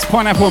results.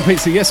 Pineapple on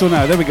pizza, yes or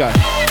no? There we go.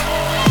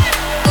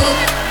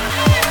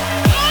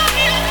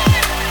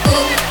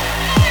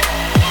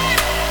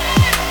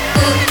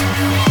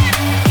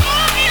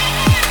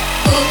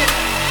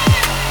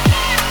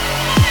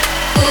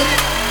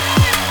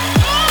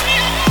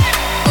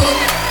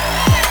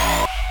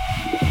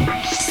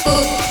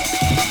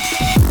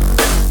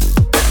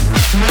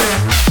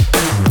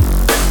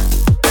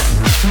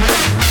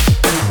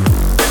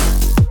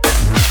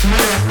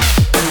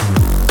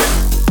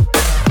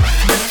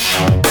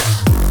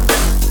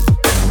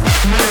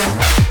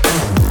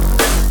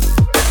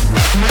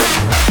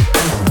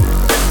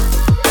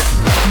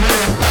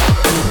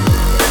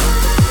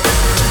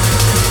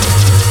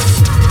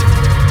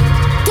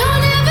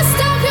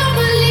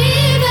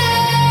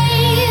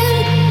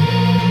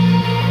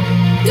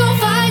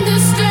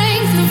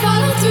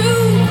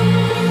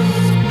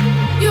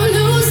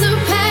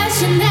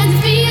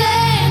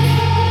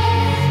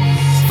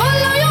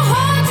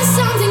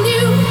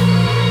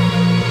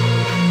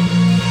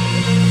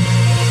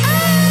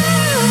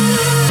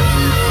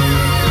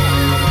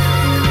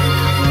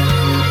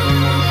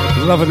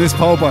 Loving this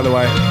poll, by the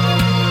way.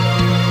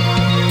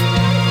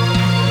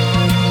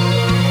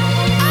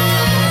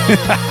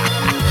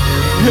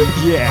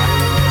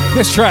 Yeah.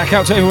 This track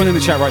out to everyone in the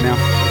chat right now.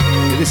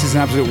 Yeah, this is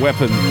an absolute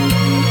weapon.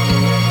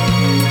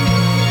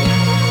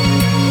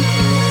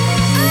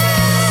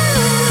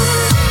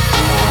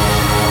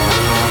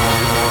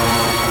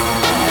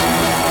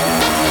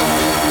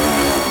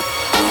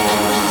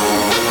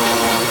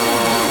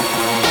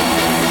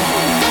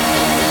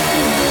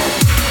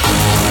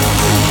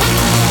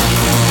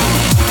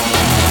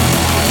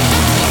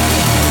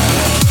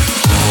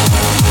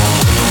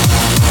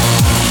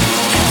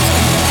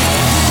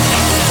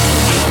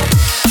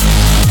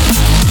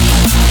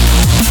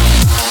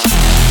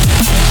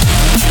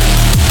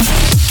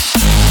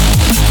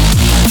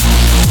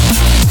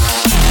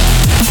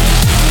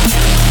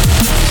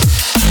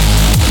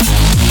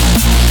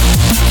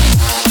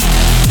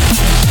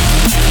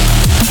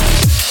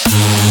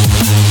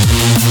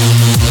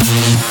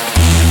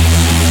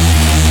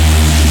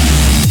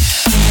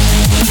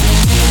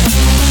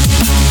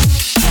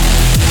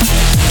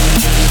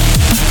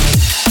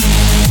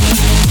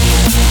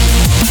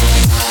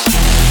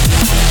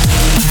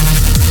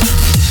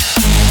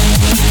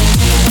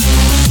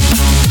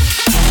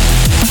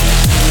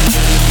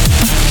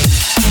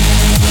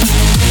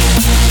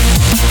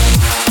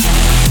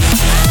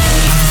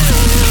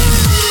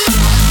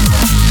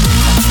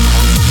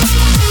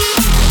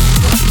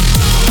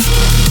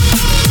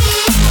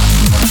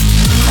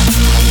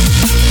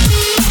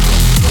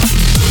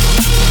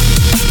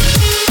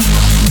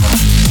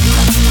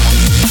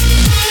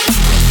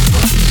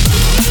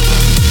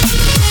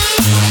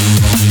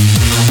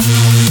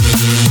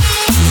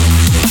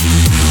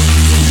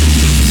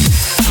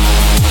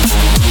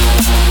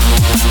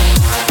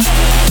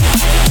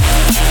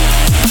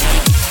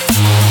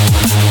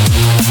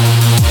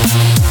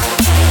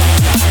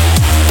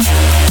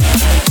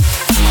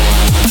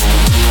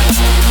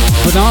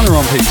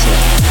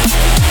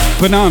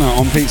 Banana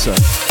on pizza.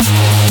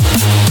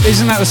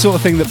 Isn't that the sort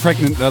of thing that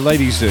pregnant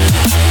ladies do?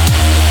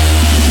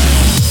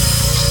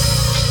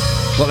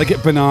 Like they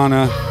get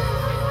banana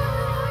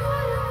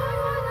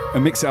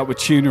and mix it up with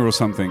tuna or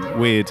something.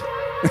 Weird.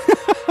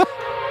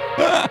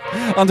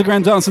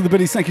 Underground Dance of the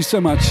Biddies, thank you so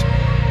much.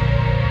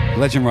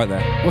 Legend right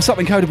there. What's up,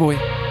 Encoder Boy?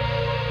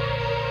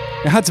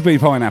 It had to be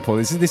pineapple.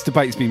 This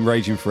debate's been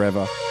raging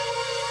forever.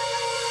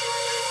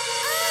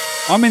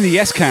 I'm in the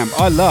yes camp.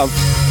 I love.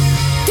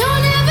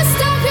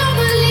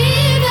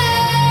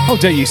 How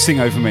dare you sing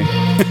over me?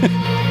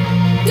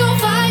 You'll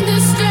find the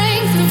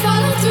strength to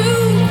follow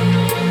through.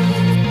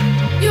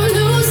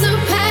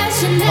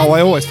 Oh, I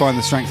always find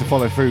the strength to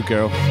follow through,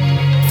 girl. Follow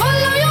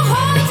your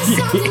heart to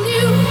something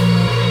new.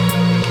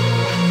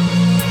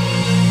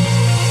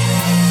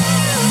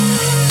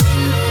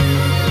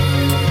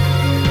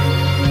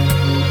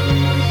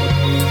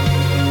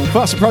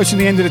 Fast approaching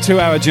the end of the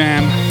 2-hour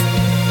jam.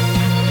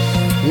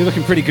 You're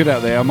looking pretty good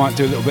out there. I might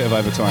do a little bit of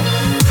overtime.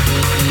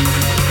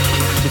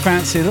 Do you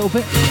fancy a little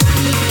bit?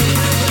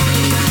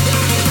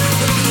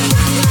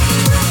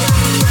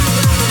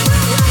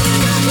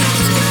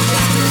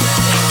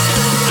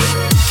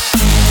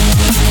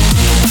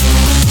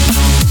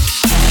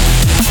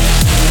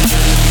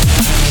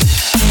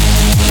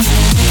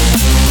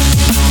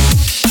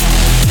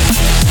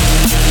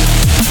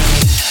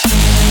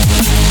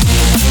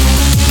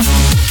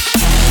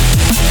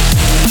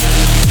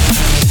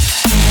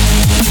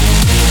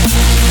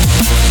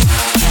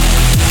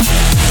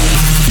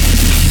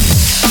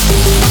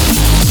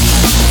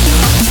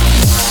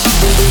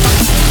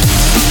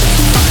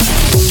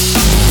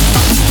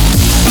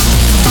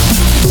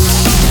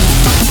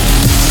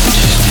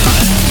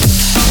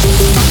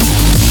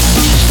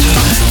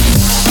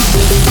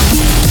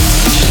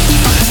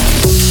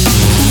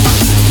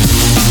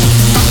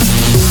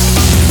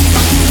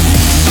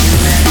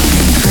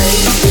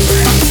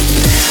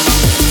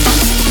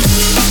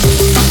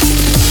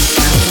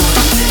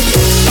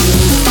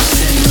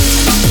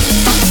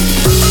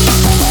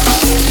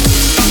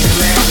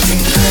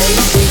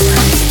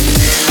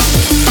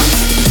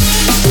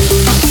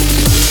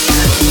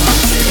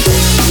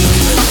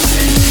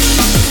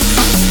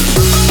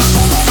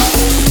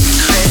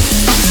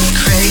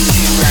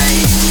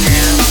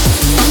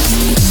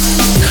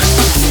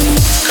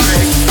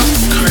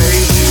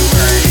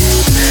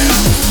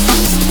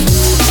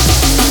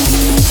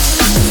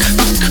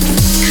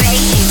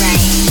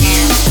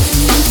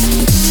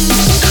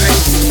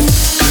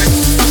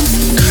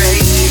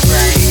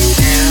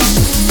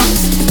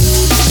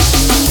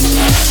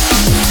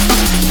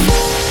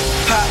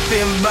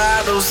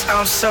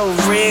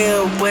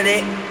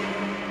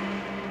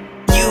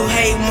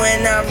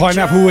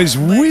 Pineapple is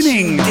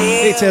winning.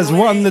 It has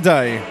won the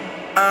day.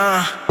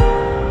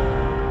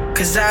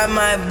 Cause I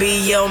might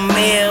be your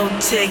meal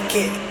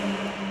ticket.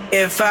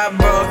 If I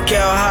broke your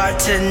heart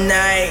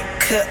tonight,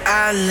 could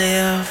I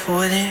live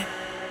with it?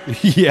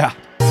 Yeah.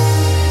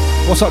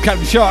 What's up,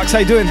 Captain Sharks? How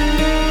you doing?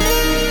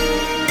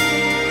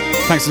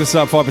 Thanks for the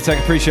sub, Fibertech.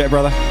 Appreciate it,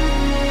 brother.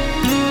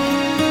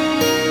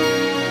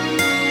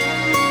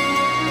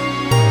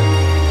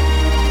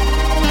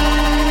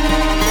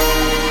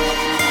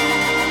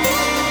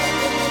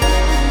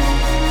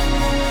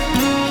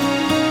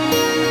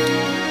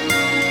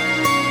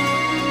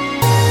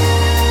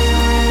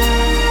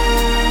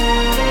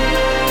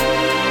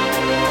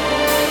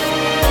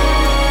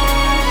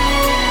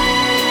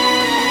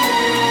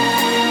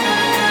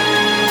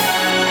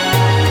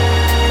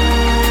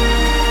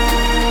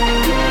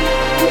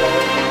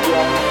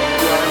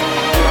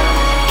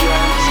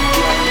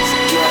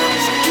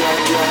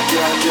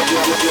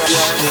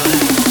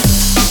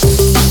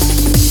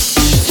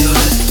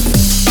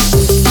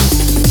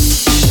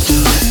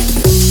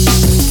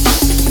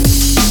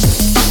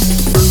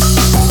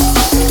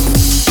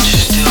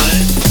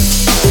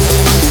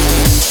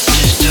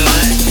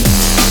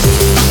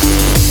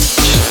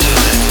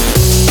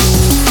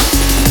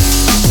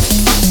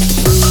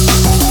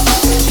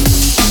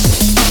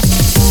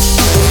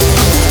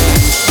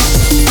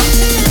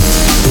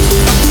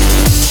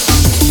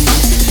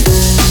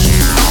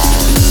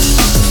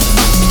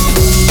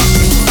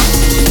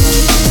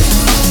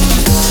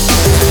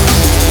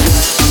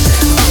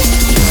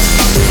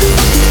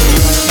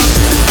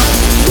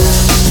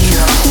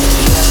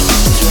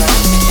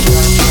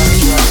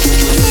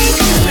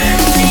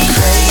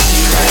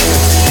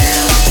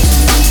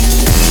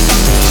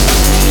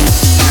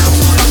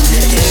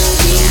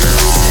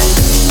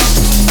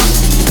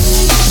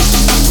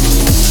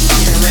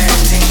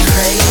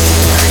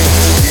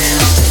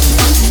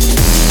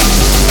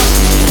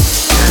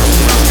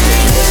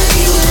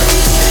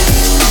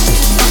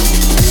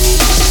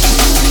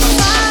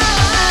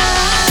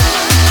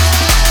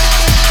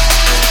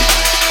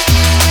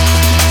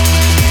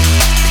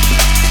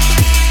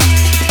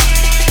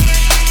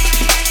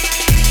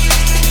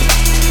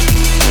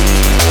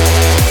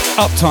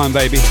 Uptime,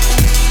 baby.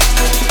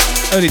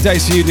 Early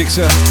days for you,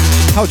 Nixa.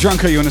 How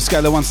drunk are you on a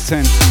scale of 1 to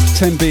 10?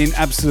 10 being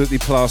absolutely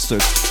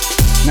plastered.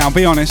 Now,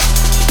 be honest.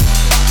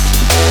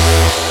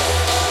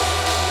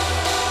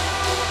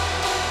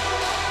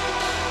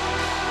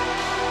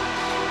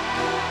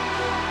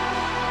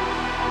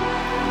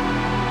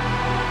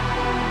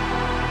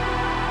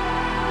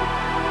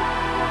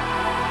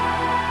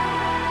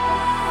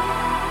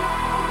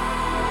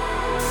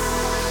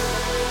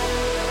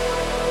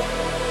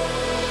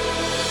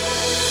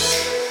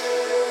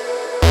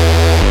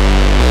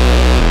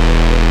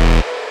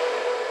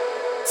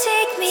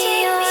 Take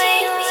me away.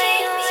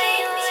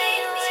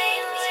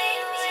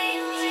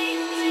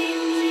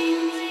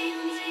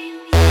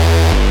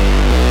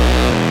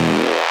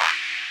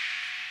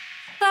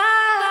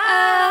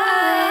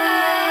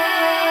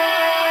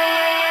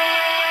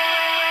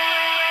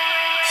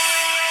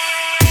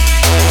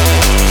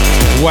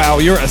 Wow,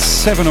 you're at a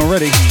 7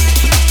 already.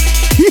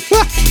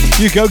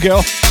 You go,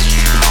 girl.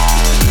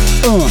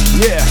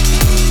 Yeah.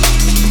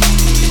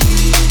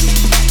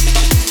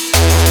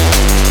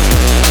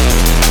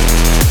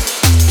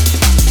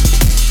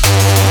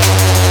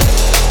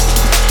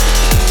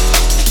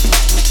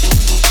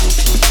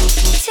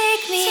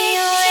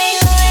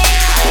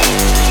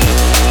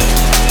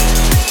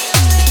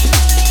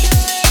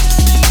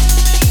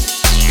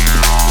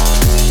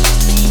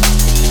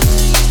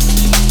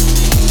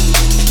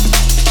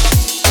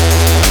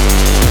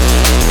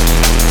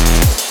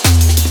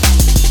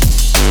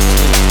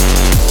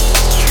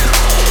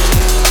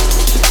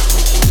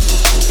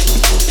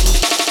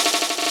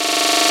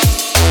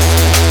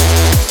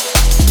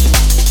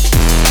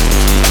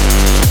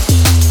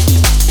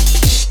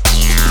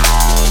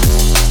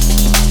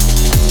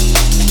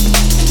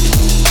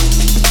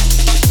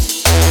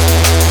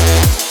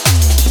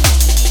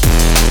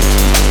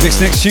 This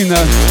next tune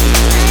though,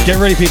 get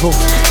ready people.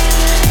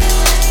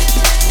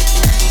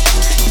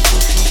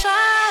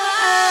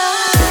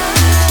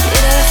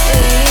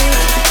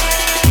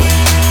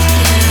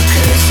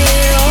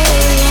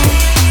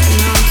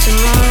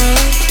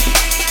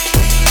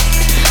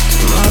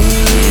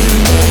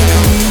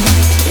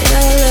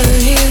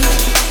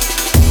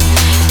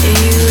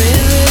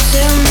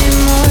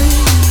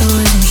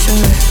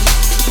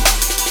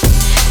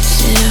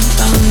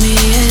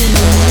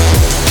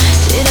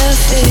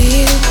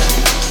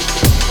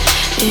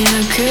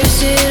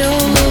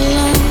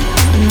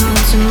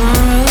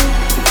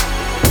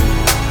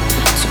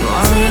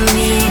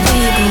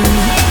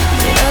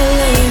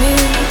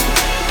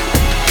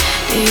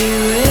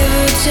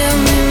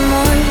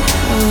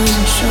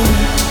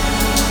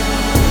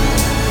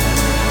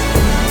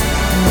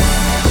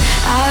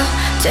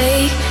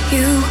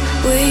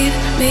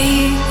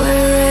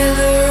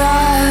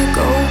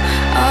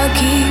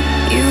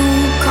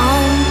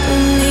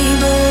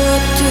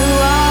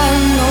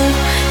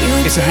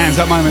 It's a hands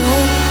up moment.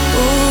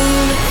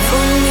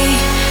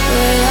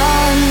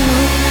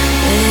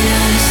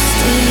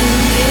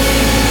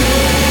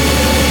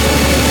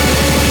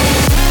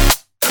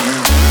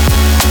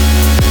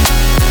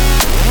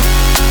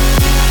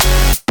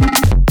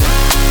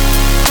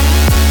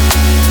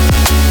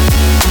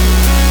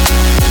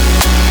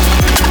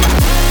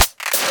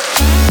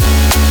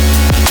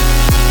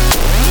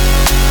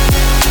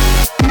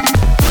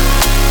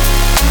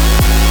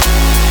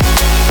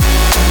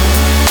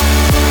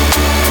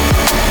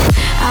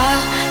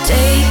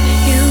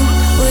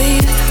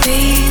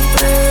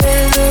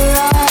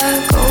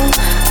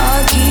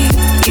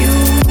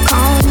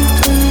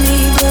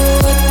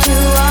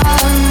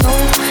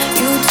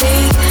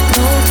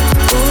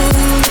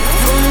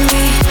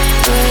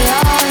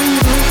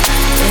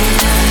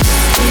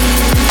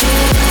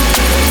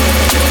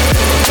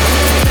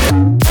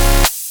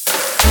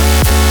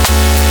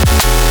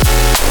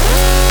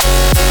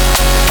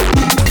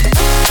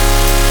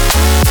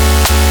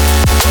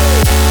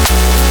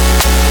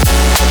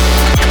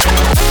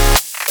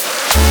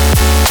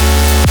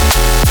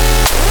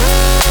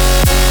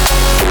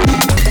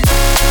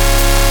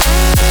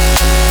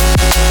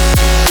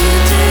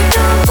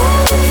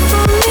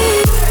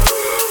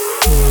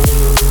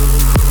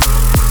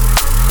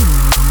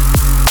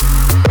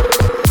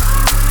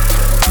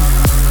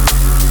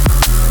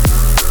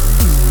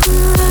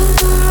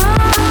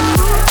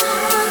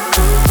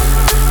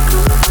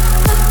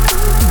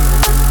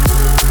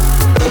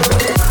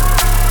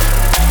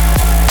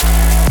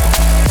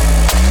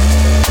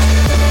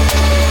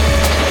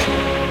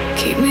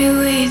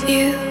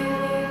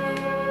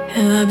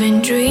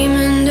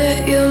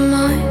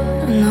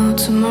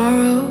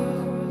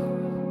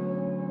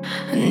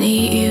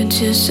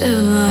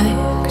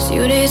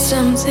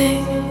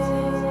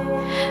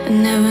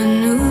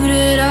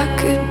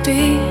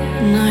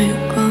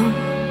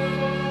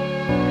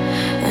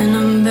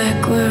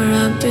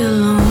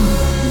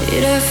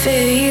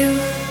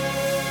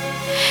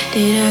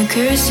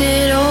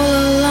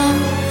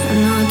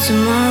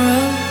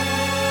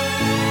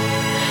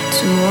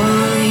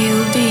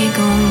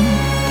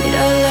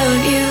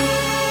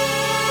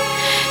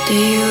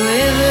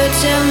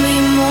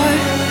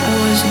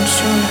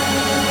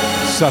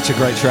 Such a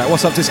great track.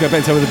 What's up, Disco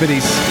Bento with the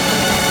biddies?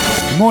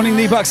 Morning,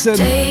 Lee Buxton.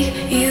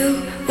 Take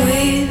you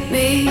with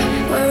me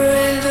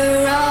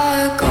wherever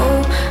I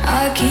go.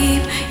 I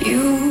keep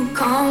you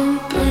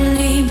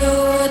company, but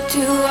what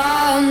do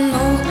I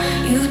know?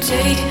 You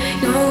take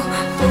no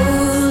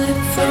bullet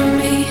from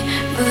me,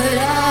 but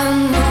I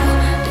know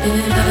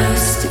that I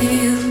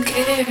still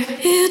care.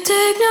 You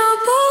take no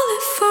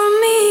bullet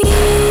from me.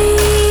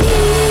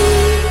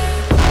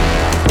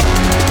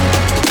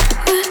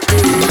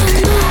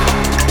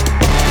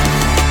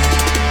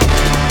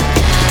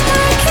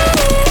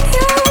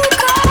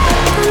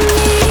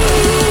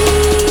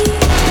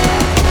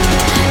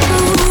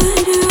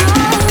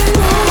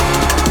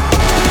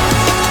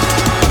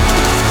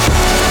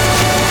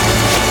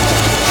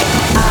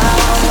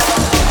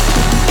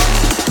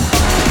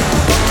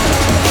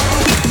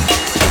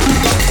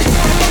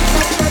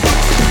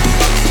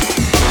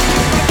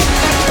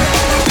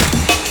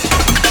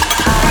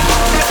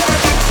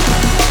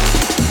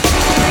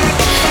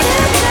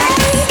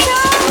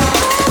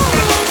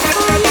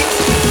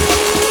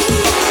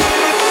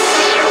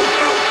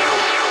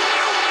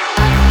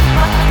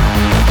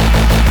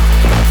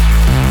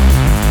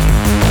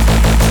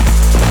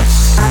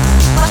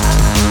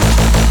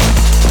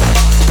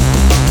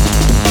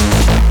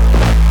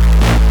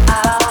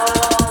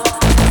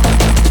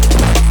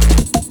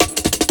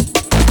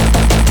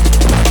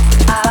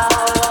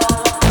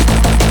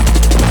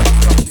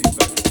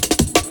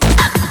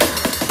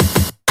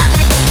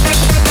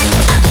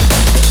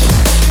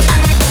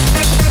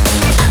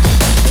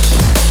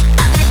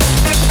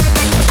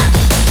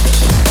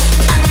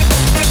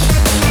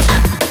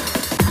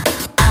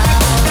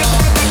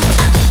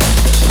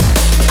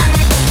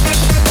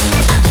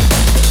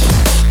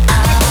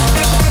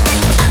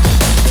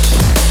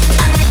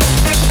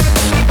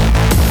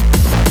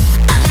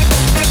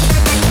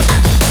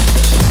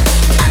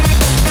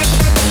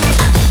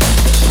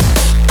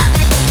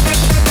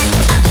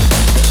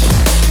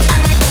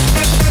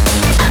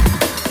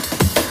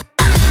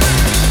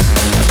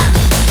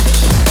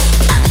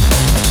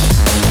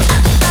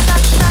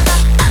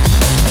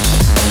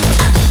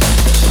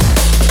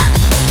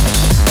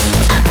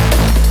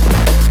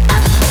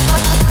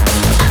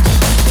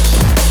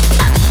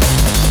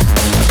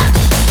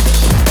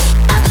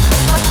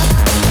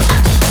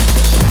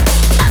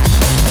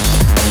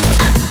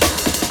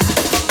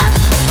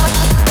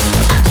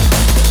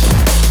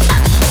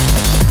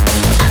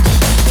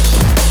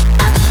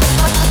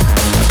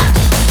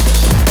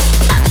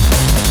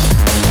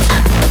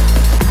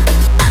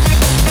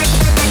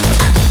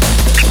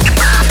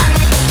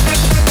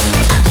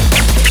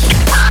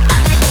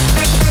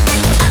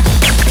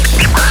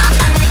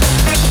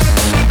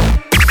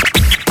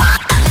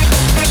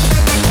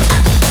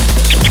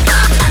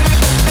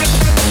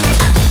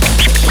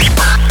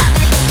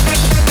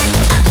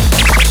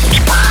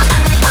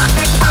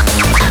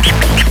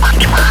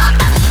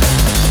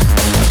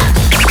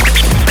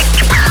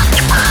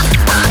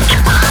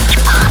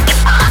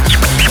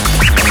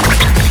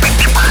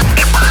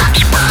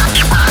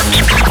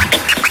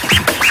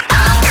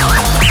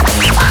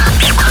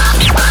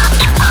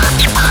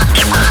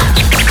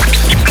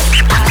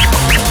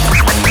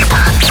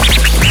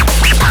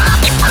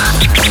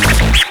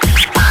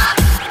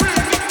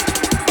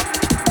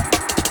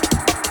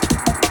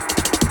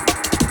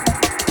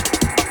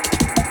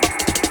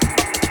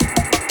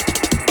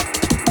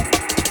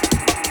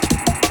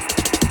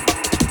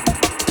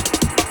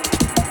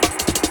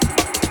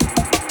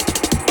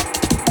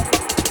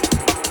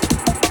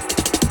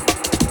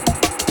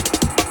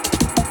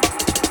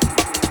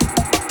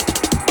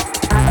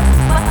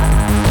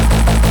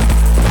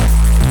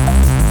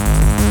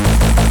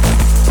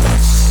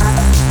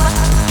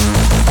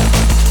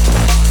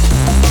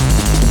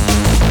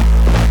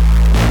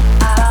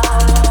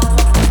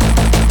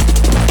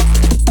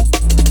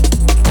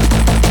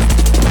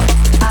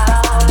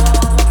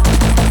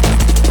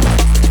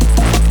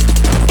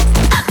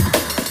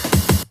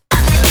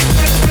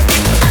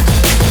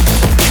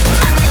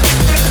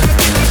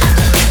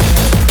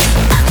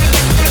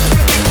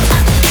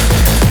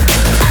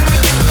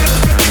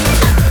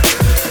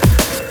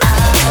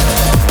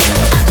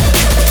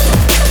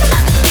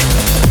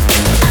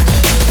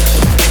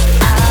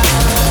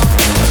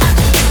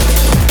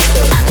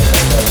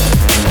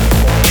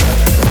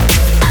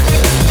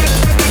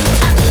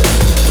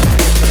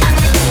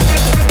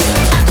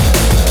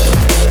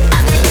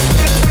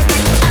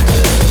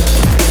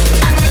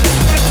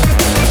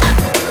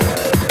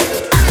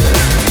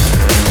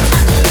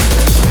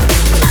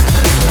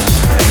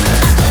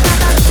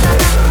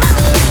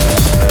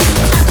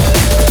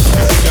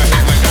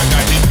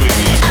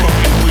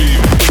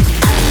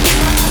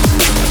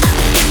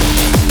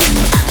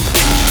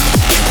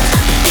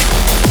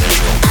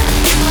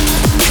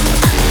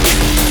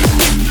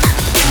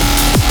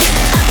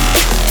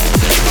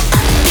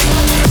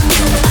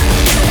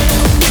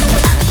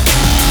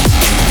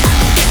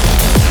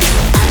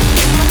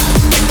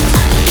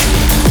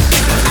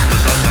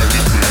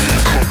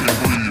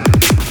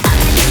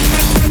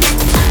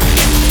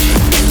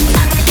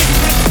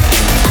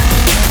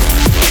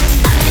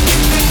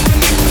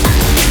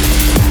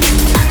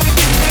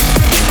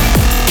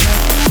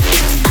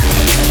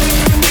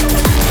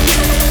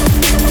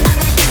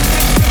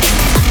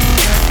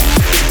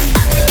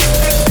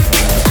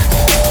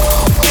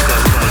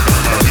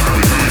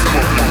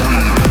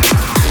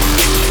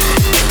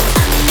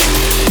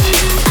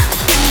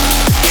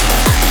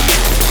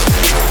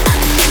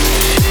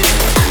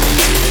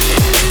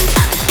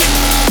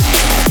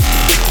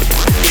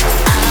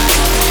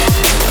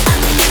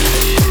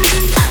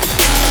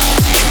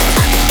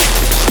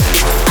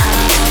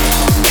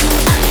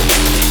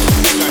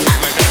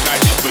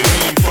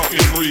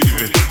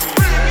 breathing.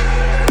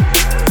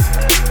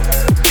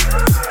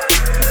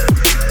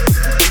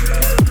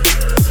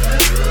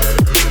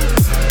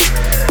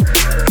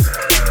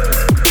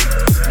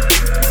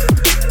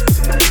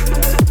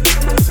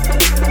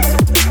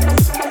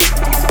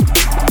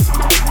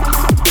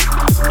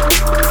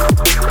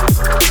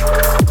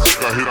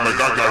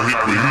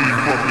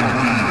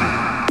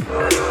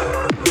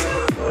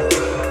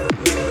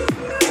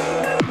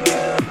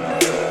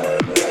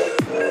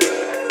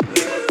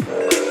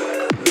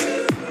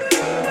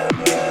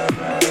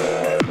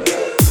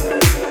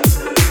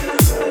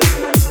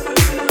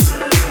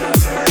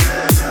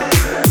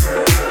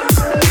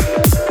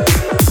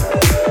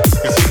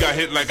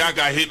 Like I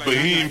got hit, but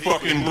he ain't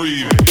fucking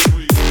breathing.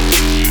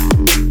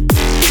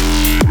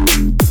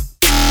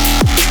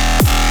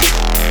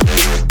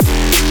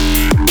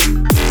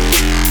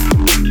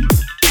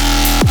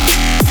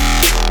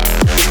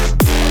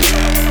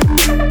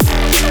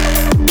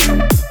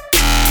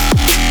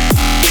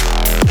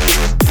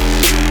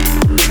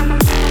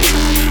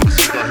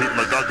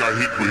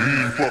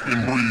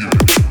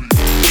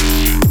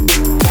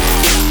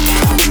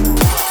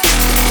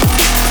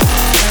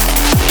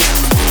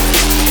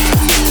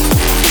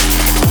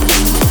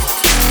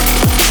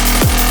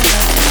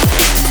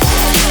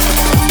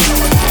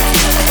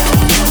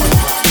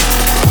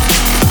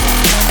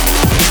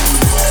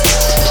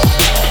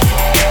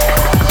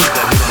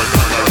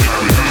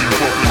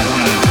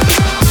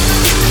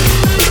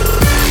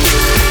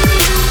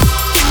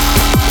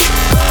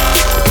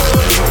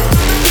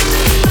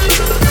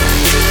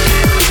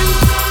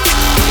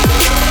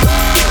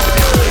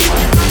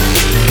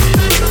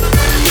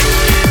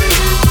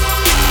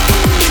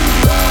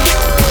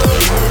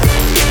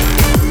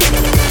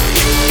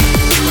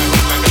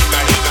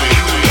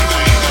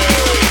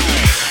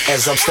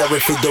 As I'm staring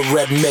through the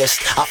red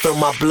mist, I feel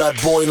my blood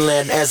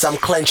boiling as I'm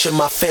clenching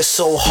my fist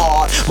so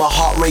hard. My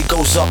heart rate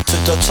goes up to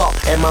the top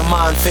and my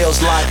mind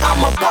feels like I'm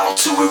about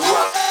to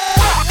erupt.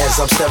 As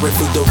I'm staring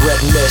through the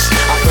red mist,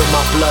 I feel my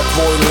blood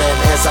boiling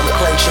as I'm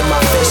clenching my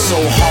fist so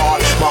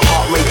hard. My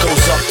heart rate goes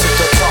up to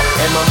the top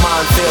and my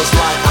mind feels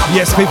like I'm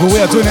Yes, people,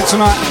 we are doing it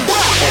tonight.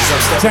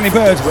 Danny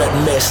Bird. Red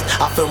mist,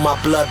 I feel my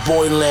blood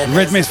boiling.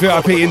 Red Mist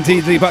VIP,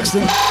 indeed, Lee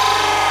Buxton.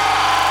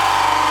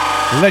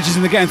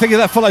 Legends in the game. Thank you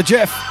for that follow,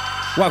 Jeff.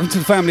 Welcome to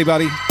the family,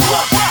 buddy.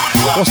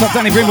 What's up,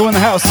 Danny Brimble in the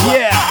house?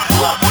 Yeah!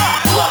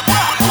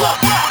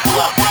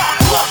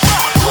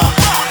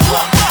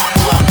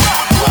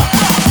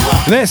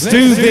 Let's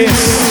do this.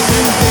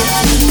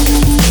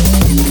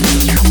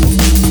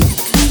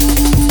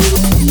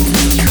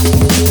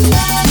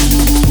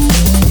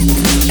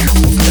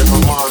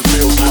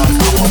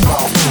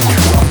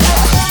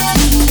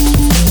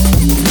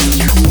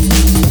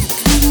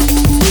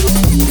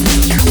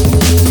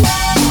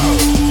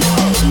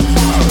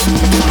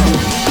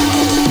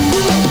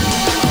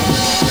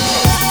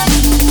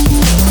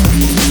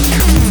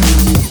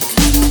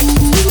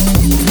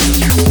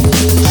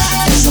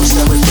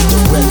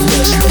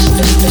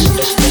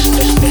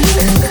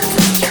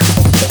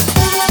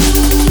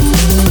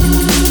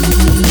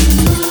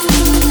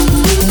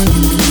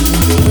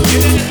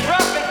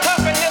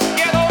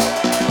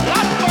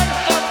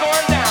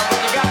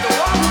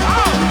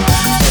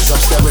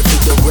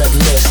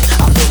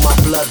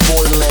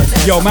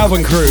 Yo,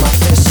 Melbourne crew,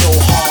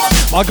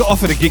 I got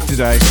offered a gig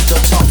today, an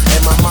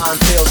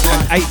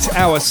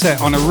 8-hour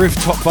set on a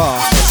rooftop bar,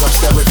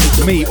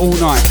 me all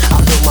night,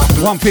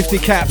 150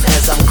 cap,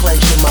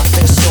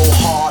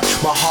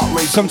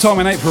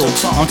 sometime in April.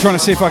 I'm trying to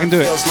see if I can do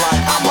it. It's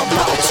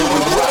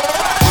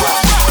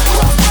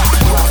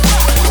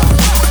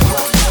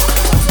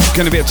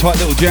going to be a tight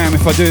little jam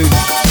if I do.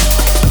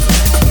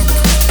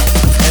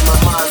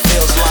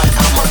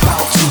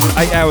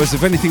 8 hours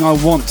of anything I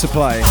want to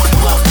play.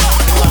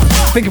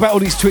 Think about all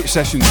these Twitch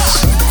sessions.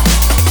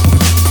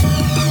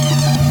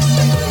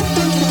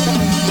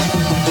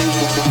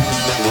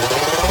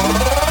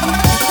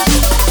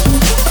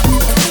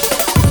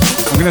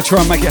 I'm going to try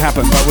and make it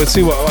happen, but we'll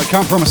see I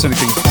can't promise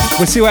anything.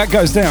 We'll see how it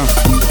goes down.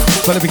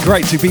 But it'd be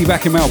great to be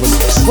back in Melbourne.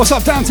 What's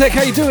up, Dan Tech?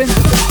 How you doing?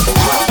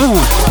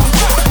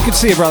 Good to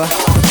see you, brother.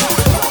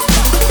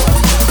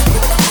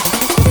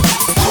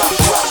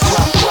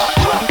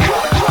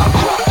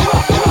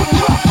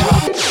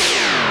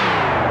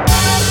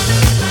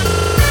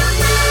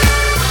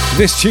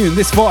 This tune,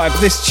 this vibe,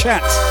 this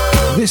chat,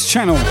 this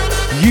channel,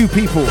 you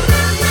people.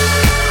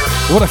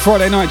 What a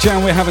Friday night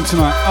jam we're having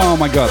tonight. Oh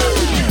my God.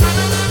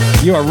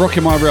 You are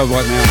rocking my world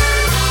right now.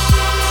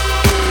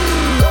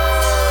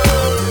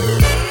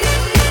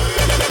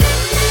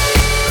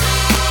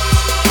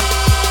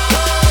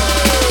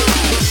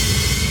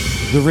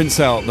 The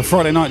rinse out, the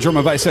Friday night drum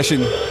and bass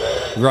session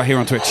right here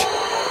on Twitch.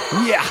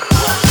 Yeah.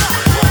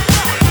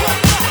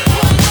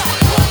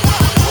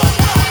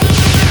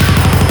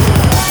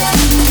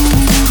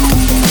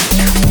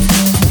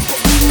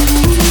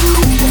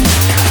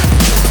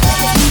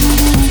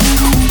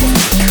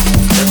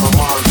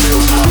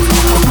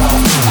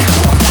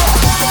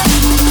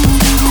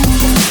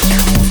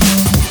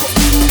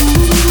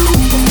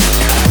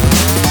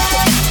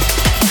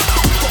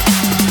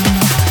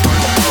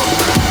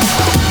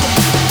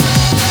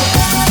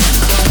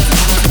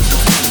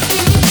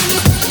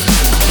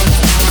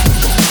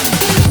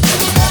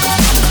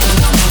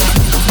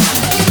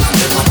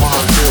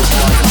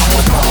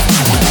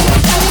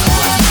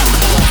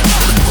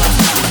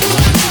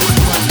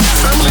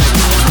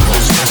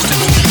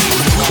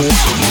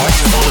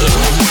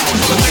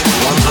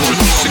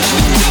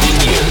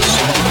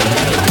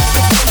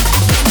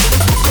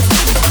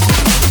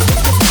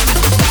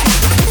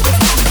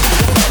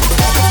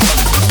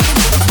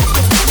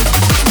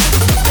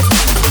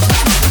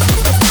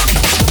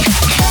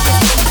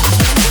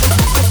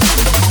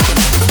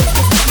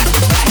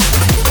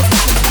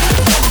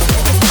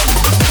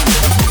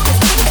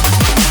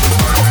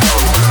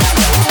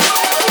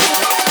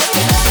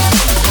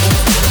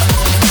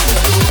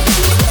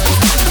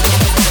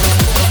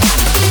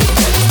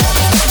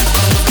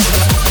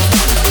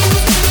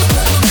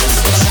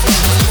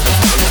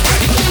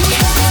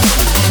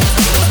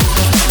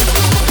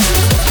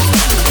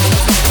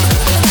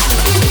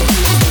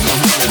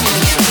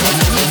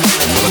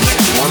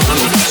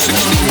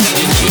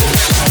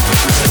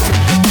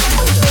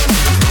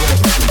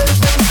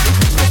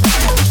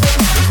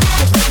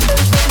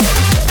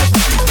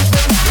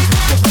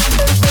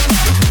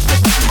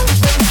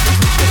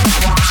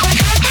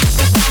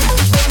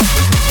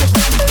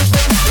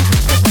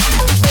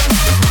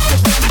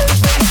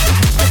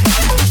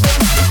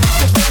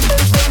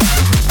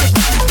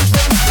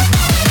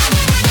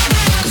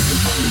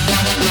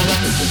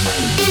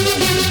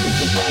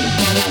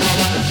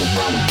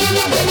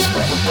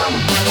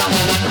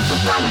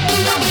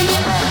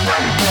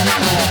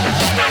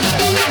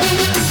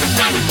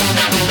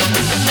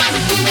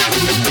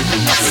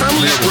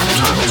 Family of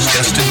reptiles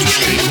destined to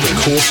shape the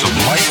course of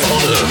life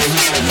on Earth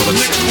for the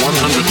next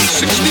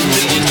 160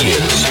 million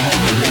years.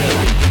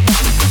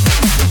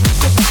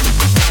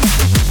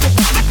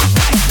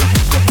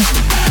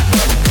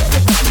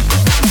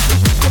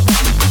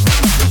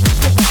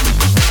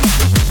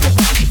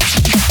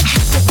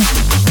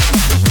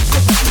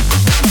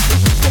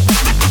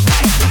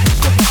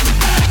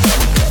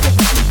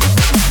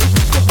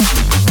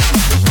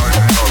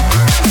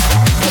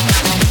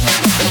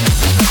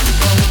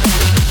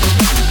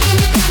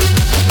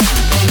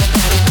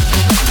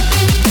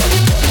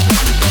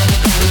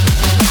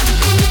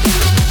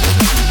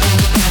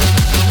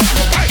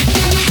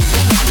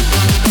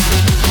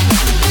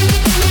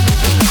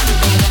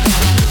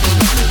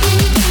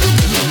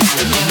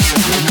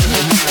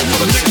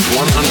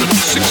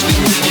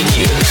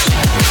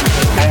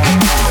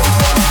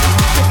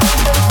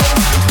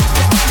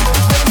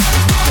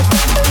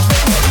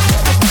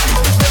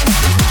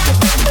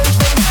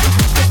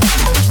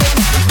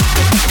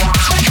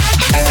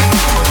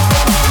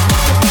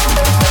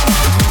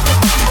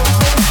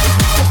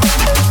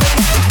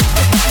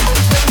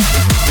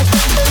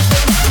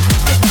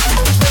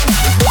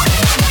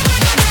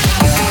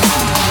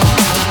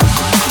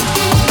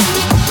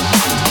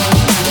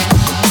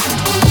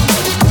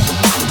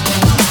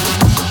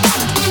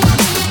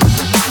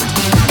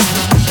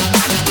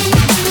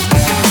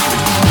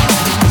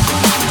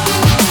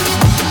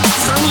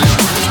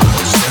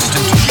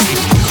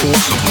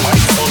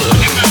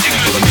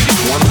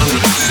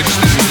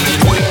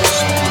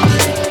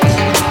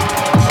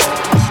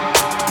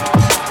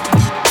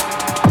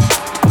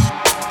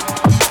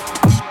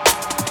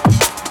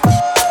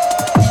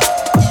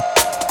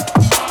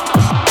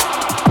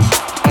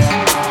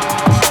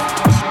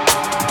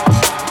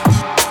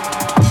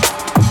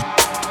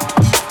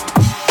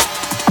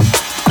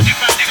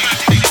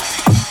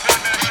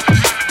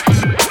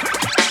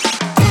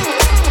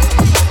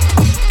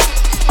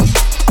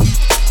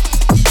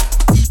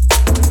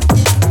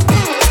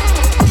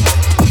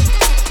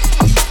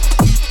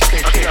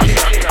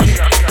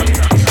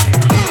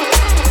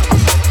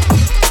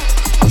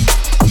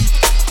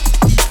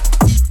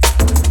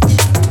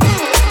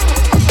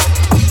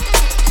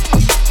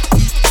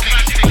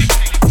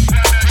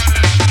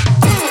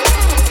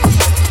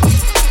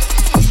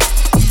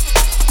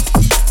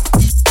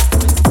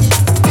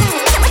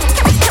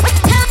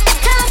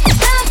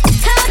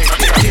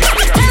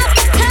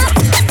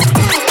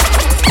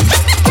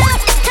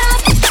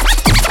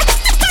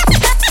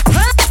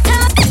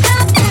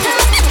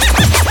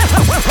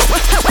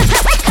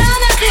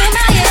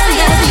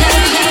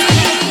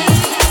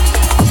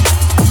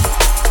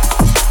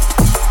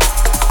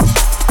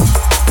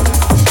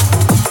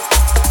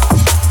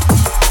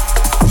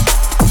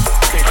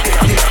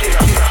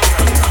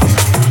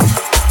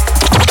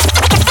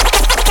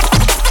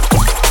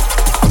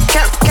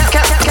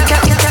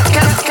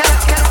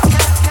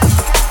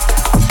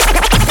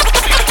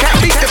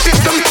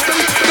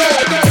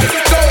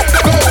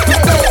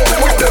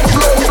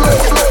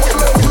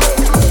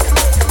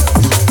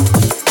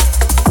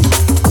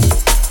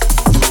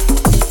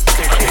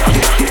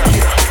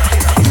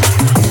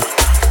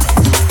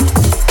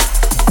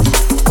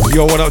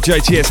 Yo, what up,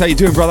 JTS? How you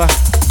doing, brother?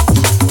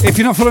 If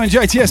you're not following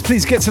JTS,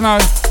 please get to know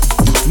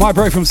my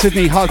bro from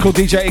Sydney, hardcore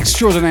DJ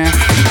extraordinaire,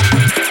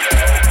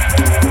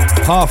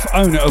 half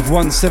owner of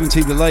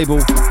 170 the label,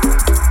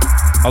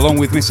 along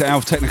with Mr.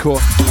 Alf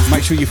Technicore.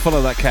 Make sure you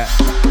follow that cat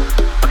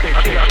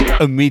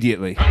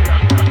immediately.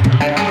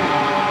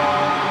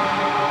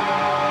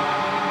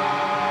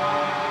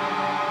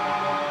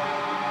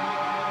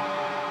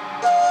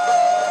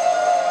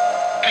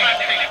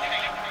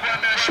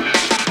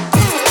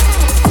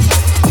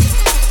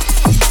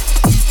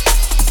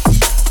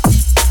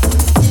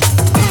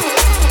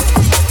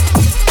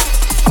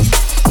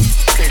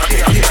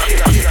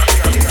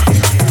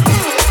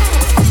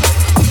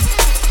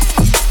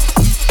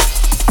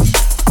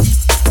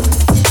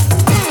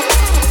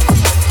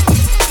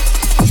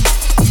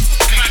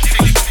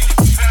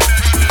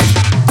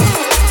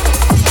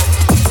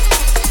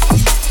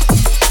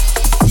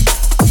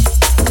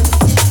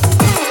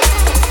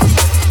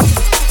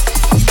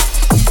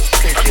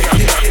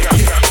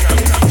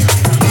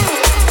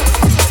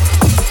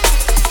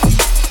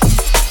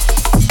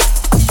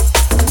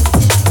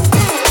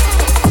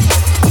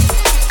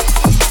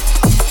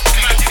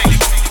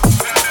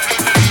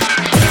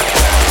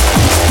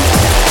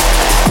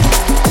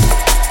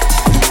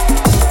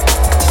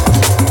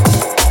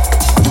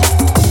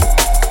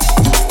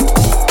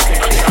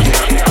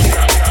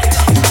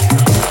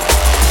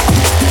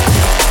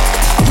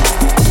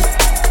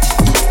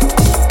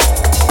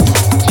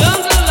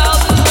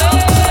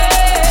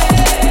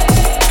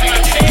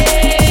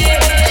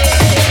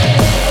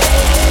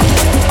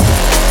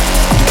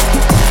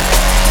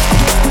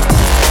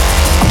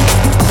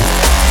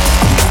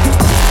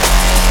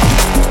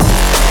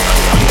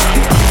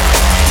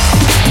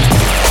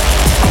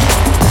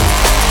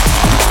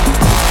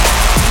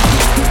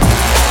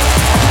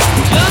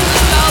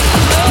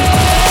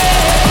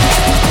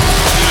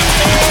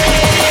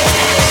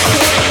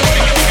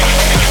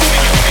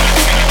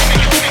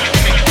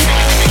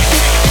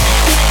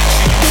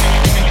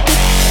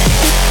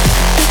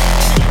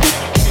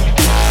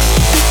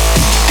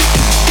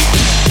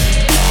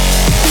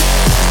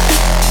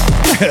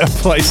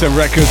 Play some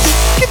records.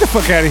 Get the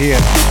fuck out of here.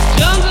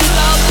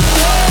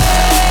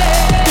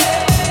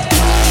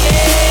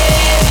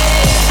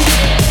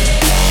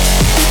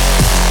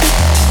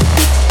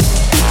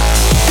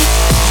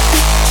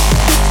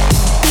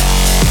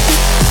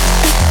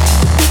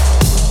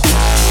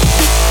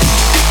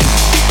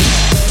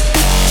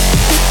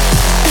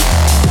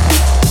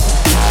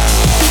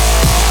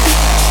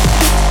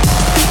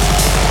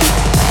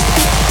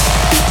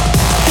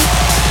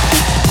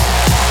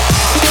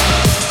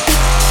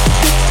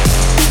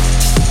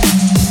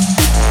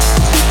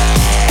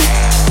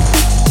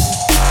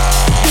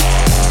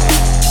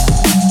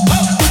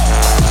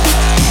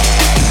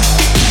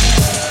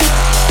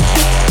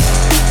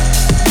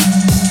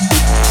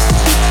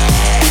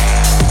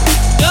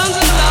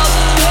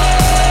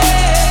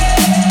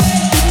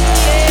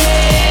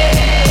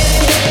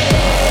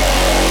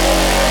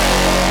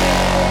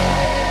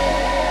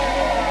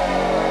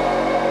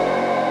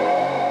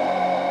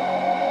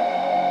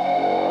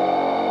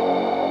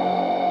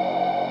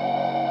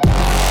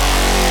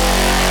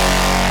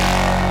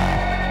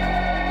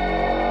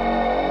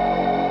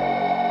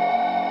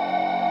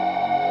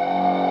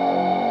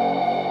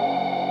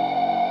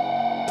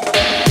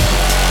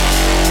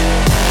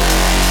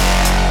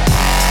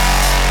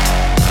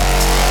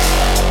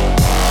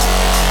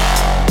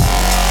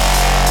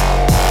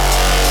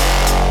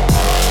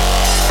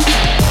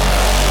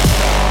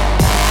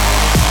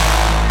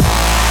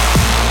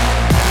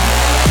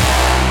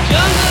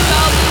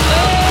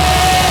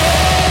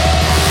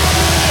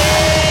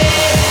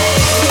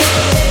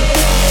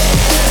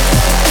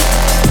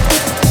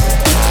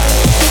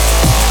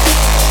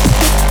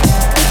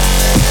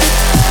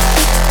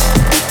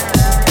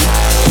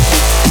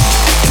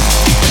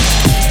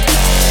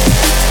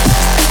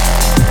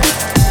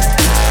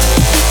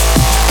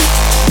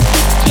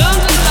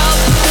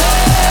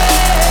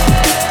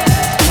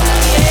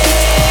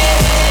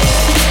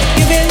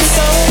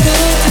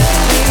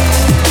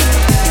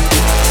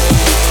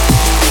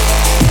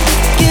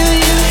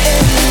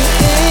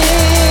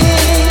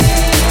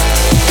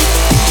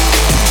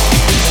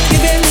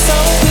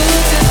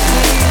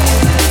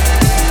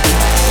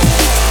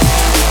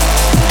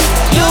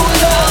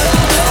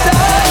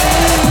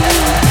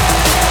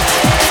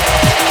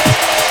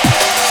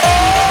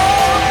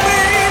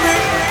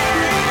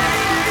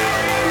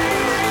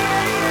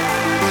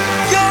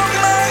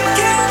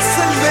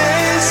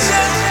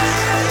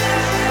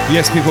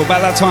 Yes, people,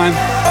 about that time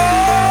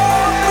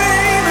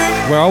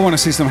where I want to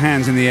see some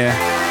hands in the air.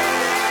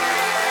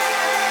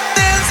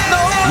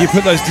 You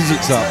put those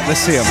digits up. Let's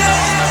see them.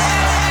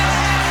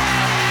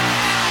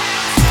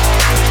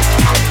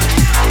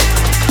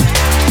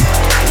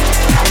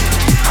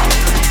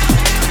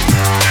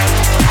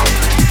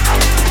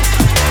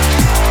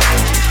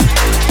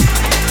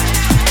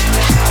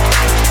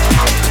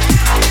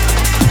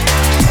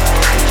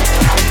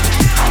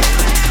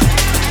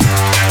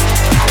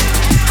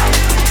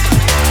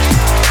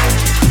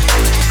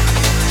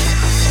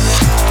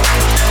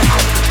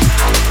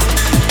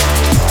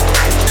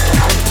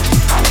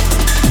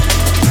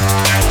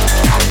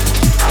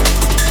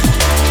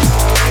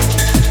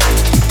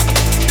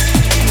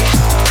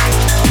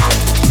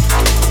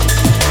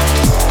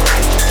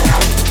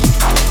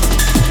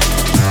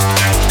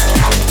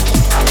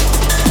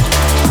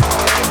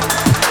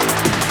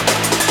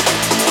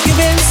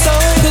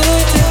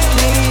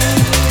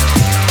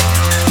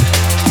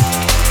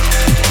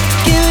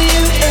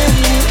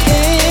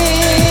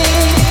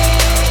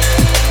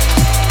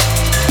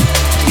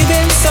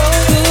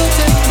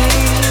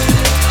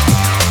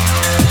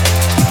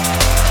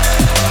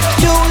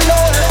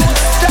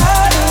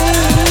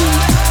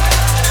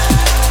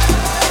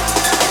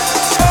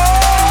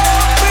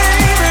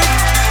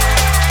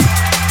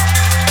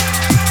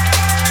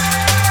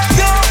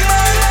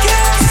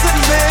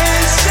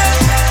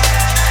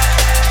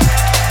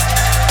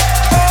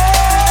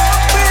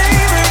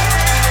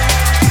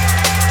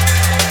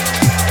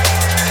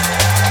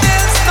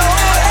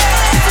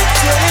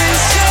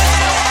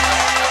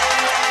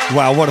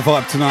 Wow, what a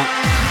vibe tonight.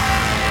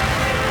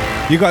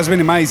 You guys have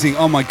been amazing.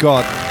 Oh my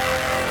God.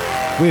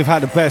 We've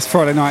had the best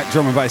Friday night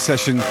drum and bass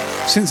session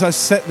since I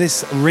set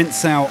this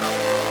rinse out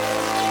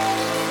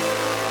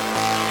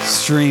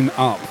stream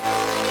up.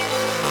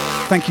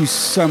 Thank you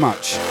so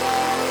much.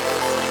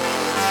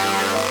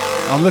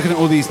 I'm looking at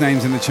all these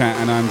names in the chat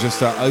and I'm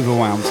just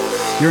overwhelmed.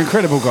 You're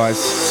incredible,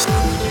 guys.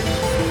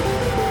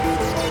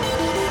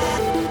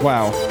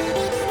 Wow.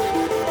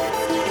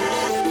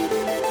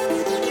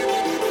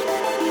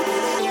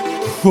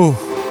 Whew.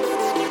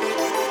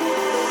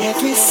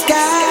 Every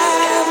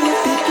sky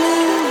will be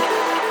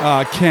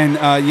blue. Ken,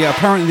 yeah,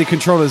 apparently the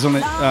controller's on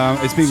it.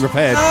 It's been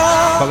repaired,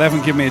 but they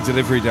haven't given me a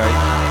delivery date.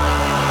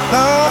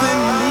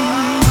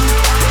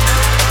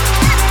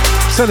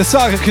 So the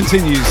saga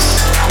continues.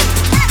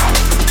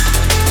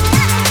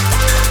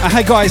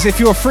 Hey guys, if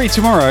you're free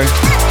tomorrow,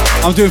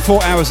 I'm doing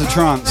 4 hours of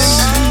trance.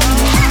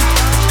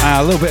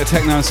 A little bit of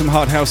techno and some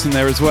hard house in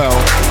there as well.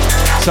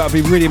 So it'll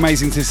be really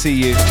amazing to see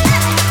you.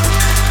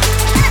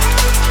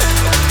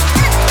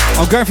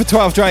 I'm going for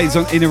 12 days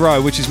in a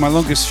row, which is my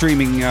longest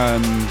streaming,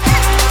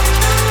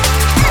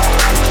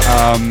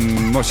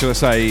 what should I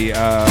say,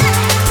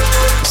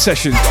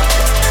 session.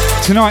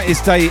 Tonight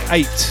is day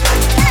 8.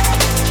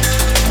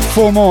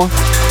 4 more,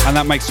 and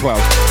that makes 12.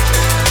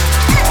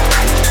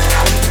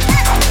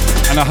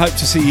 And I hope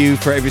to see you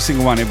for every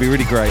single one. It'll be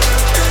really great.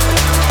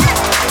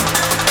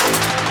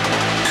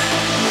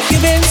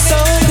 You've been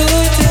so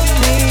good to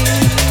me.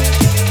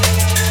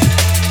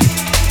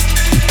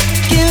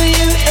 Give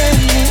you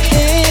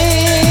anything.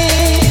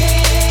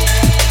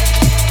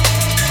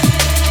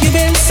 You've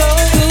been so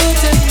good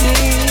to me.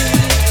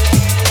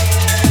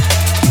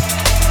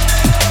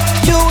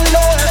 Your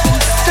love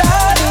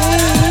inside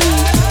me.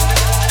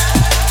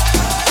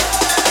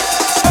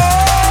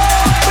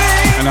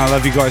 And I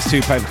love you guys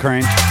too, Paper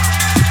Crane.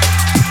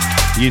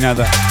 You know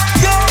that.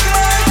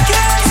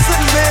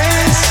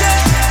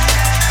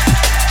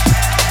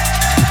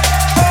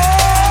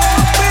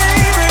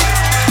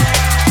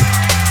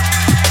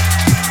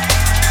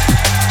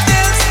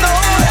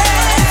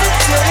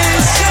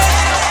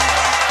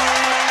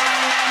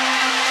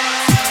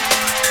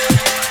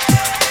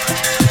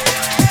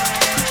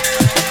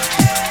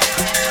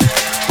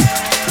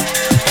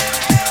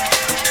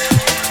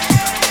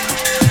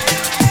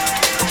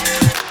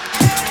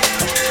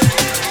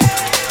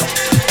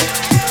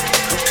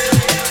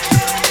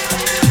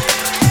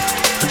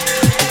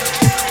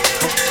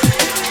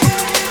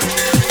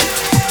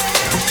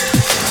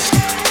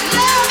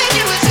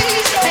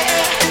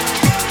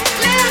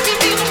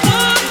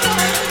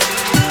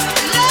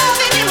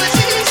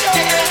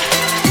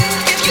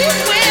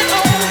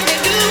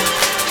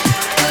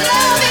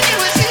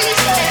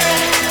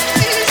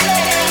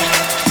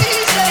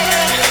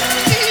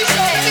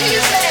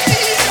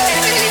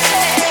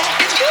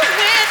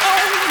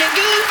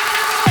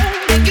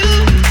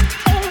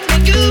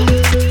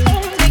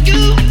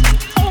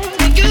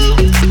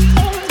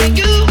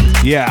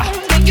 Yeah,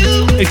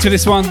 into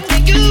this one.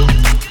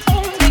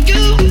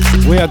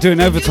 We are doing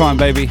overtime,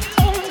 baby.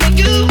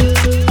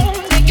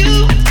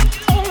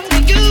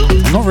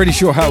 I'm not really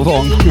sure how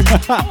long.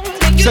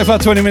 So far,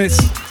 20 minutes.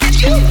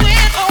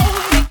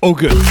 All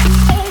good.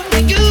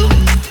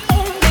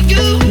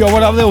 Yo,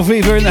 what up, little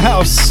Viva in the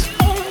house?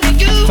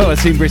 Fellow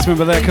Team Brisk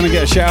member there. Can I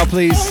get a shout out,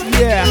 please?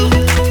 Yeah.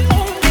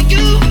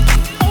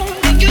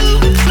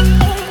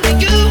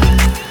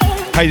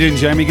 How you doing,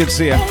 Jamie? Good to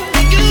see you.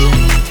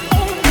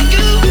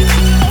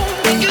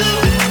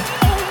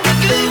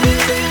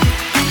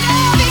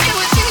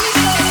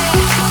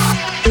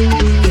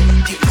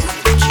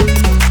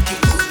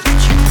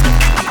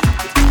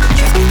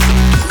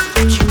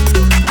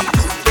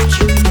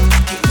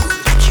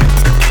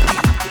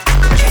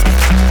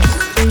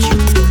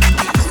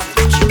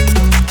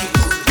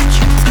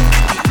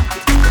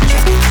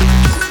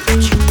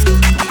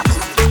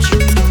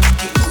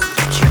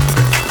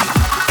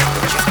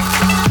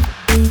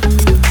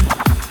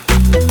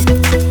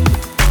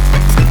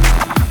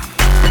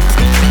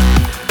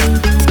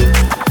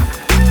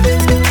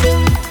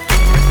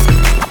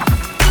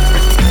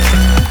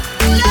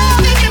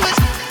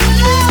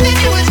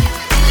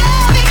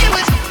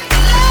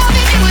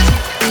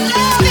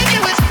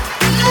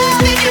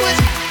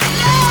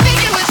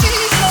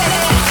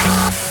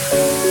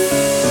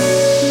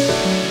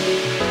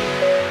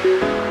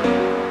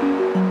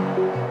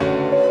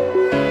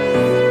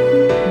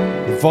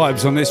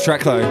 Vibes on this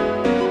track though.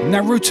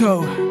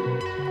 Naruto,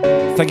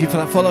 thank you for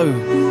that follow.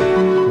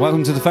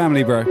 Welcome to the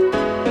family, bro.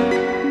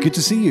 Good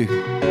to see you.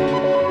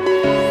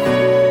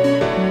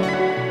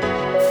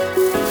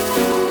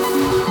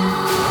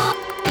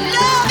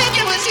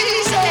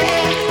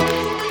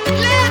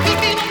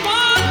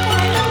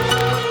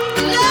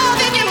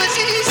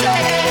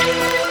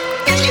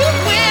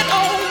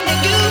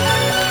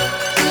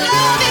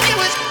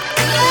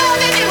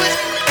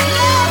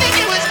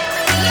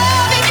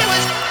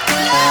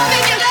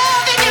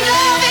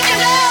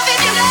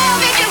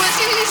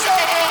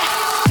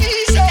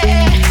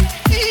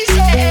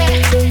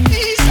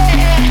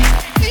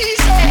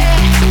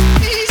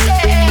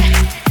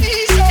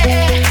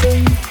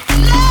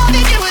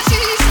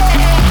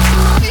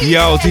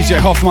 Yo, DJ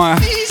Hoffmeyer,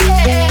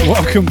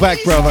 welcome back,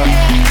 brother.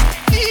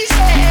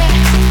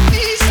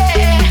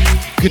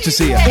 Good to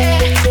see you.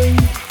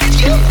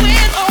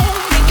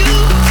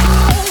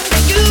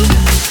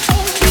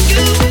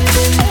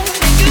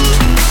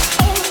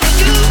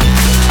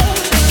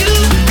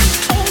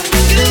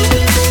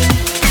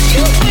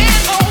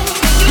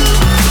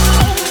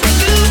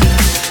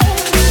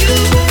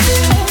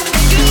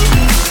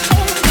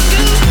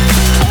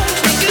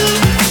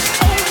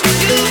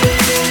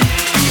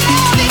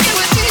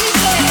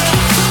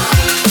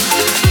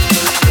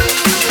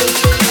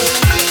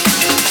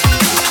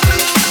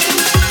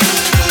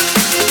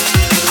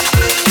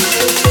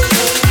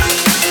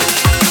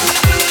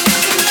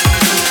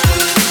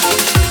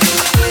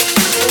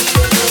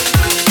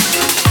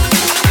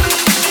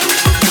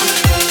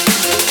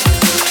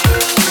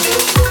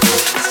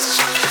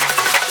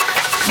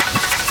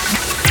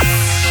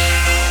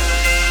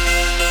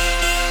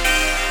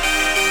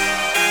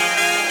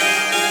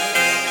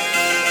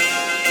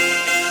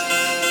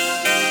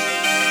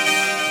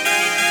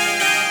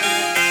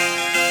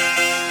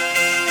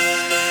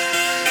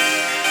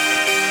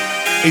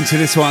 into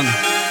this one.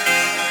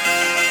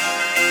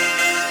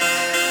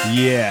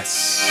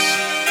 Yes.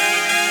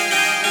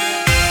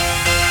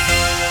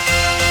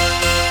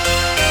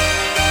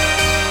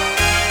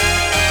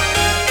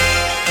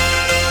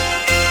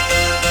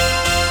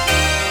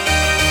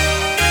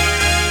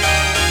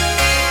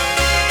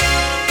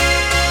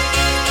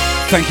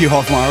 Thank you,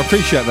 Hoffmar. I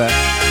appreciate that.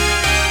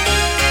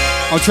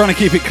 I'm trying to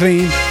keep it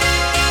clean.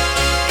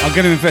 I'm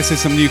going to invest in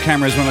some new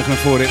cameras when I can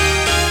afford it.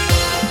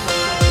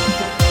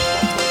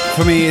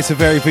 For me, it's a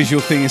very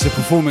visual thing. It's a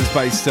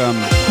performance-based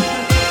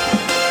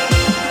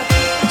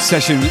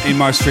session in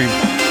my stream.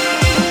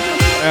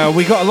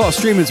 We got a lot of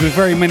streamers with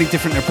very many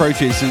different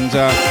approaches, and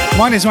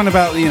mine is one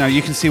about,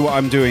 you can see what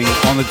I'm doing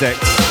on the decks.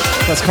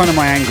 That's kind of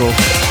my angle.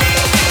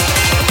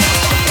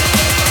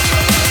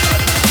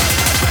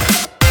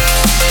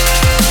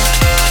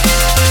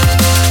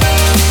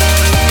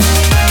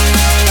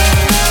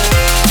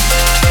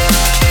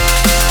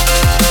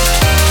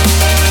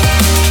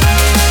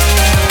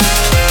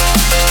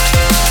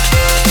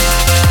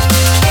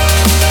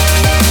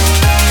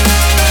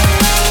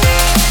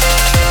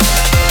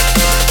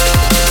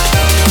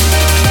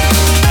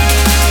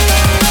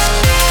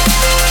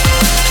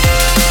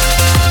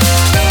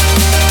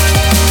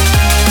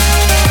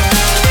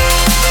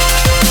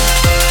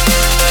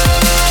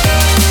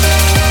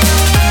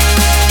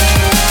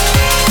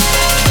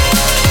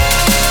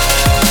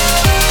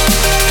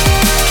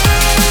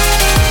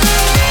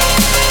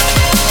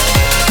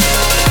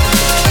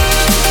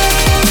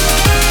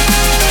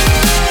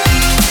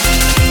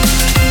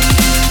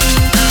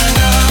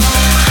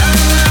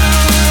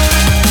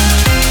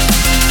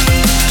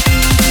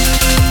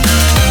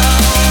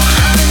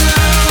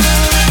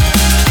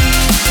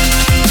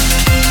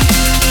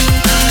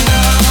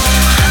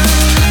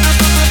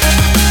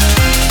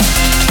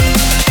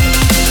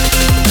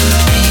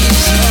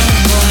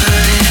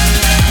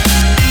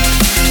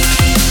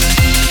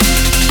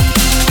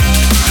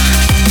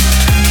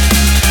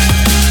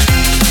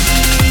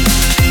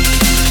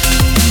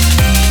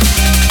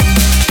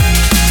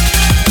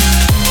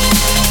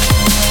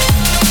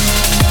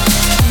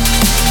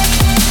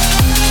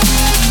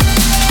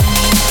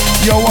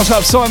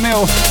 What's up, Simon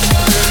Mill?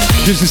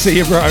 Good to see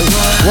you, bro.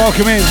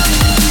 Welcome in.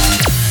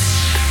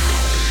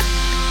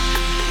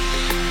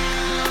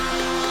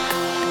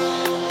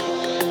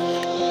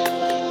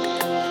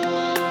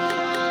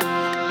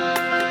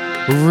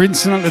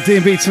 Rinsing up the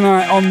D&B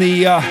tonight on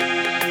the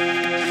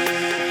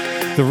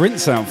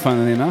rinse out,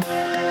 funnily enough.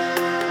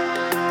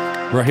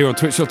 Right here on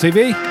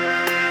Twitch.tv.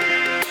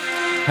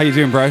 How you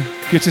doing, bro?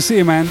 Good to see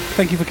you, man.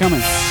 Thank you for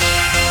coming.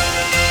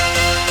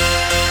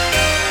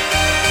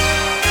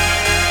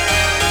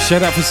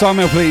 Shout out for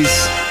Simon,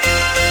 please.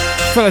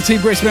 Fellow Team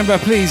Brisk member,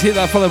 please hit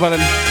that follow button.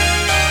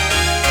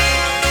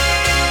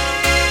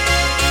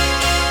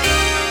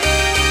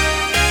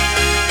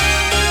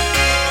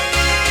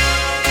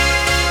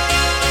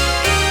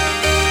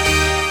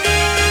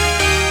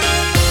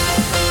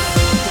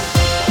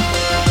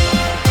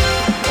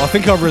 I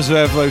think I've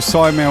reserved those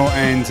Simon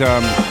and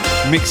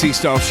Mixie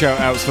style shout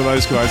outs for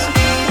those guys.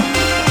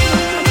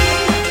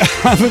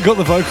 I haven't got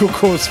the vocal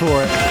cords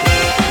for it.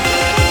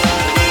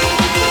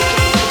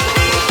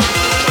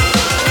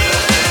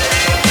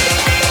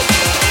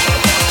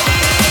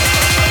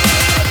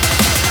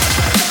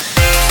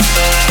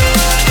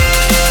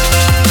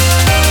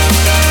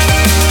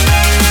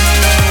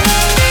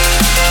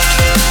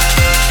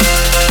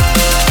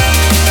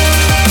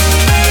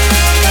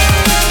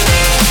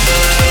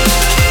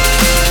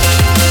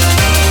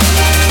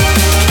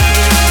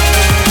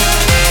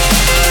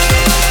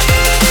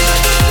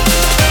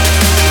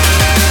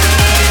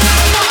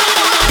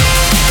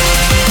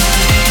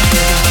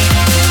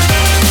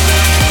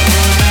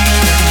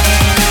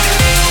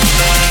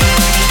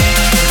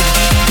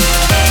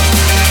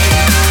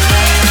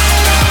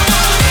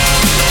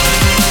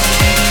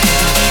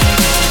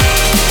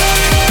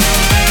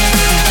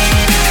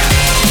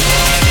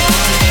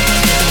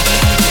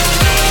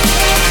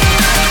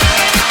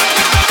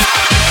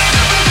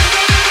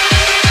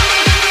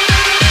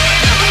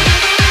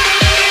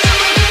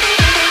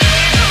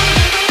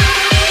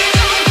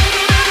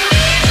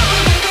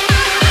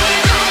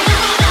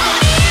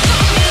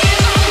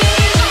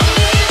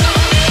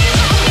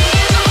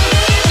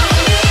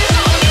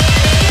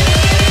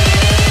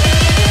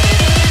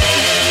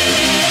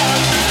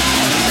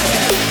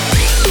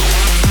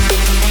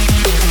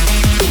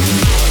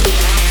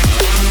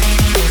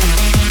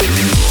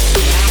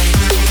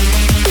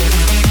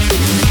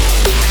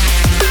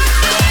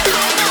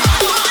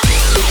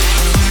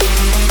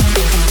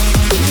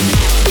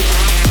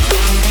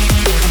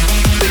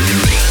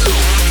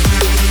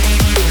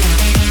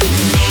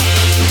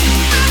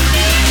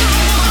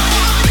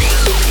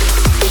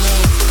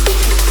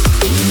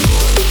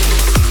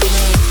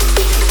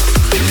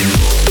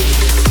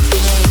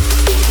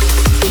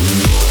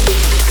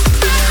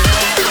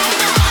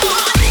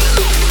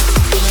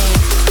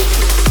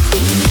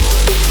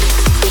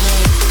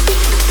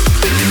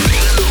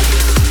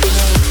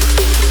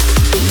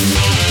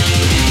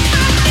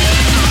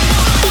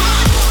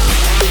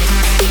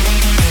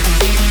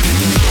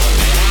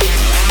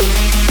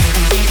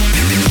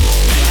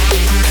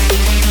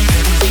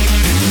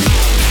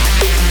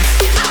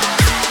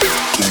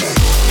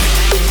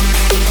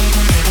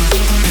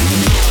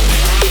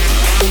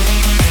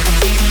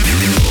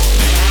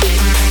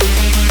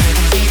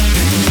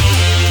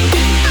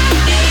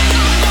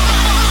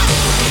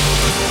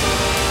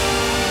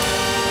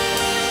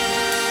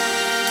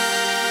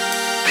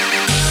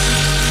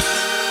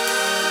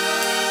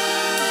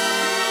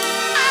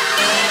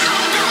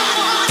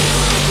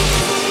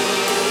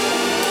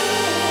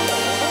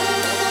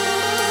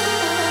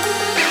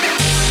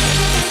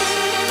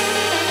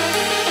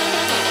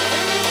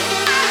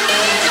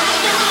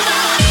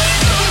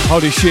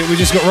 Holy shit, we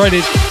just got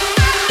raided.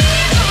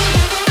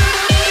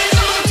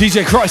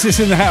 DJ Crisis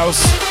in the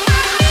house.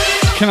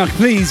 Can I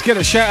please get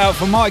a shout out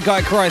for my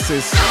guy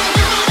Crisis?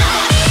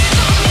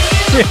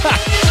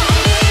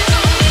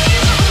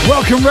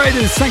 Welcome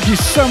Raiders, thank you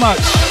so much.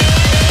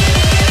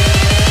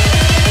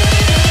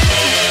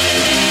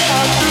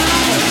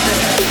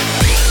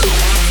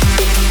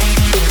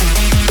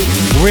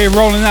 We're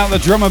rolling out the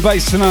drum and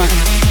bass tonight.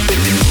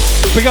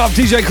 Big up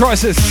DJ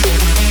Crisis.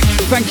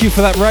 Thank you for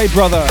that raid,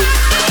 brother.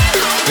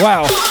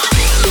 Wow.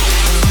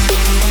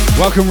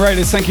 Welcome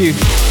Raiders, thank you.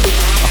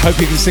 I hope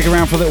you can stick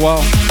around for a little while.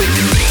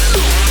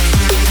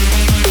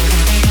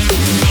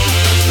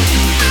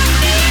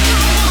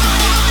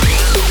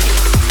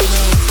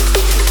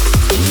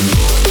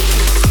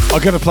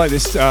 I've got to play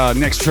this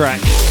next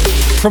track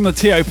from the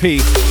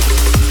TOP.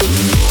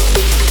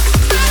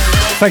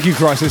 Thank you,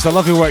 Crisis. I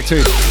love your work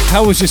too.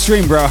 How was your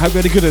stream, bro? I hope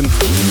you had a good one.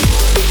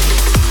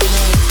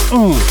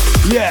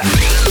 Yeah.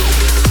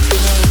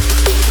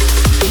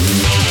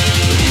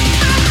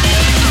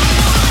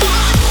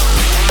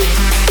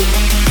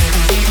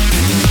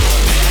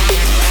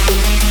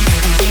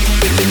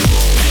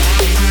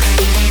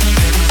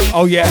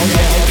 Oh yeah.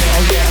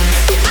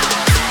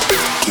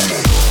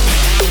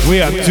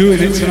 We are doing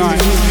it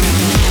tonight.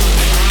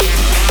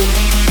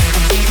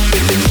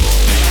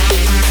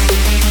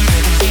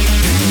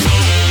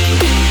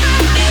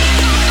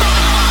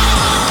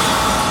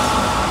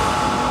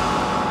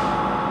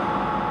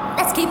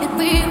 Let's keep it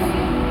real.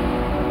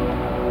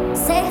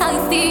 Say how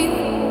you feel.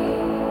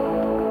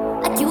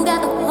 Like you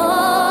got the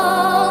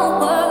whole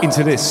world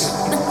Into this.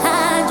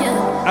 behind you.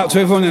 Out to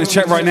everyone in the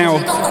chat right now.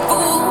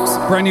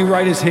 Brand new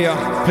Raiders here.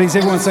 Please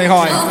everyone say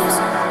hi.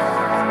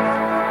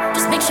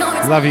 Just make sure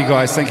it's Love you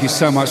guys. Thank you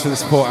so much for the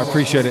support. I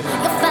appreciate it. your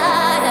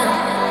fire.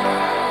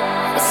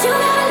 It's you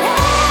that let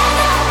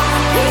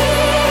me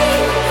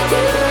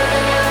do.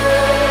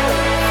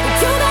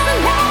 You gotta let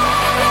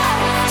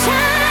it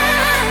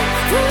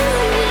shine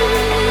through.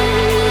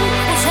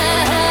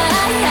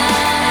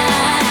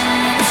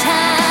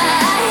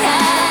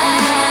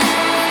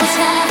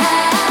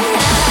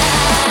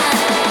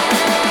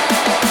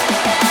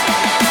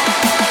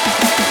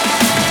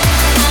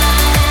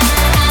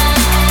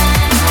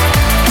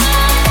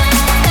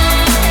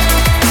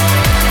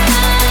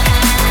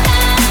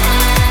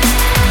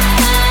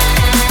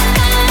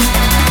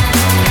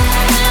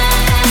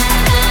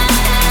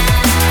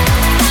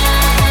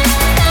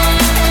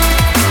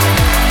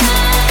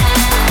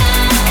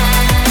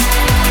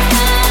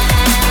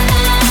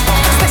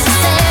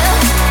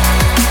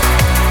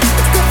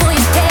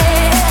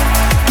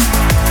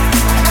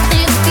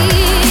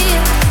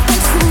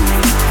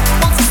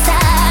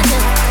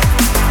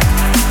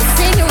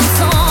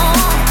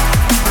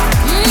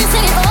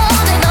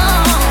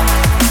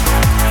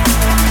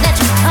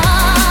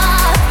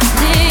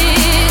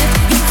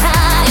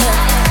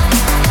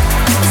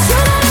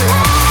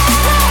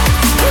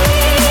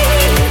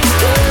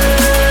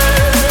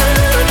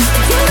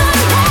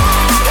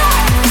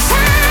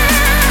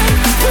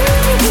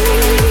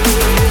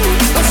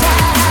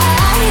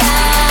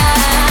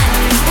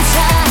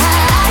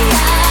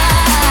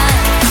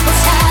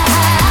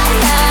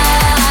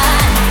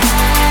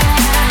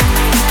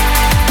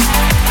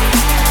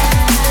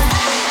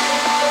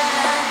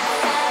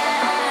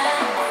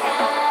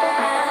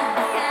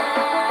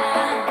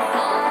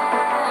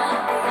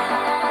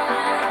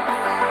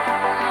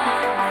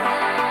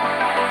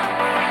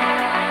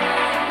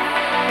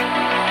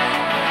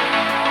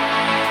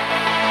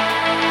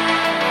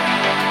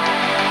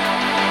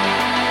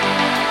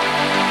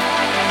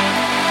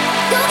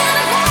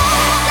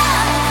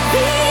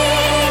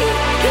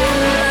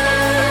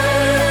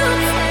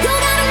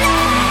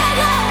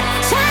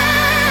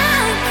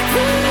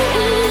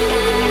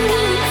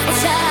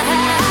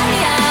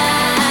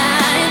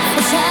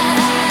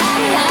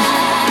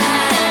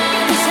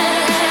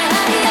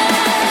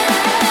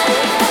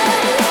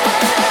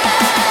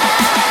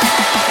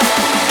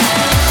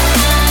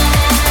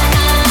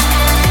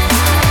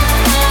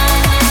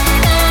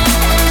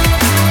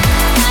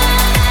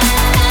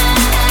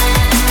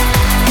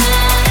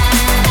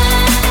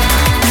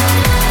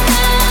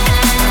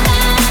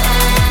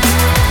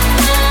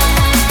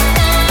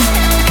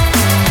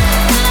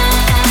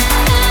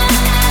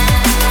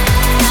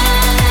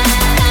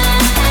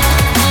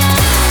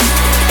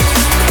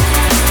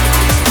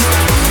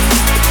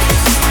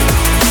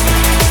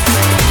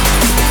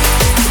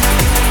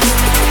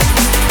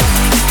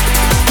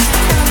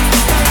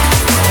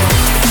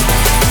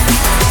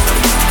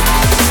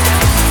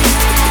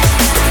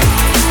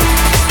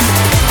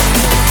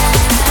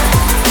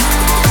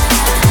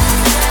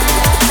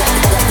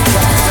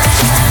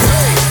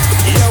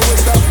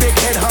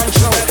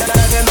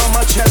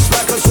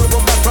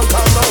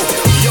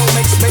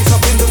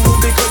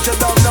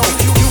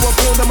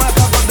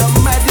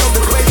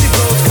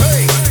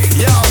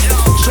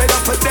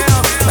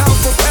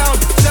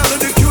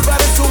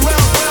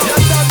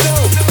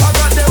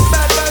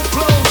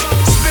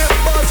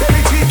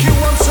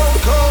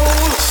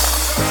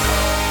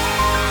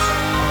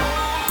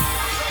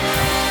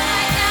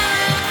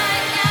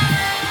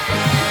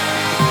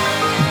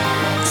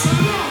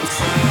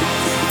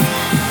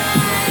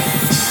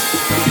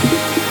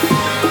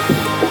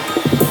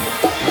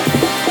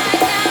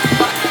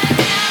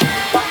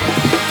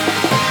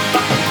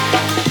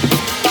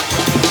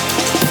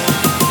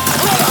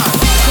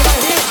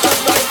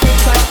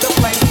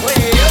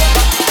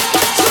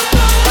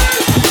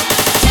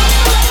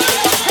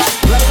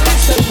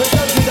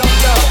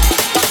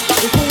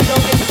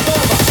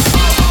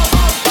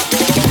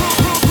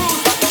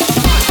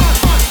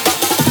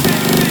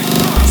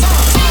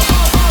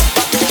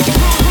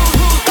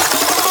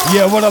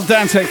 Yeah, what up,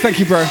 Dante? Thank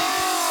you, bro.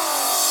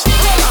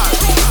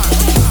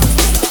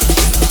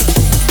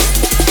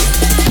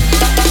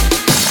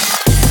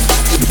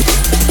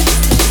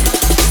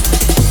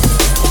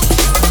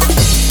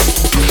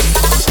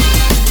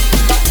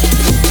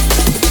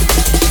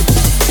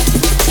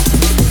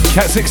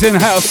 Cat 6 in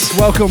house,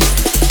 welcome.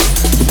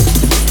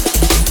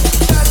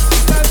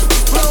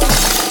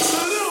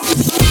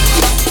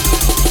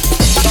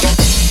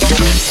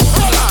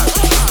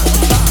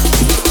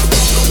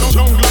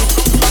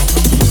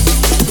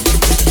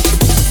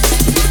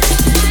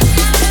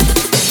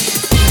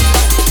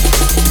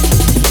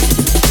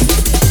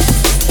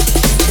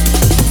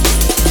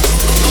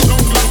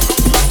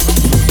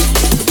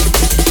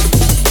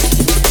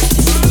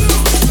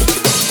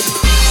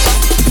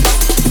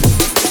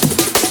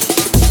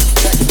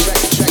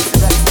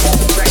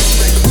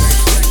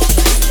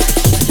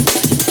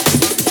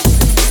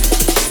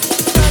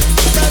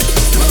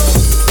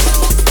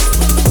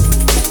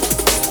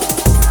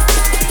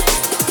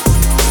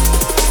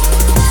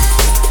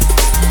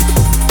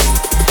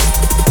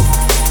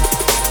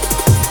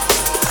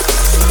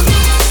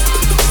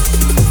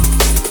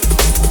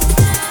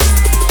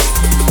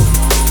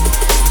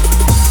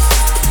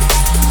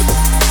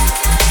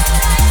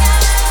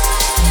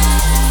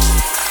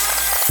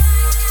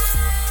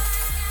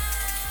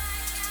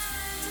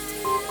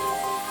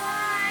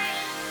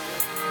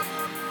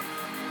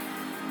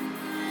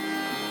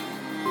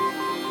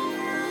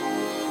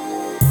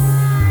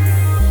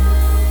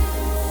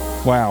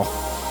 Wow.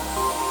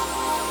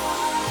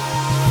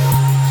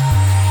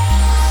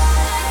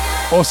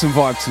 Awesome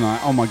vibe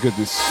tonight. Oh my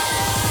goodness.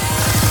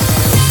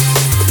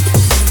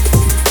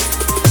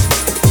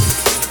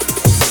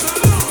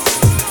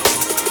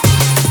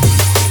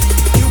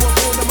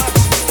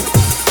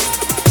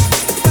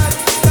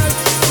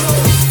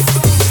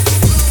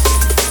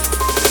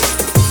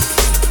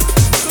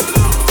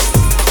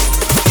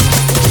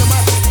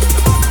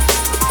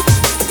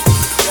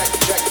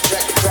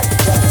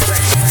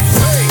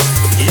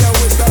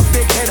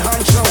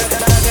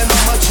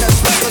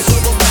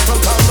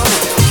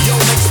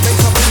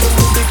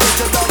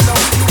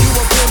 You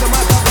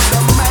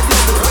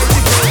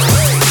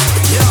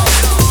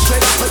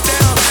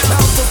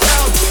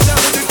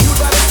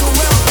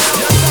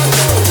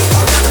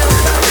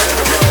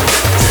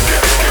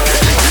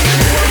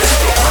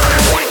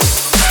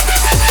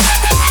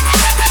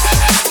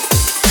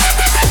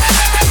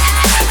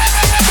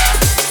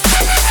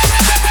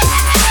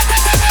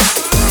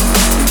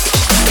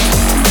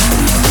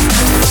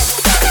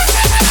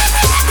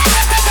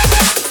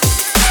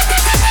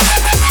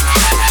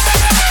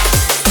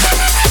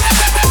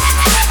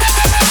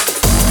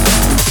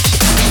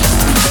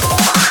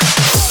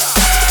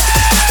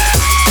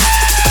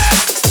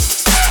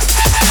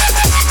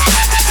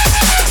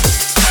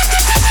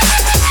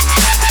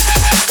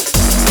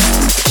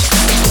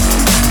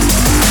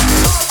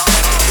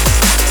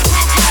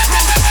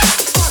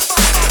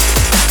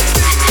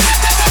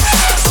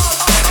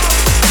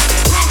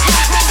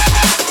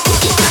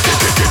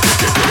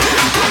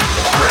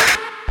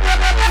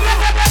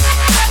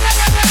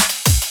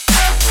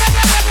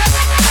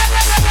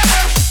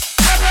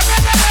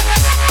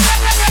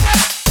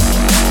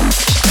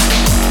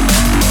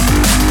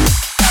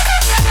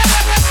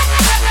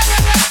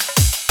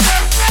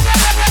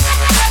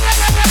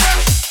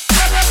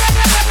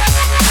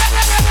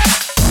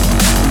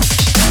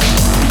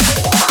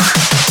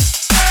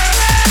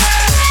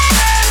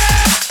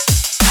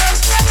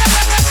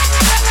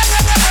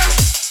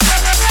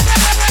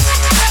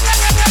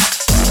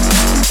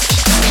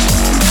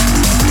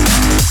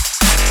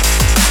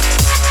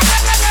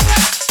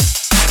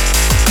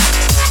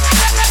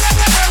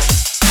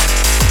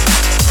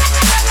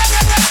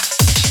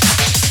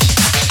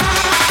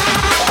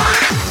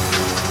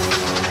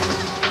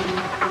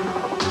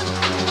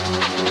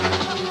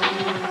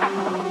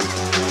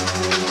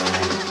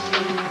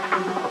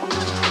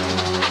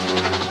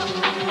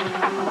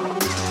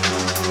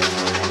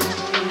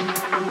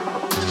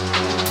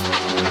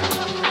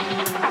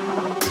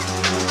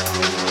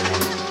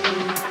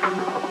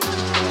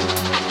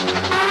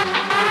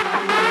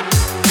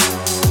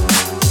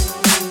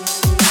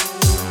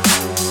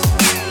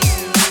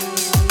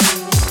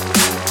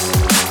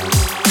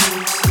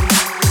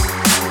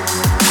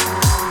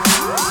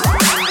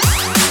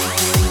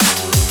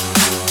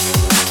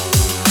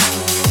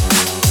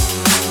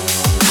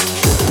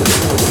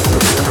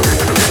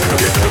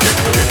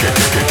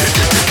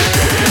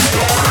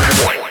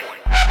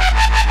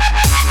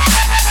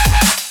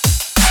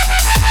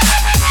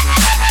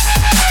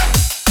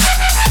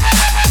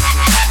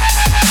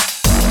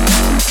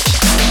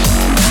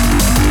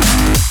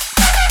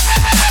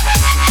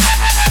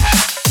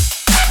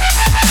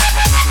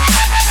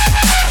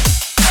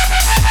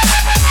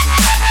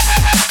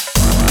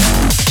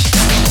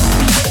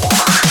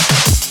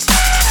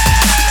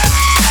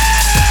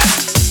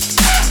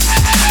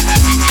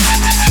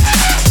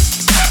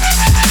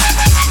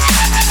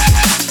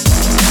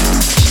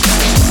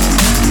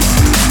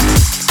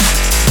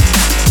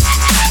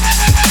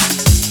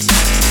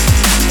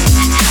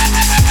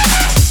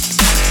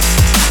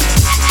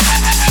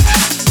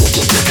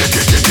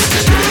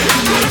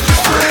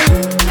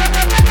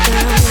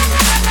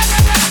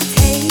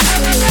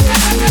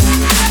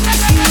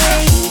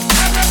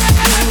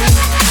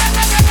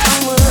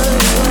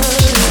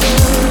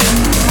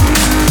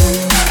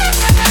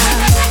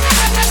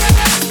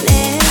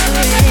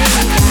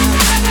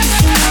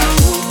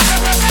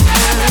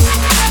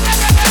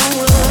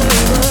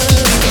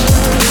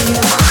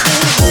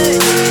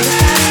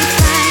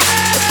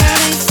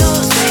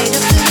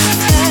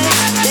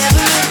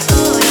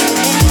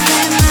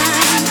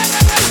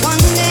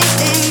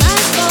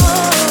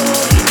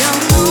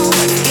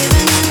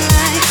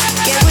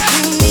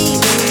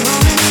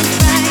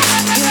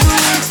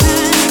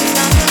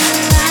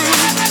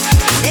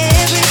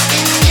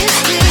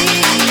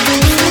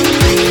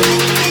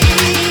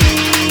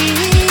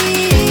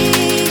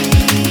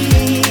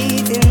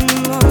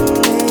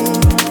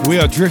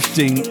are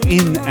drifting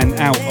in and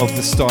out of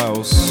the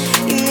styles.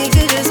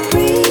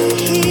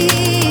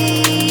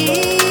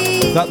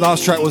 That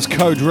last track was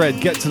Code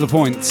Red, Get to the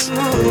Point.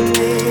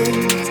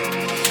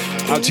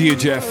 Out to you,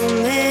 Jeff.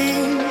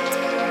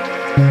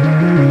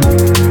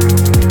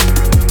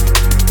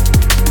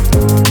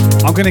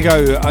 I'm going to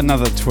go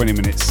another 20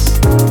 minutes.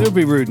 It would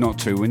be rude not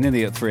to. We're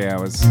nearly at 3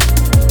 hours.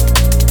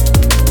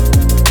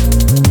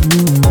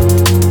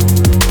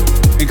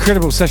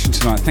 Incredible session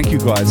tonight. Thank you,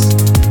 guys.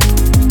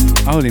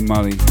 Holy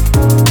moly.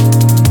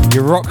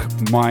 You rock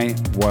my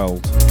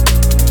world.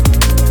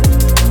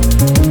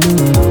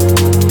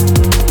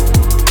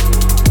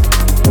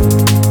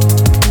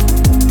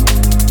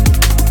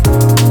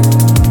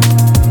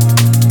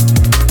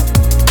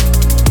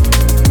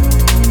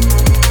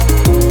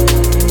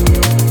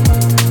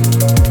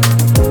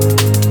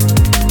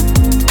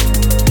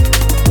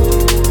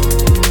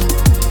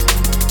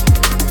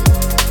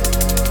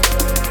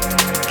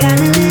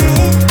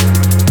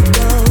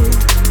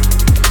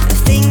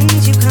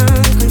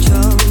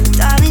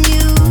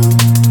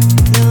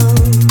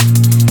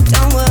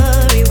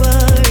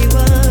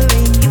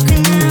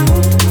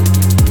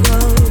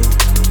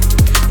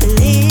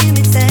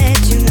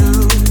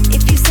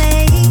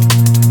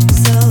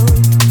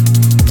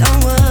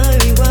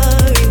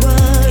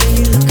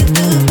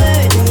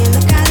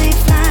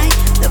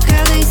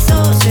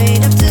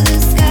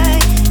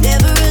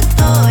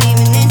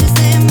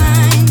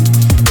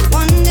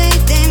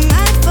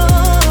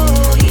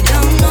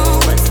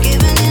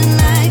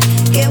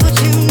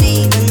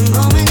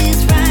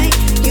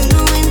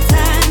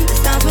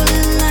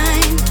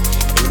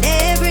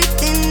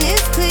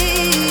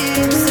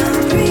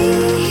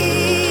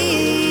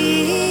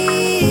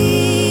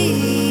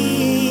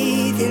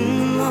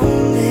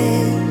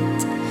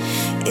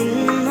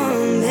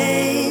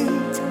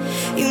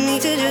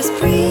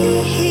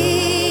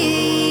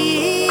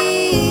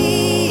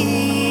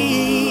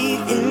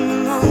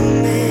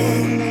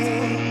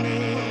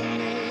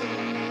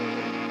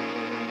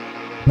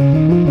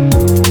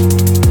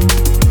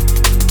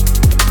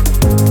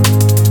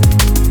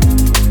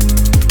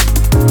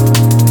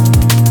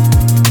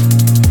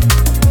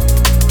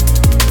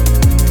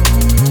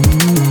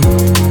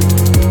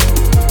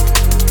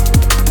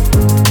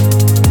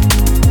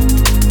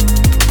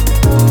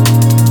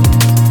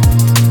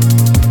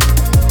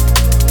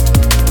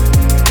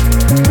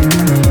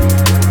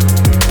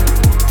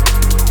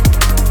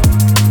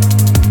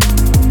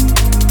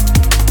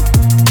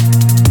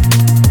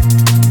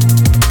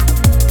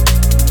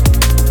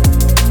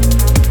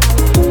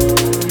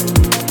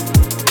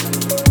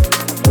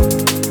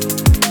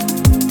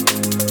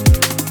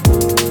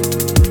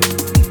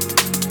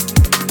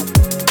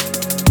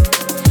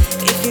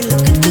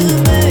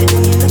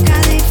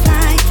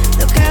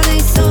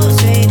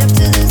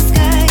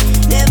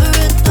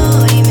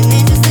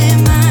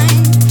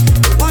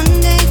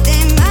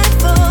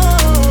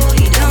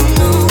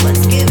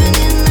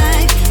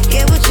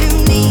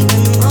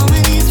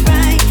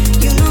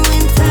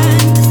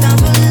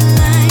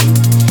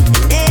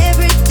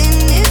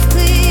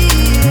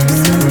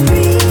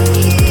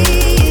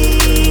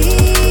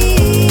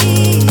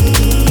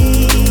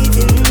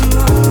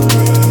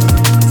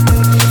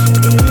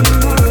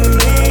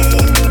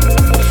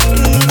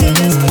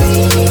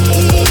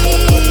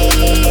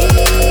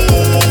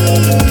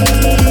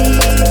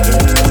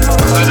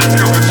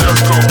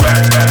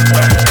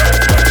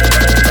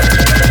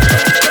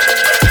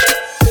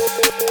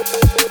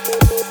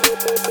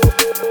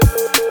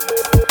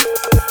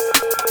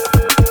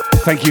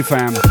 Thank you,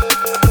 fam.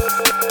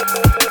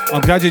 I'm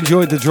glad you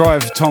enjoyed the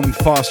drive, Tom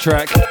Fast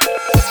Track.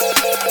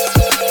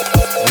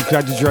 I'm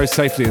glad you drove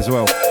safely as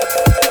well.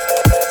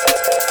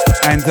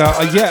 And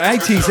yeah,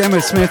 80s Emma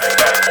Smith.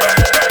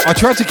 I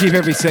try to keep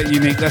every set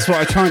unique. That's what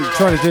I try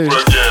to do.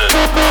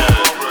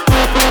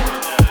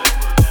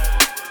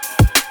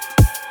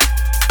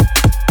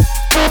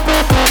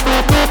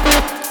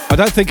 I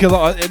don't think a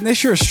lot,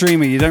 unless you're a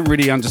streamer, you don't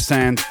really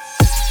understand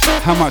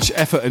how much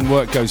effort and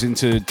work goes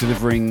into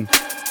delivering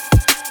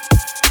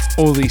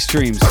all these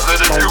streams.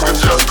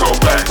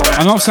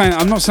 I'm not saying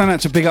that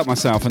to big up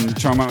myself and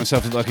try and make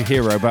myself look like a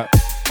hero, but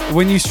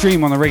when you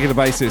stream on a regular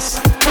basis,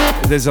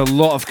 there's a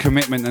lot of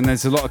commitment and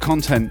there's a lot of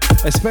content,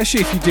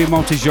 especially if you do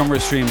multi-genre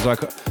streams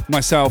like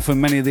myself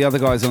and many of the other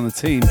guys on the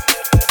team.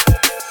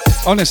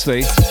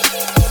 Honestly,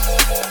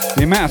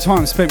 the amount of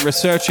time spent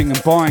researching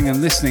and buying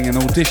and listening and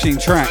auditioning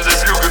tracks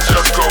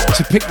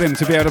to pick them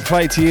to be able to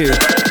play to you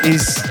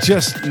is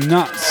just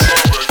nuts.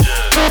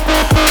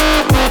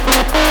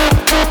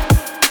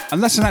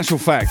 And that's an actual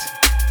fact.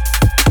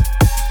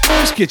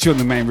 Just get you on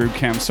the main room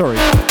cam, sorry.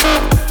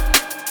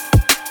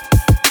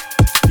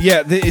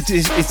 Yeah, it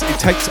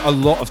takes a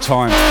lot of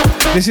time.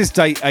 This is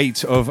day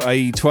 8 of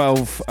a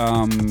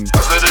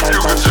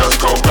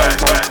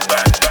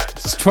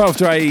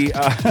 12-day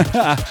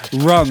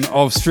run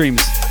of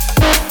streams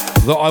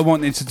that I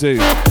wanted to do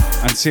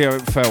and see how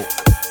it felt.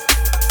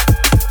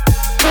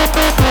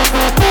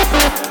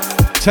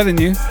 Telling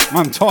you,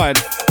 I'm tired.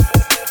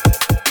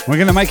 We're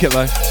gonna make it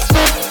though.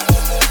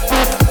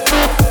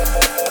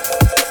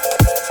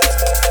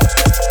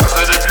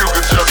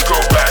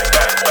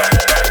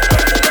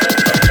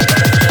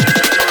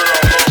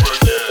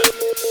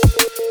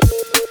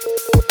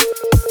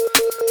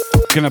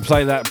 Gonna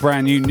play that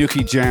brand new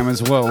Nookie Jam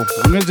as well.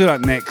 I'm gonna do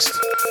that next.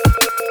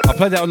 I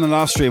played that on the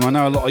last stream. I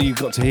know a lot of you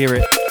got to hear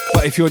it,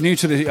 but if you're new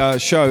to the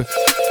show,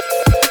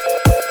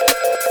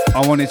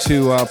 I wanted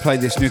to play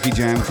this Nookie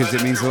Jam because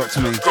it means a lot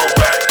to me.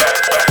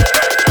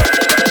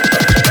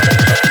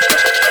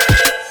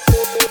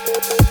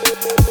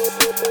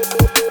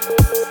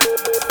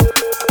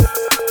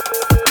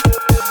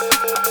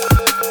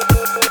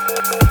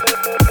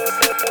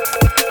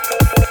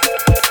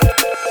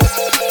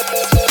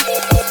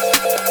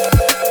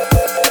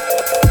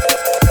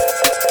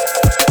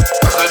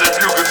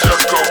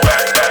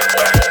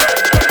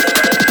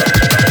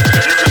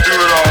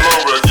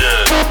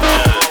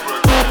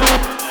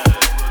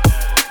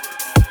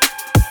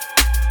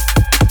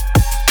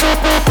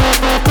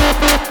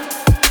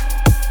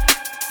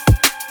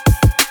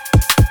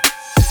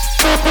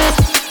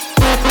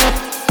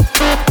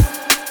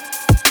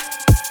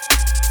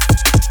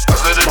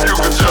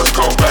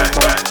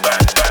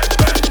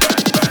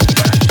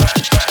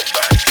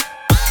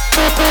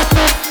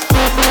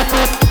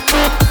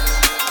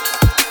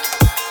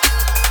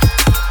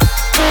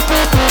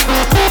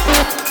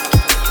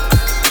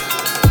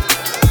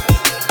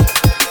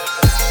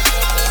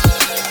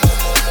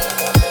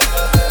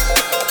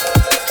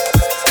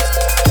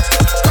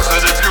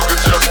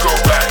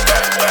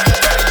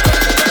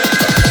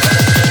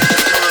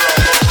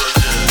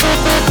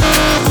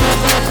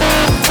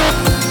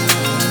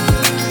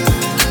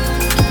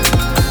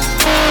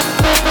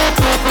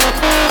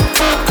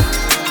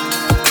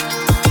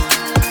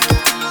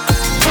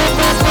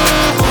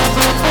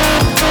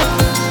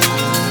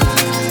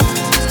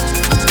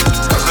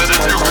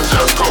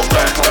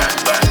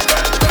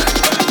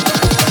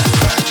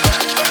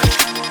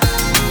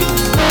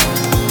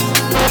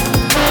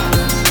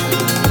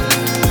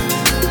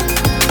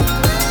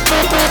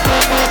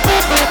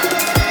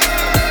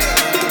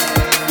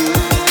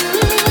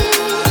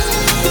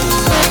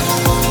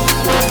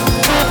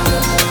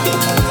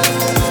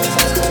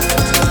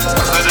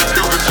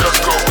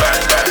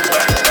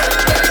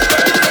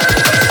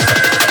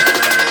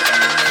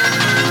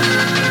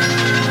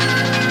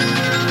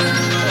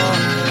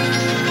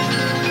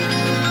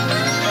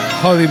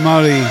 Holy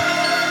moly,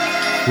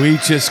 we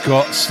just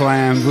got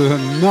slammed with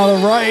another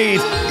raid.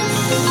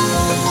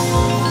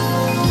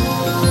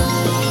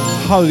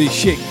 Holy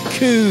shit,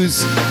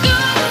 Q's.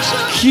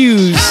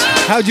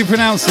 How do you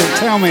pronounce it?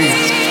 Tell me.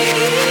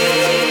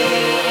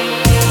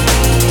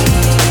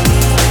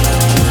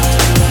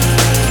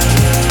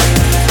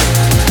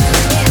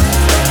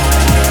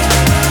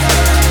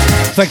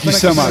 Thank you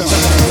so much.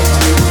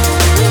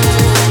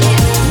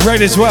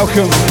 Raiders,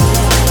 welcome.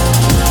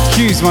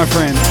 Q's, my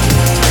friend.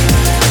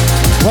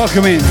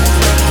 Welcome in.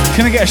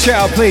 Can I get a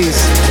shout out, please?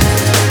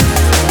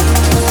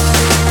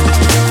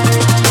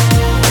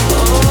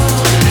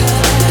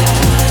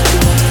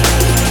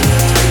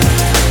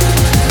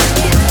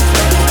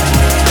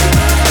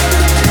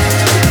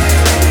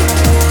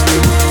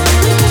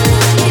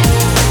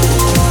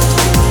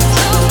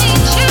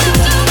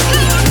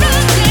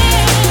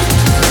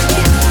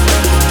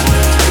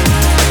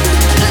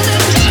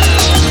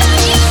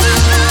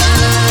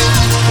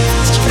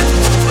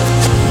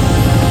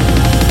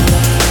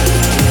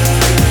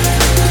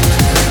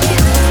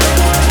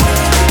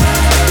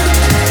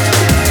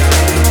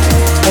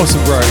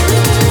 Awesome, bro.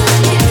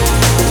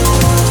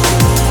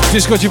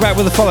 Just got you back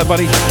with a follow,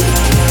 buddy.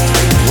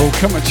 We'll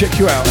come and check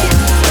you out.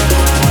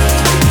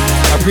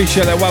 I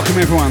appreciate that. Welcome,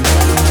 everyone.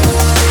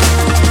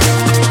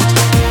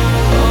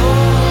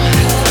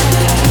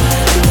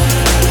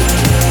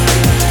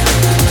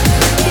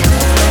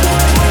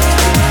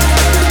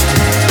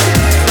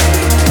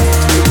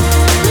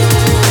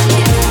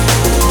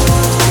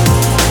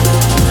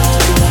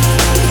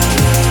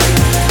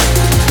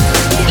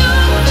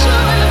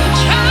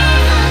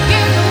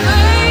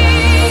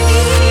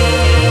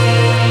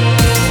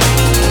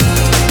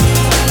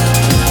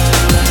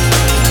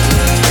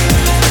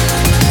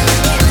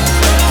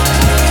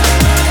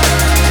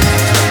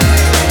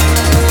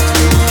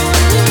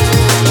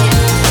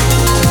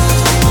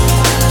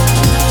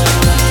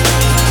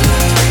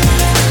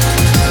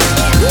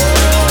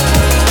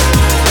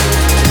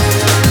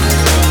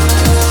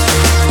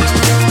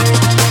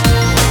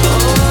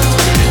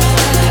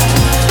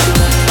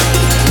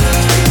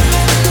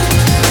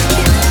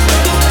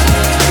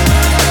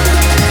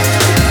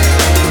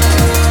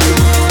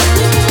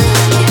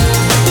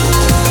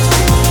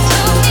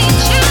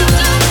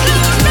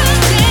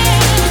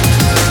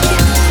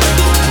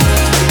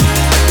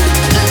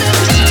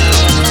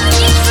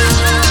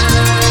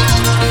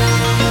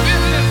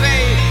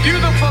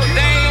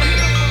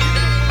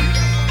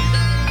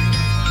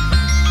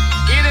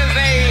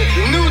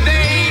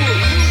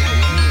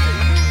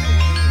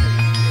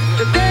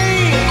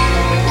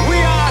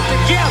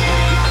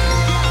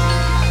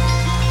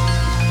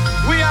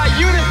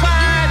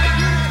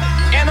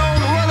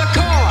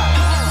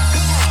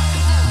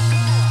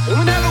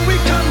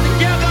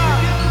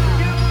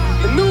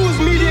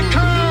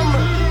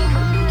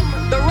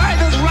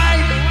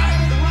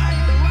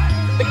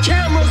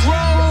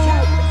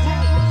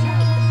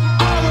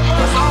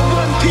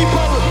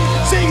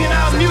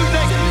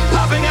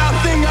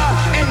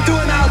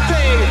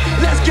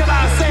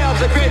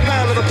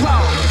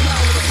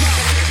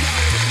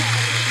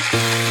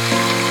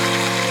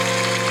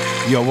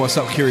 Yo, what's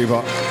up,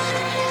 Kiribot?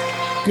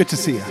 Good to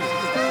see you.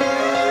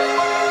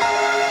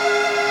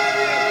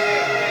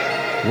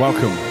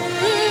 Welcome.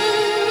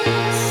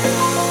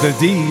 The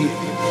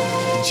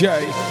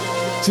DJ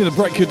to the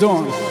break of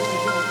dawn.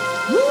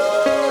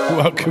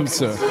 Welcome,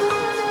 sir.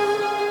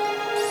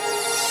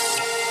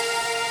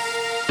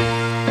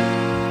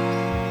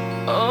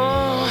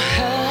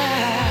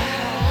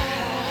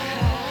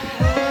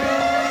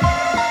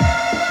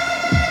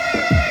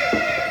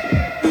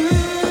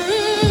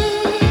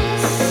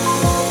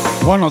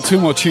 One or two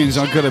more tunes.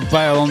 I've got to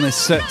bail on this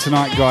set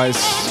tonight, guys.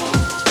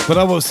 But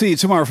I will see you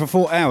tomorrow for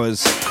 4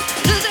 hours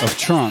of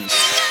trance,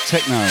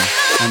 techno,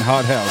 and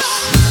hard house.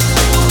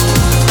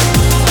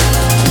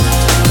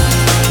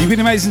 You've been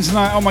amazing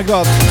tonight. Oh my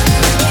God.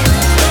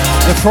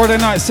 The Friday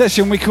night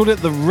session, we called it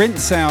the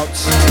rinse out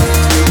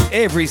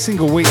every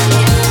single week.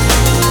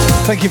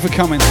 Thank you for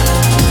coming.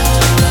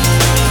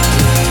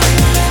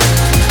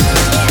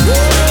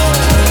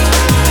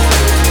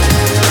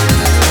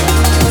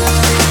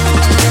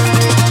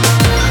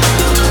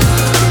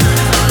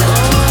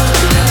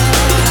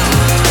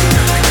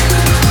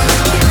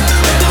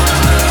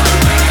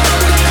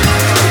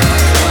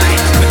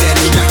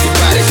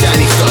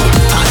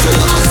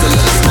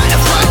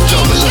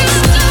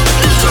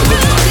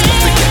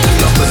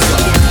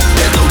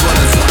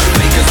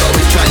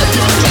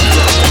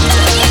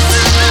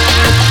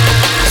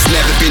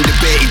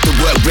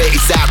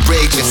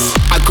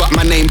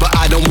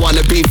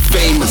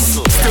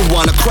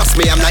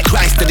 Me, I'm like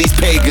Christ to these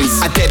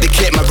pagans. I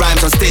dedicate my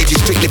rhymes on stages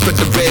strictly for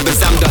the ravens.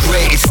 I'm the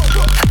greatest.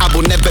 I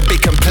will never be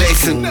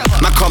complacent.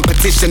 My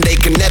competition, they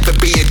can never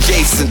be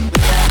adjacent.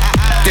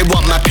 They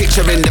want my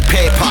picture in the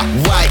paper.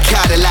 White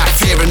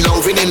Cadillacs here and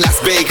low in Las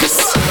Vegas.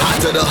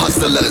 Out to the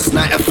hustlers,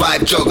 9 to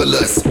 5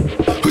 jugglers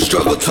who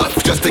struggle tough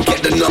just to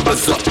get the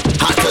numbers up.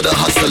 Out to the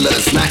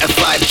hustlers, 9 to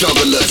 5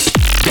 jugglers.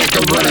 They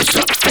can run us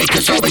up,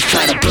 fakers always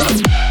trying to bluff.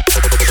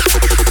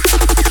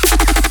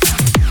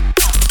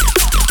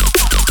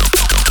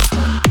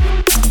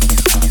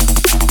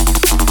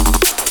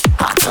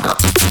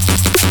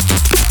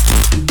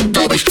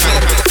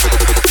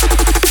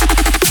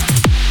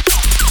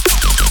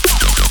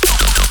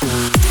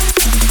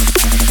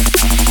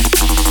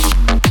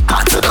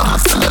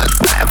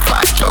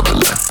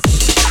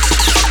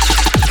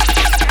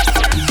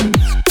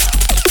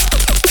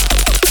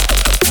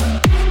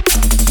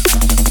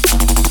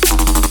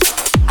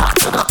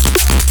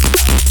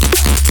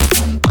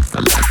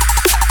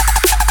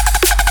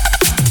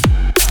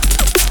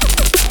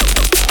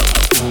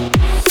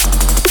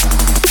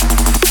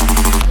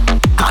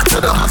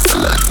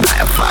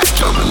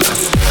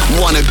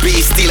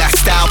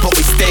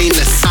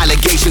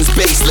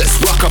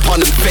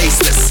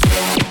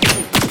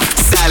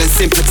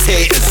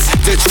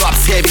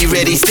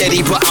 Ready,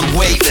 steady, but I'm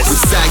weightless.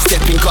 I'm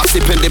sidestepping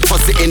gossip and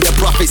depositing the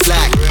profits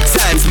like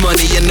time's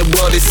money and the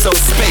world is so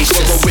spacious.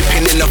 We're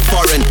whipping in the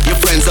foreign, your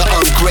friends are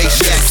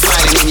ungracious.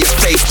 Smiling in your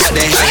face, but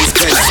their hate is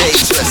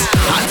contagious.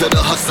 Out to the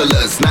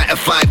hustlers, 9 to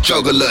 5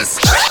 jugglers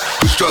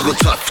who struggle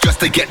tough just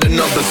to get the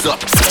numbers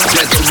up.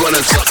 There's the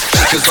runners up,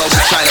 fakers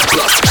always try to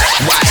bluff.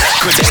 Why?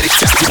 Cause they're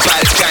distracted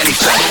by the shiny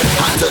shot.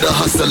 Out to the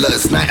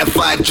hustlers, 9 to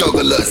 5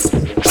 jugglers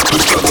who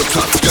struggle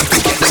tough just to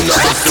get the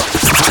numbers up.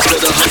 Out to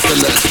the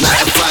hustlers, 9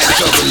 to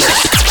 5 jugglers.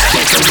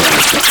 They can run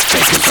us up,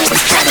 fakers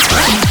always try to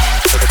bluff.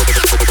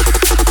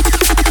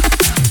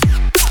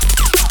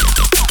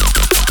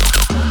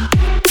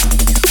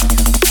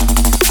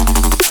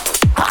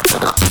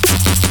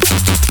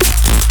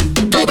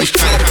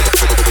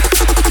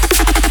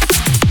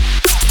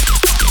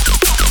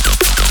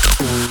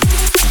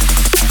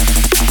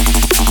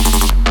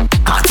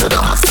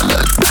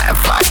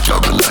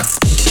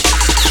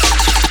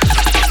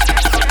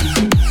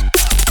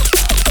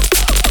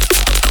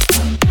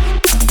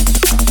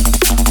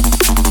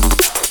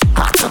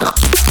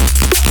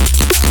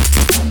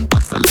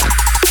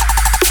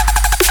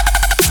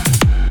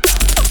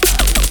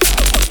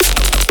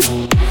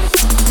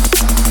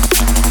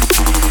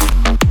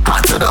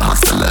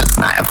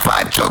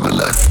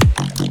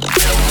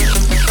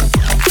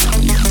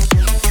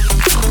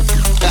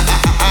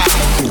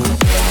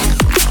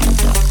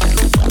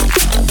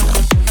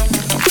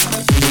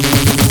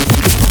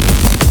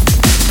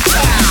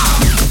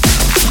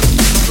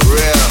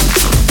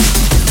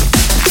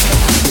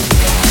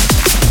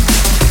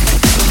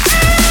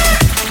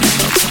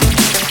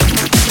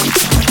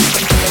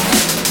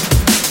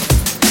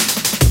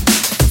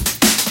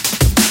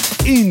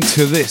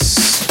 Into this.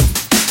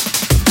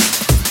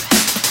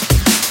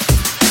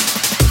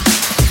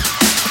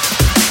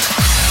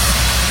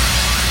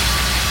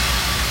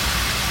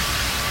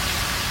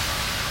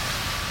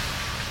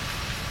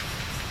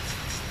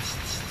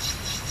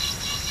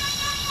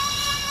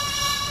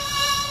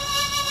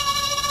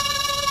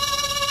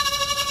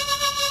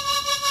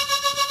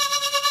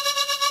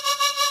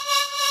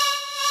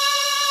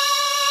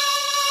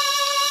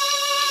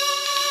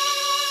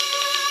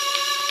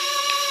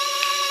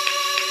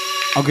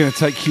 I'm going to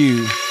take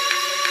you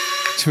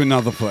to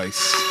another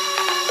place.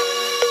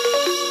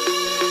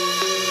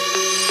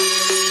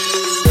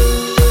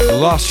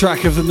 Last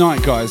track of the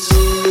night, guys.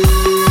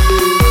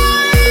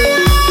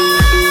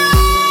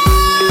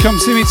 Come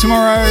see me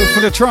tomorrow for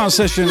the trial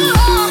session.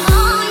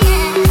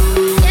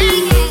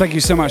 Thank you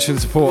so much for the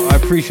support. I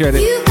appreciate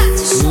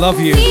it. Love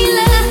you.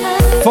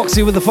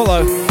 Foxy with the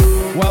follow.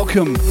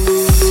 Welcome.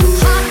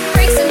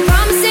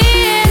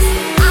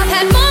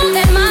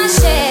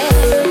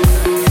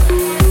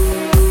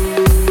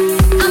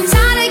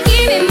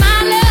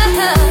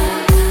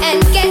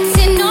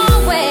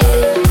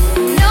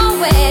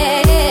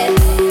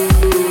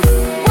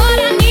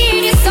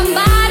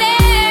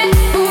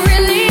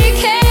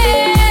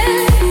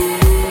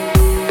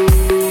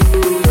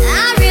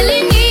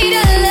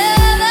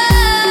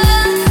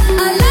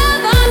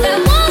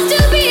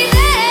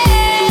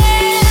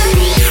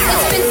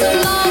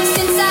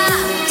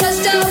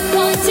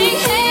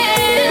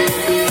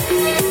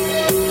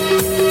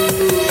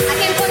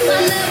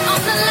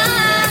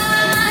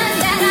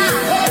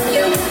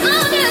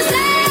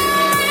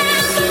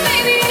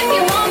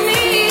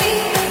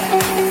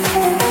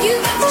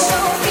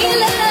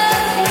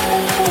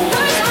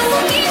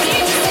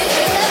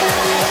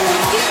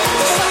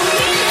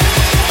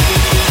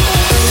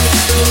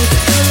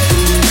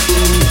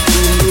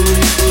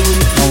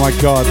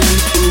 God.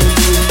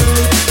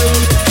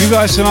 You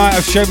guys tonight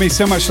have showed me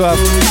so much love.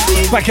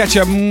 Back at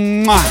you.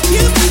 Mwah.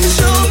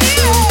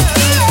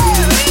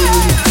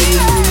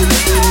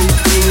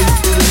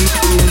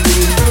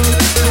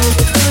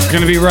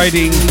 Going to be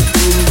raiding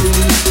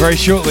very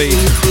shortly.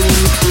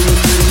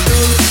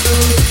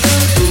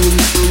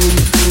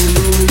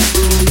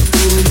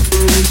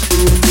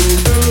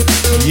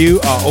 You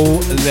are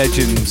all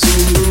legends.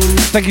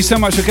 Thank you so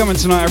much for coming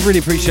tonight. I really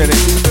appreciate it.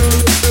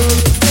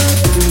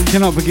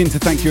 Cannot begin to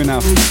thank you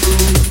enough.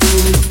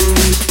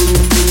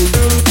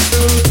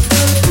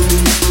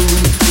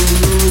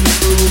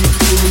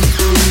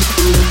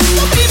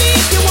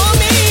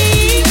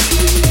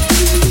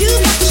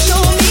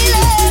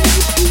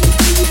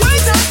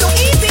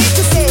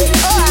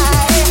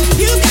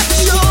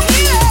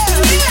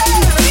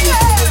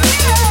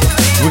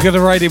 We've got a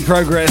raid in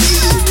progress.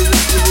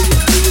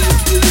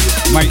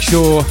 Make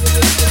sure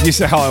you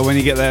say hello when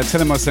you get there. Tell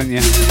them I sent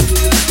you.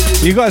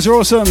 You guys are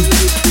awesome.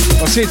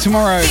 I'll see you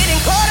tomorrow. Getting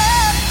caught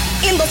up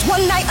in those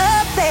one night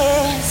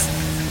affairs.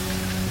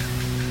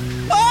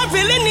 All I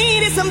really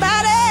need is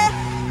somebody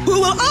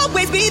who will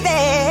always be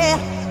there.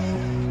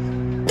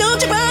 Don't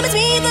you promise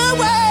me the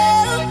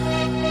world,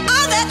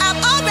 all that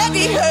I've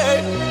already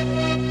heard.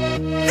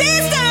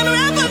 This time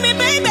around for me,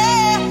 baby,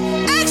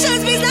 action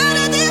speaks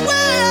louder than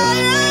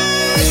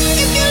words.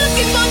 If you're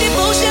looking for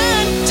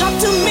devotion, talk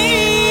to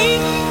me.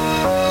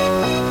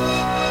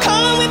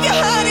 Come with your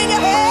heart in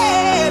your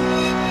head,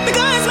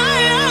 because my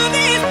love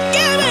is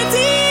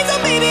guaranteed. So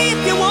baby,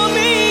 if you want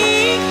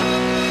me,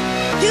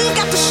 you've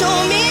got to show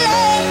me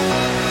love.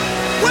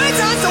 Words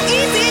are so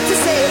easy to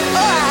say.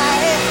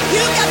 Alright,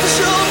 you've got to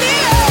show me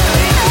love.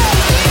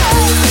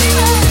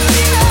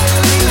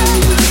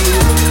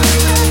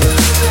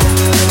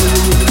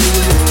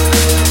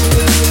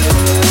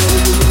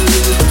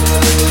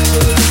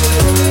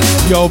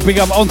 Yo, big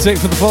up Ontic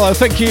for the follow.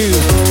 Thank you.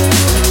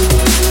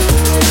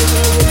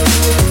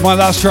 My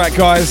last track,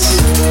 guys.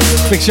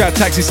 Big shout out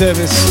Taxi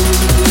Service.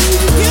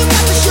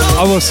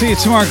 I will see you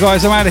tomorrow,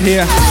 guys. I'm out of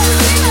here.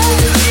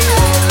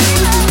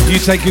 You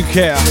take good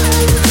care.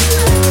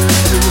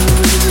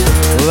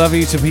 Love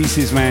you to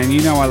pieces, man.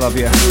 You know I love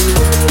you.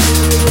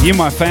 You're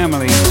my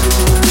family.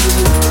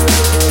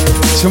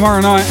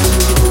 Tomorrow night,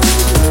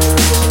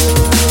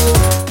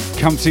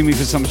 come see me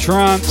for some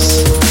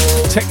trance,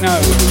 techno,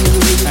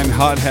 and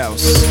hard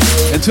house.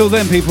 Until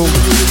then, people.